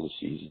watched all the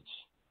seasons.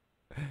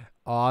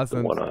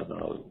 Awesome. The one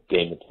on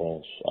Game of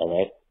Thrones. All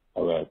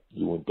right.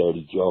 You and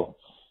Dirty Joe.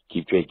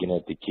 Keep drinking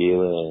that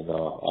tequila, and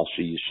I'll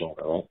see you soon.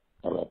 All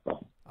right,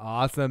 bye.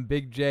 Awesome.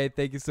 Big J,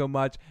 thank you so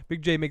much.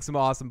 Big J makes some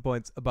awesome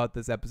points about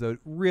this episode.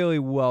 Really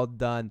well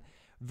done.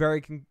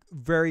 Very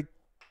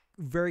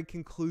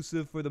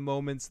conclusive for the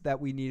moments that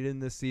we needed in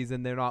this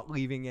season. They're not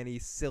leaving any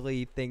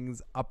silly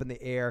things up in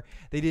the air.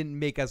 They didn't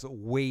make us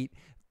wait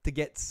to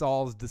get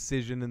Saul's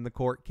decision in the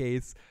court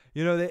case.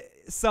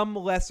 Some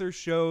lesser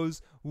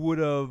shows would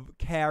have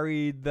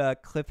carried the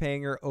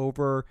cliffhanger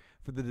over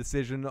for the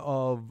decision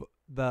of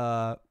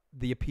the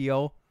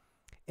appeal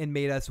and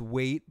made us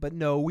wait. But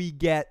no, we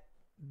get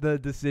the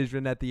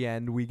decision at the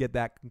end. We get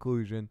that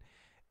conclusion.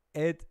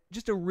 It's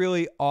just a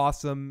really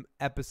awesome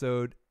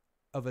episode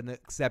of an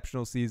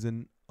exceptional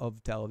season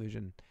of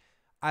television.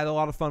 I had a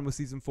lot of fun with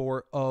season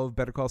 4 of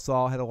Better Call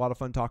Saul. Had a lot of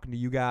fun talking to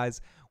you guys,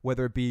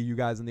 whether it be you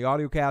guys in the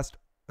audio cast,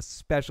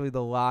 especially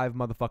the live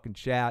motherfucking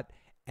chat.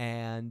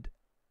 And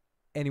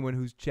anyone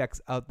who checks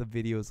out the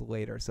videos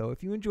later. So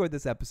if you enjoyed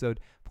this episode,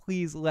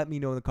 please let me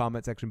know in the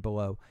comment section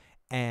below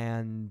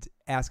and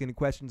ask any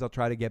questions. I'll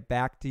try to get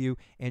back to you.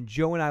 And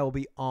Joe and I will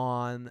be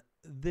on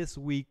this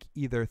week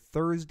either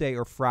Thursday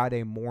or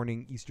Friday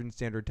morning Eastern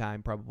Standard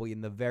Time, probably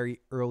in the very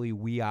early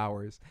wee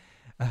hours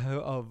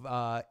of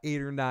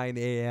 8 or 9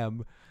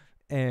 a.m.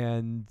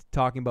 and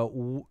talking about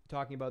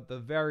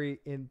the very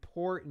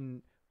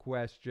important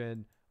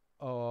question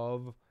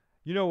of,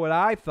 you know what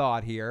I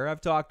thought here.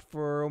 I've talked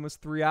for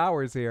almost 3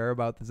 hours here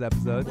about this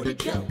episode.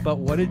 But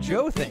what did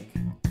Joe think?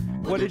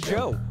 What did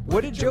Joe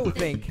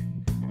think?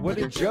 What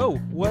did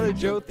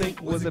Joe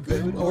think was a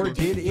bit, or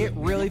did it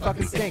really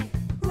fucking stink?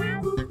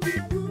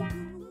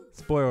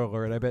 Spoiler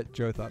alert, I bet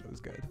Joe thought it was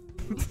good.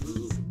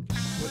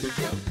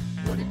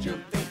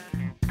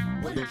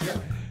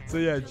 So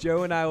yeah,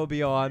 Joe and I will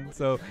be on.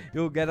 So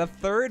you'll get a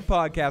third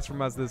podcast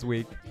from us this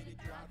week.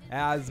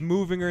 As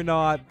moving or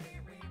not,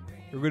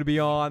 we're going to be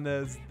on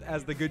as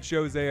the good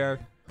shows air.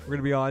 We're going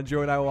to be on.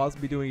 Joe and I will also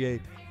be doing a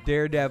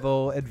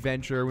Daredevil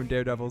adventure when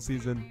Daredevil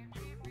season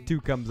 3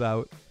 comes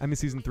out.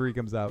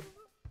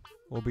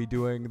 We'll be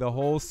doing the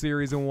whole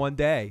series in one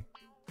day.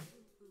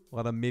 A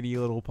lot of mini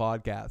little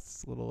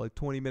podcasts, little like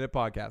 20-minute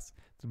podcasts.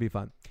 It's going to be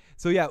fun.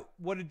 So yeah,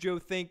 what did Joe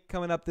think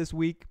coming up this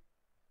week?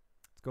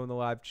 Let's go in the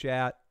live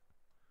chat.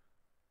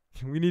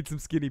 We need some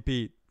Skinny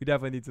Pete. We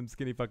definitely need some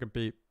Skinny fucking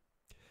Pete.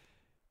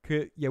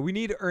 Yeah, we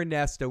need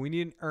Ernesto. We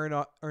need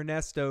an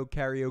Ernesto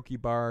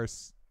karaoke bar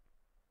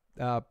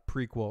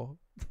prequel.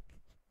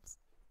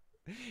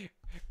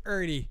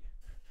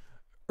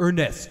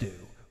 Ernesto,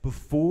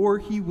 before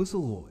he was a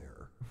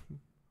lawyer.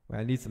 Wait,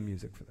 I need some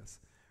music for this.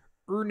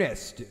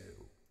 Ernesto.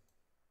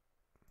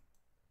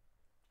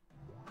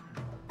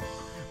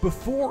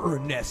 Before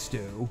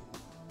Ernesto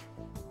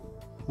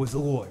was a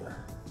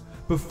lawyer,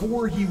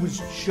 before he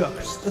was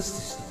Chuck's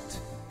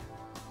assistant,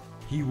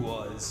 he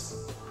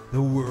was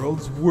the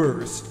world's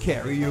worst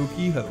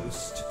karaoke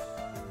host.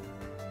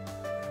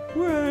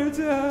 Words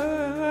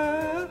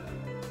up.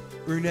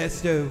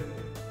 Ernesto,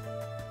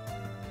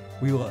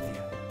 we love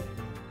you.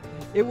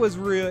 It was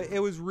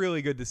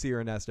really good to see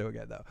Ernesto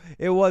again, though.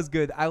 It was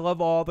good. I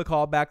love all the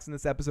callbacks in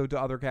this episode to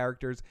other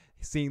characters,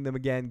 seeing them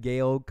again.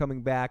 Gale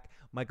coming back,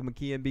 Michael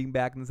McKean being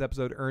back in this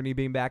episode, Ernie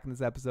being back in this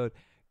episode.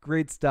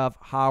 Great stuff.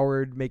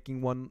 Howard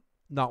making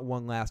not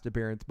one last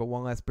appearance, but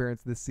one last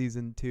appearance this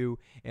season too,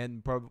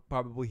 and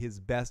probably his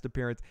best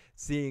appearance.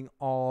 Seeing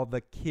all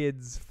the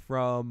kids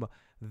from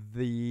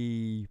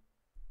the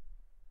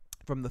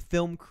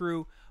film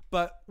crew.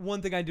 But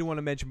one thing I did want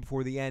to mention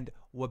before the end,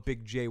 what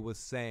Big J was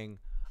saying.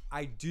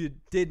 I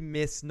did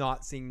miss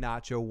not seeing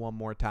Nacho one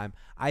more time.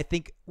 I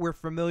think we're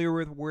familiar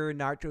with where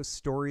Nacho's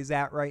story's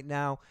at right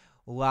now.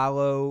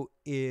 Lalo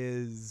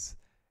is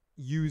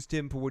used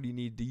him for what he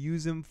needed to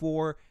use him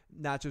for.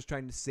 Nacho's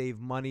trying to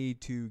save money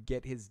to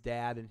get his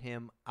dad and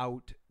him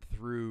out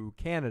through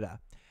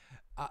Canada.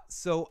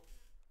 So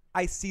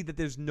I see that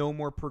there's no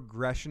more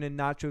progression in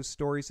Nacho's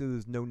story, so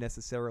there's no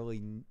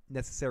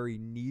necessary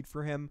need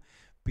for him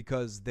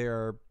because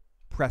they're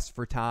pressed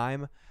for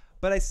time.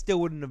 But I still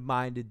wouldn't have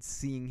minded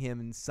seeing him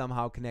and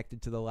somehow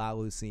connected to the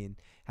Lalo scene,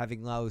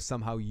 having Lalo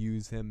somehow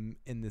use him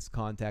in this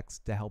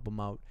context to help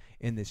him out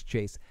in this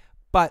chase.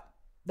 But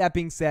that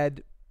being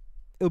said,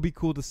 it'll be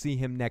cool to see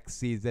him next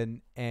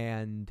season,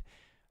 and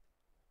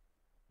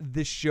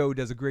this show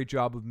does a great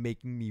job of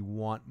making me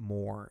want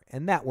more,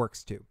 and that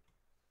works too.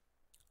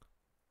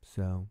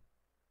 So,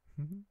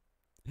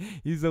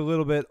 he's a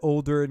little bit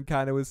older and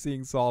kind of was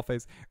seeing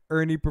Saulface.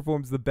 Ernie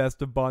performs the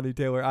best of Bonnie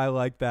Taylor. I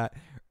like that.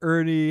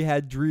 Ernie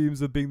had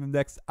dreams of being the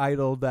next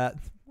idol the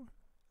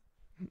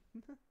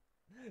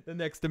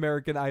next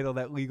American Idol.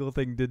 That legal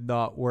thing did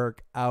not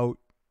work out.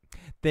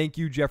 Thank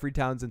you, Jeffrey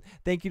Townsend.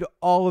 Thank you to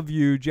all of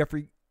you,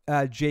 Jeffrey,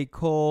 J.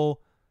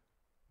 Cole,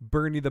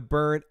 Bernie the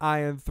Burnt,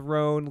 Iron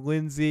Throne,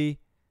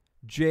 Lindsay,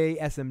 J.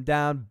 SM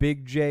Down,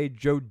 Big J,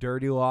 Joe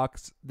Dirty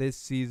Locks this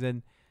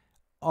season.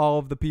 All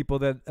of the people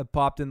that have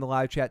popped in the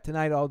live chat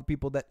tonight, all the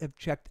people that have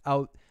checked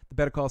out the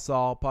Better Call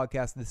Saul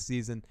podcast this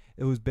season.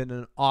 It has been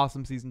an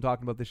awesome season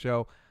talking about the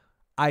show.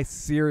 I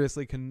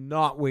seriously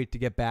cannot wait to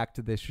get back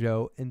to this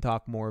show and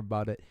talk more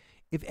about it.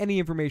 If any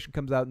information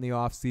comes out in the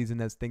off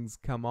season as things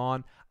come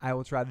on, I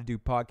will try to do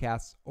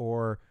podcasts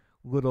or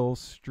little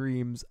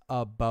streams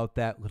about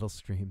that. Little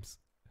streams.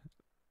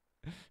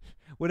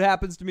 What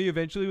happens to me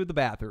eventually with the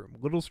bathroom?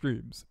 Little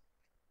streams.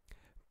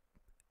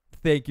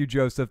 Thank you,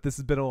 Joseph. This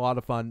has been a lot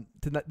of fun.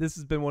 This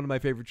has been one of my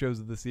favorite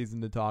shows of the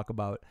season to talk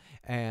about,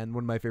 and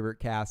one of my favorite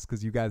casts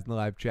because you guys in the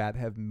live chat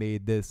have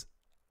made this,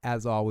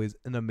 as always,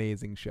 an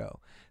amazing show.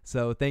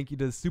 So thank you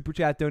to the Super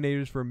Chat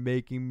donators for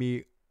making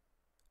me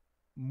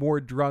more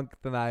drunk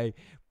than I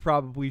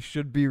probably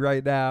should be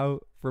right now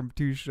from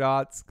 2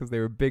 shots because they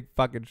were big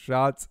fucking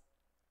shots.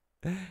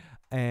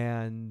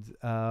 And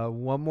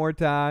one more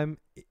time,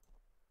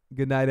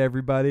 good night,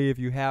 everybody, if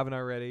you haven't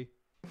already.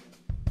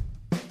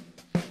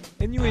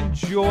 And you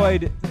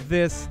enjoyed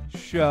this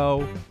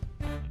show,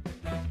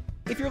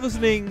 if you're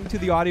listening to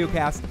the audio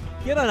cast,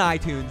 get on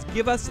iTunes,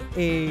 give us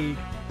a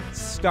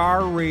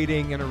star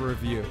rating and a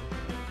review.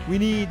 We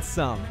need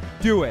some.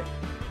 Do it.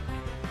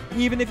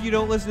 Even if you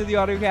don't listen to the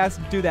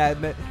audiocast, do that.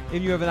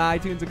 And you have an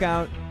iTunes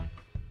account,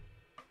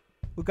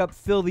 look up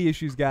Fill the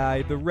Issues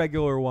Guide, the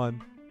regular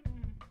one.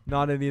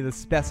 Not any of the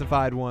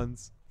specified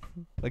ones,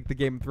 like the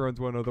Game of Thrones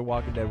one or the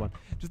Walking Dead one.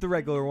 Just the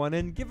regular one,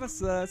 and give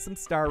us some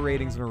star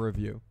ratings and a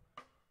review.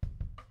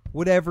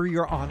 Whatever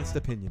your honest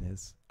opinion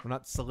is. We're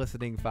not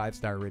soliciting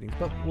 5-star ratings,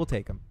 but we'll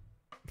take them.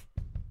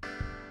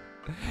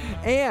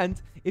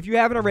 And if you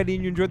haven't already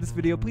and you enjoyed this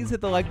video, please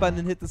hit the like button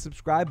and hit the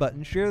subscribe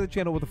button. Share the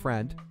channel with a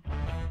friend.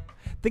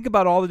 Think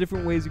about all the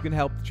different ways you can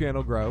help the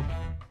channel grow.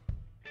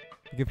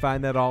 You can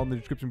find that all in the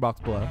description box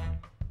below.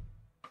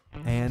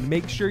 And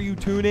make sure you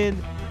tune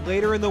in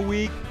later in the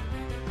week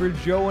for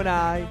Joe and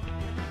I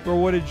for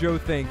What Did Joe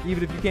Think?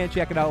 Even if you can't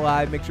check it out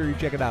live, make sure you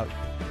check it out.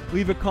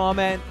 Leave a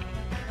comment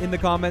in the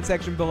comment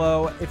section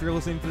below if you're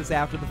listening to this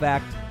after the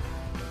fact.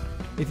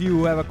 If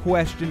you have a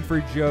question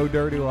for Joe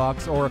Dirty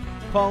Locks, or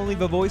call and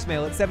leave a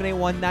voicemail at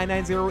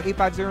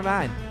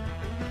 781-990-8509.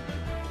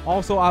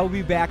 Also, I will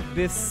be back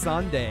this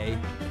Sunday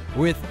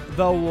with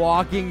The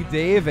Walking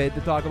David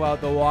to talk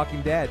about The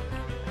Walking Dead.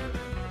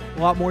 A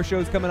lot more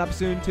shows coming up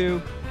soon,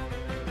 too.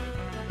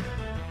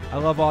 I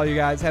love all you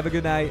guys. Have a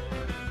good night.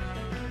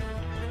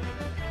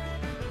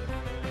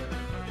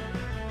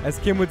 As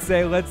Kim would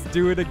say, let's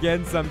do it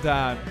again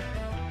sometime.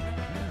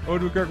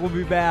 Odenkirk will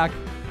be back.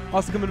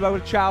 Also coming about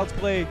with Child's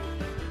Play.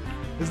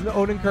 There's an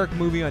Odenkirk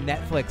movie on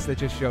Netflix that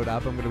just showed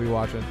up. I'm going to be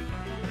watching.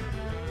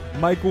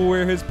 Mike will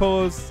wear his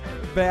Polo's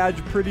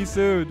badge pretty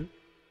soon.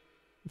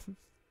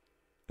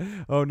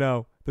 Oh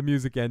no, the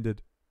music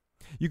ended.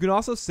 You can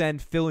also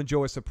send Phil and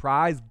Joe a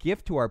surprise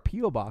gift to our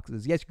P.O.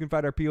 boxes. Yes, you can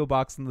find our P.O.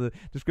 box in the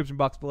description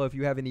box below. If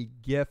you have any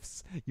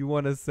gifts you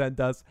want to send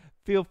us,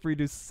 feel free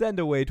to send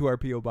away to our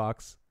P.O.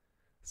 box.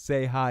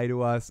 Say hi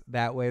to us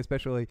that way,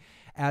 especially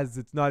as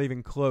it's not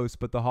even close,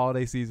 but the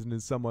holiday season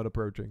is somewhat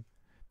approaching.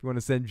 If you want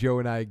to send Joe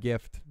and I a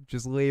gift,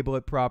 just label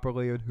it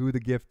properly and who the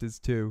gift is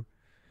to.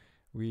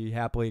 We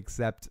happily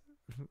accept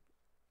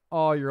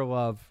all your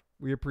love.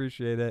 We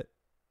appreciate it.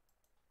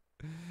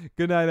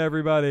 Good night,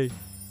 everybody.